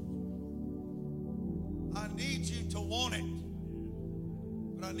cost." I need you to want it,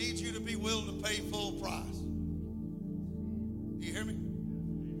 but I need you to be willing to pay full price. Do you hear me?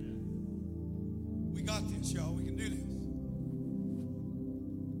 We got this, y'all. We can do this.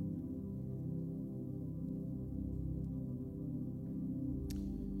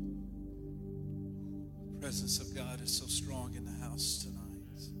 The presence of God is so strong in the house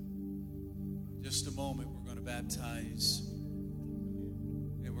tonight. In just a moment, we're going to baptize.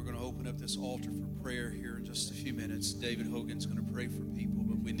 And we're going to open up this altar for prayer here in just a few minutes. David Hogan's going to pray for people,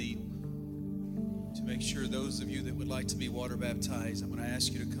 but we need to make sure those of you that would like to be water baptized, I'm going to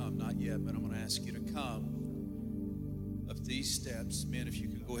ask you to come. Not yet, but I'm going to ask you to come up these steps. Men, if you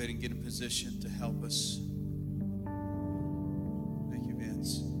can go ahead and get in position to help us. Thank you,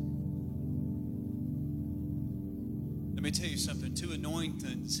 Vince. Let me tell you something. Two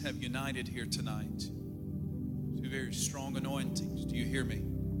anointings have united here tonight. Two very strong anointings. Do you hear me?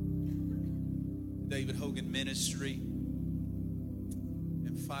 David Hogan Ministry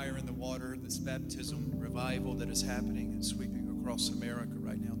and Fire in the Water, this baptism revival that is happening and sweeping across America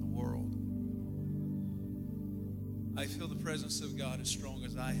right now in the world. I feel the presence of God as strong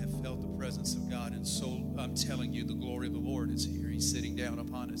as I have felt the presence of God, and so I'm telling you, the glory of the Lord is here. He's sitting down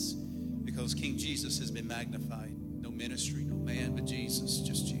upon us because King Jesus has been magnified. No ministry, no man, but Jesus,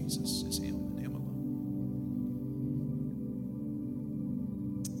 just Jesus is Him and Him alone.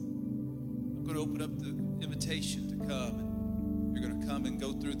 I'm going to open up the invitation to come, and you're going to come and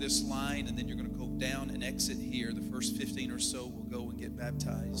go through this line, and then you're going to go down and exit here. The first 15 or so will go and get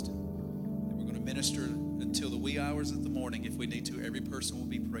baptized. And we're going to minister until the wee hours of the morning if we need to. Every person will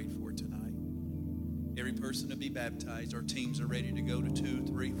be prayed for tonight. Every person to be baptized. Our teams are ready to go to 2,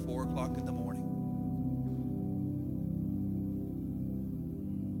 3, 4 o'clock in the morning.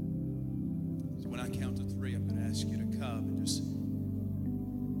 So when I count to 3, I'm going to ask you to come and just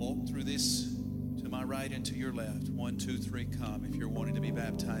walk through this to my right and to your left. 1, 2, 3, come. If you're wanting to be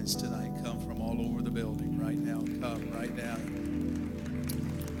baptized tonight, come from all over the building right now. Come right now.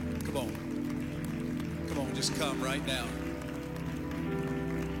 Come on. Come on, just come right now.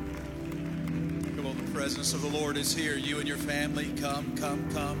 Come on, the presence of the Lord is here. You and your family, come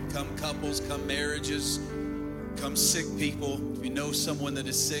couples, come marriages, come sick people. If you know someone that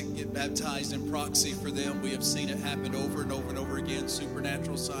is sick, get baptized in proxy for them. We have seen it happen over and over and over again,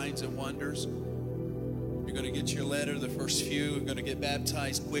 supernatural signs and wonders. You're going to get your letter. The first few are going to get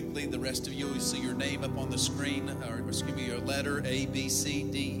baptized quickly. The rest of you will see your name up on the screen, or excuse me, your letter A, B, C,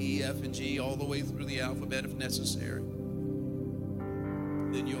 D, E, F, and G, all the way through the alphabet if necessary.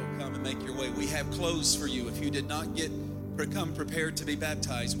 Then you'll come and make your way. We have clothes for you. If you did not come prepared to be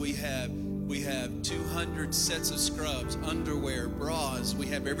baptized, we have 200 sets of scrubs, underwear, bras. We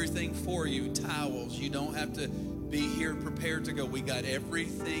have everything for you, towels. You don't have to be here prepared to go. We got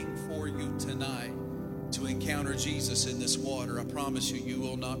everything for you tonight to encounter Jesus in this water. I promise you, you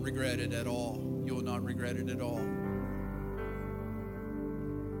will not regret it at all. You will not regret it at all.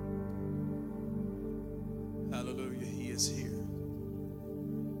 Hallelujah, He is here.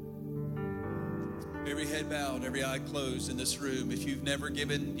 Every head bowed, every eye closed in this room. If you've never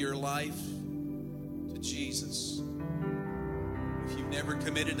given your life to Jesus, if you've never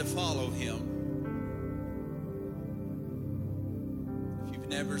committed to follow Him,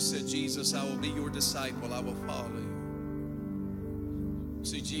 never said, Jesus, I will be your disciple, I will follow you.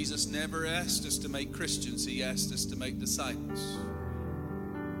 See, Jesus never asked us to make Christians. He asked us to make disciples.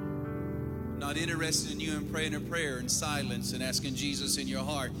 I'm not interested in you in praying a prayer in silence and asking Jesus in your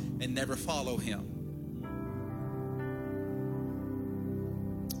heart and never follow Him.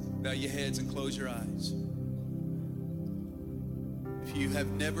 Bow your heads and close your eyes. If you have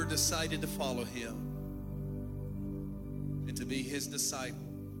never decided to follow Him and to be His disciple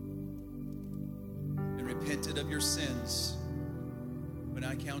and repented of your sins, when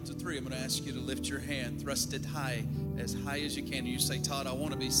I count to 3, I'm going to ask you to lift your hand, thrust it high as you can. And you say, Todd, I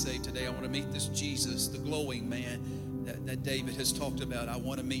want to be saved today. I want to meet this Jesus, the glowing man that David has talked about. I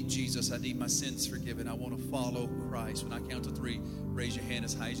want to meet Jesus. I need my sins forgiven. I want to follow Christ. When I count to 3, raise your hand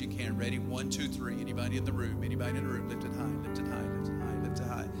as high as you can. Ready? 1, 2, 3. Anybody in the room? Anybody in the room? Lift it high, lift it high, lift it high, lift it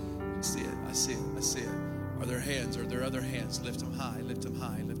high. I see it. I see it. I see it. Are there hands? Are there other hands? Lift them high, lift them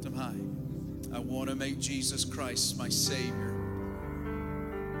high, lift them high. I want to make Jesus Christ my Savior.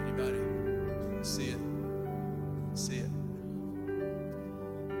 Anybody? See it? See it?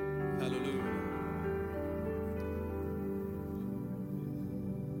 Hallelujah.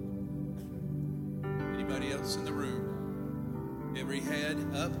 else in the room. Every head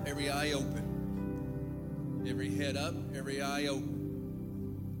up, every eye open. Every head up, every eye open.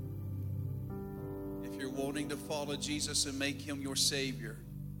 If you're wanting to follow Jesus and make him your Savior,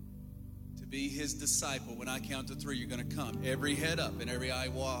 to be his disciple, when I count to 3, you're going to come. Every head up and every eye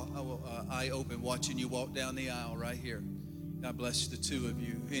open, watching you walk down the aisle right here. God bless the two of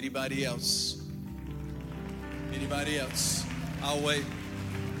you. Anybody else? Anybody else? I'll wait.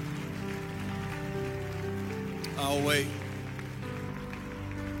 I'll wait.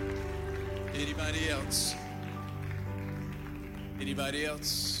 Anybody else? Anybody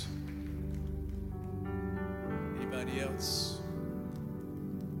else? Anybody else?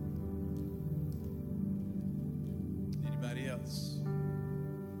 Anybody else?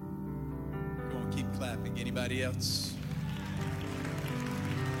 Go on, keep clapping. Anybody else?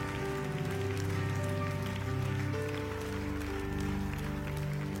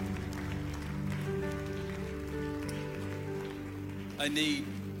 I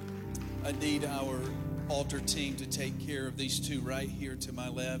need our altar team to take care of these two right here to my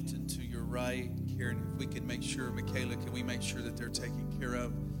left and to your right. Karen, if we could make sure, Michaela, can we make sure that they're taken care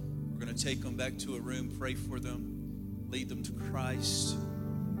of? We're going to take them back to a room, pray for them, lead them to Christ.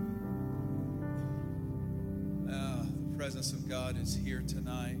 The presence of God is here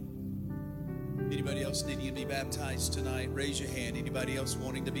tonight. Anybody else needing to be baptized tonight? Raise your hand. Anybody else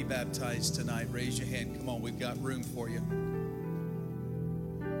wanting to be baptized tonight? Raise your hand. Come on, we've got room for you.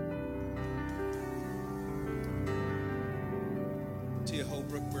 Tia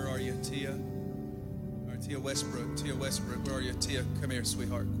Holbrook, where are you, Tia? Or Tia Westbrook, where are you? Tia, come here,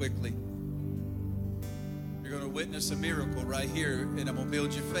 sweetheart, quickly. You're going to witness a miracle right here, and I'm going to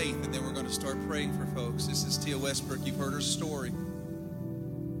build your faith, and then we're going to start praying for folks. This is Tia Westbrook. You've heard her story.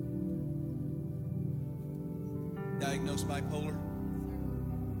 Diagnosed bipolar?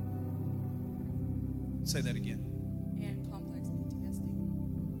 Say that again. And complex PTSD.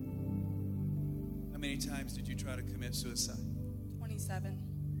 How many times did you try to commit suicide?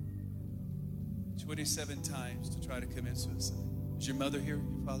 27 times to try to commit suicide. Is your mother here?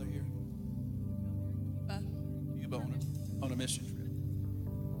 Your father here? Cuba on a mission trip.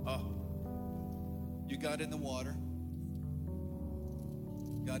 Oh. You got in the water.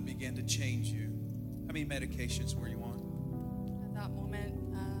 God began to change you. How many medications were you on? At that moment,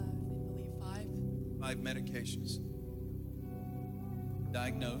 I believe 5. 5 medications.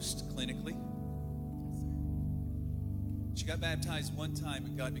 Diagnosed clinically. Yes, sir. She got baptized one time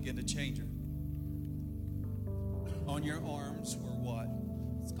and God began to change her. On your arms were what?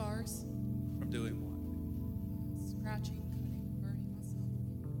 Scars. From doing what? Scratching, cutting, burning myself.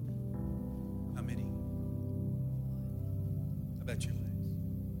 How many? How about your legs?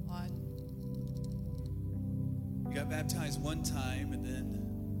 Blood. You got baptized one time, and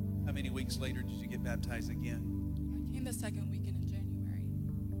then how many weeks later did you get baptized again? I came the second weekend in January.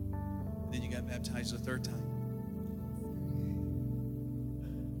 And then you got baptized a third time.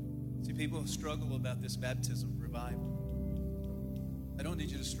 See, people struggle about this baptism revival. I don't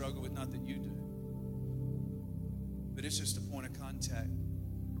need you to struggle with, not that you do, but it's just a point of contact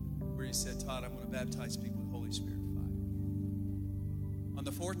where he said, Todd, I'm going to baptize people with Holy Spirit fire. On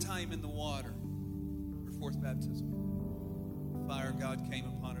the 4th time in the water, her 4th baptism, the fire of God came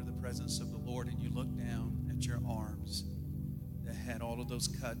upon her, the presence of the Lord, and you looked down at your arms that had all of those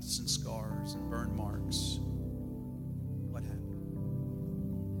cuts and scars and burn marks. What happened?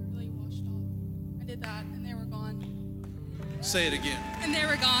 Really washed off. I did that, and they were gone. Say it again. And they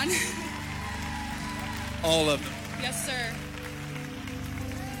were gone. All of them. Yes, sir.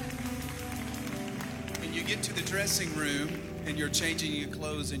 When you get to the dressing room and you're changing your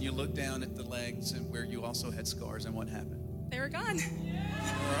clothes and you look down at the legs and where you also had scars, and what happened? They were gone.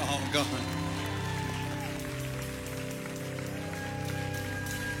 We're all gone.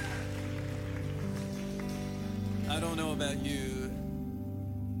 I don't know about you.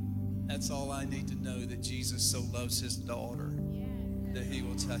 That's all I need to know, that Jesus so loves his daughter that he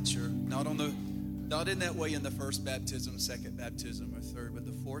will touch her. Not in that way in the first baptism, second baptism, or third, but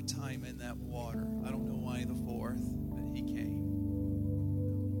the 4th time in that water. I don't know why the 4th, but he came.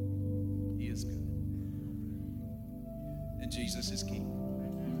 He is good. And Jesus is king.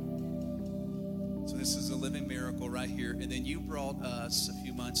 So this is a living miracle right here. And then you brought us a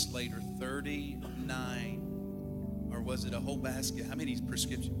few months later 39, or was it a whole basket? How many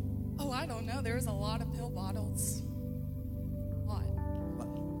prescriptions? Oh, I don't know. There was a lot of pill bottles. A lot.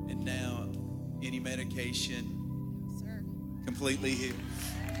 And now, any medication? Yes, sir. Completely healed.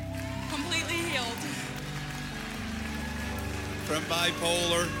 Completely healed. From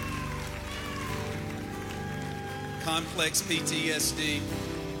bipolar, complex PTSD.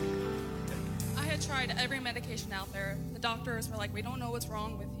 I had tried every medication out there. The doctors were like, we don't know what's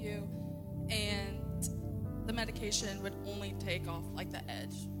wrong with you. And the medication would only take off like the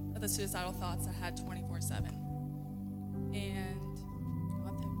edge of the suicidal thoughts I had 24/7. And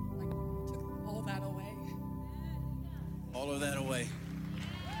God took all that away. All of that away.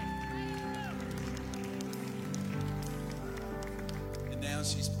 And now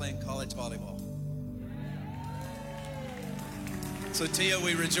she's playing college volleyball. So Tia,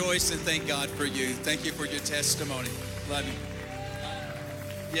 we rejoice and thank God for you. Thank you for your testimony. Love you.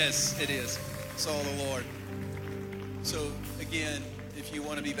 Yes, it is. It's all the Lord. So again, if you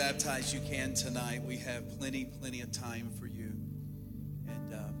want to be baptized, you can tonight. We have plenty of time for you.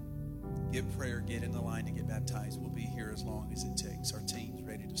 And get prayer, get in the line to get baptized. We'll be here as long as it takes. Our team's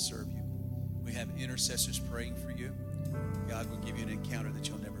ready to serve you. We have intercessors praying for you. God will give you an encounter that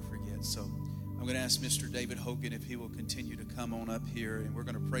you'll never forget. So I'm going to ask Mr. David Hogan if he will continue to come on up here, and we're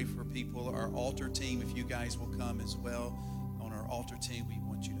going to pray for people. Our altar team, if you guys will come as well. On our altar team, we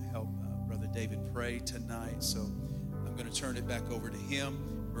want you to help Brother David pray tonight. So I'm going to turn it back over to him.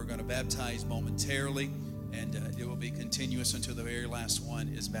 We're going to baptize momentarily, and it will be continuous until the very last one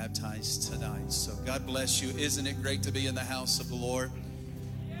is baptized tonight. So God bless you. Isn't it great to be in the house of the Lord?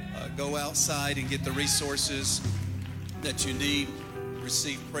 Go outside and get the resources that you need.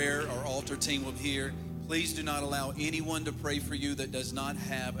 Receive prayer. Our altar team will be here. Please do not allow anyone to pray for you that does not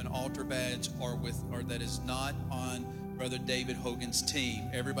have an altar badge or that is not on Brother David Hogan's team.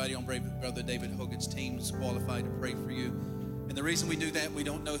 Everybody on Brother David Hogan's team is qualified to pray for you. And the reason we do that, we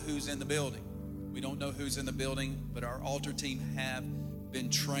don't know who's in the building. We don't know who's in the building, but our altar team have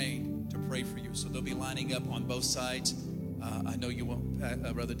been trained to pray for you. So they'll be lining up on both sides. I know you want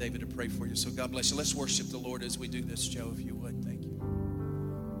Brother David to pray for you. So God bless you. Let's worship the Lord as we do this, Joe, if you would. Thank you.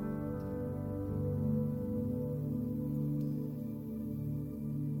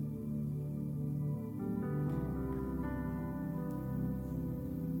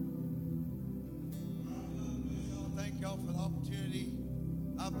 Thank y'all for the opportunity.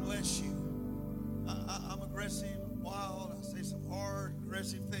 I bless you. I'm aggressive, I'm wild. I say some hard,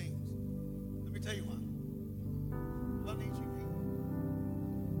 aggressive things. Let me tell you why. I need you here.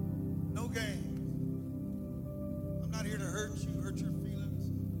 No games. I'm not here to hurt you, hurt your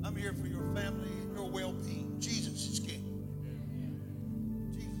feelings. I'm here for your family and your well-being. Jesus is king.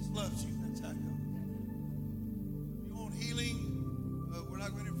 Jesus loves you. That's how it goes. If you want healing, we're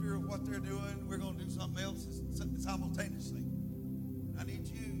not going to interfere with what they're doing. We're going to do something else simultaneously. I need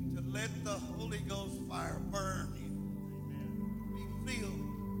you to let the Holy Ghost fire burn you. Be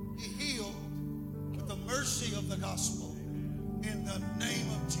filled, be healed with the mercy of the gospel in the name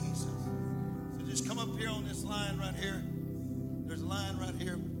of Jesus. So just come up here on this line right here. There's a line right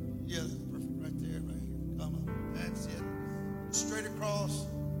here. Yeah, that's perfect right there, right here. Come on. That's it. Straight across.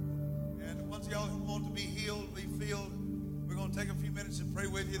 And once y'all want to be healed, be filled, we're going to take a few minutes and pray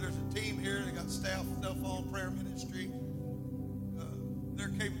with you. There's a team here. They got staff on prayer ministry. They're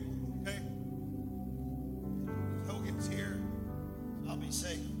capable, okay? Hogan's here. I'll be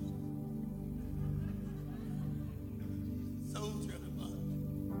safe. Soldier of the blood.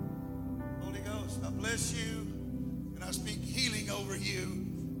 Holy Ghost, I bless you, and I speak healing over you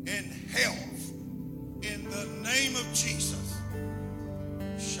in health.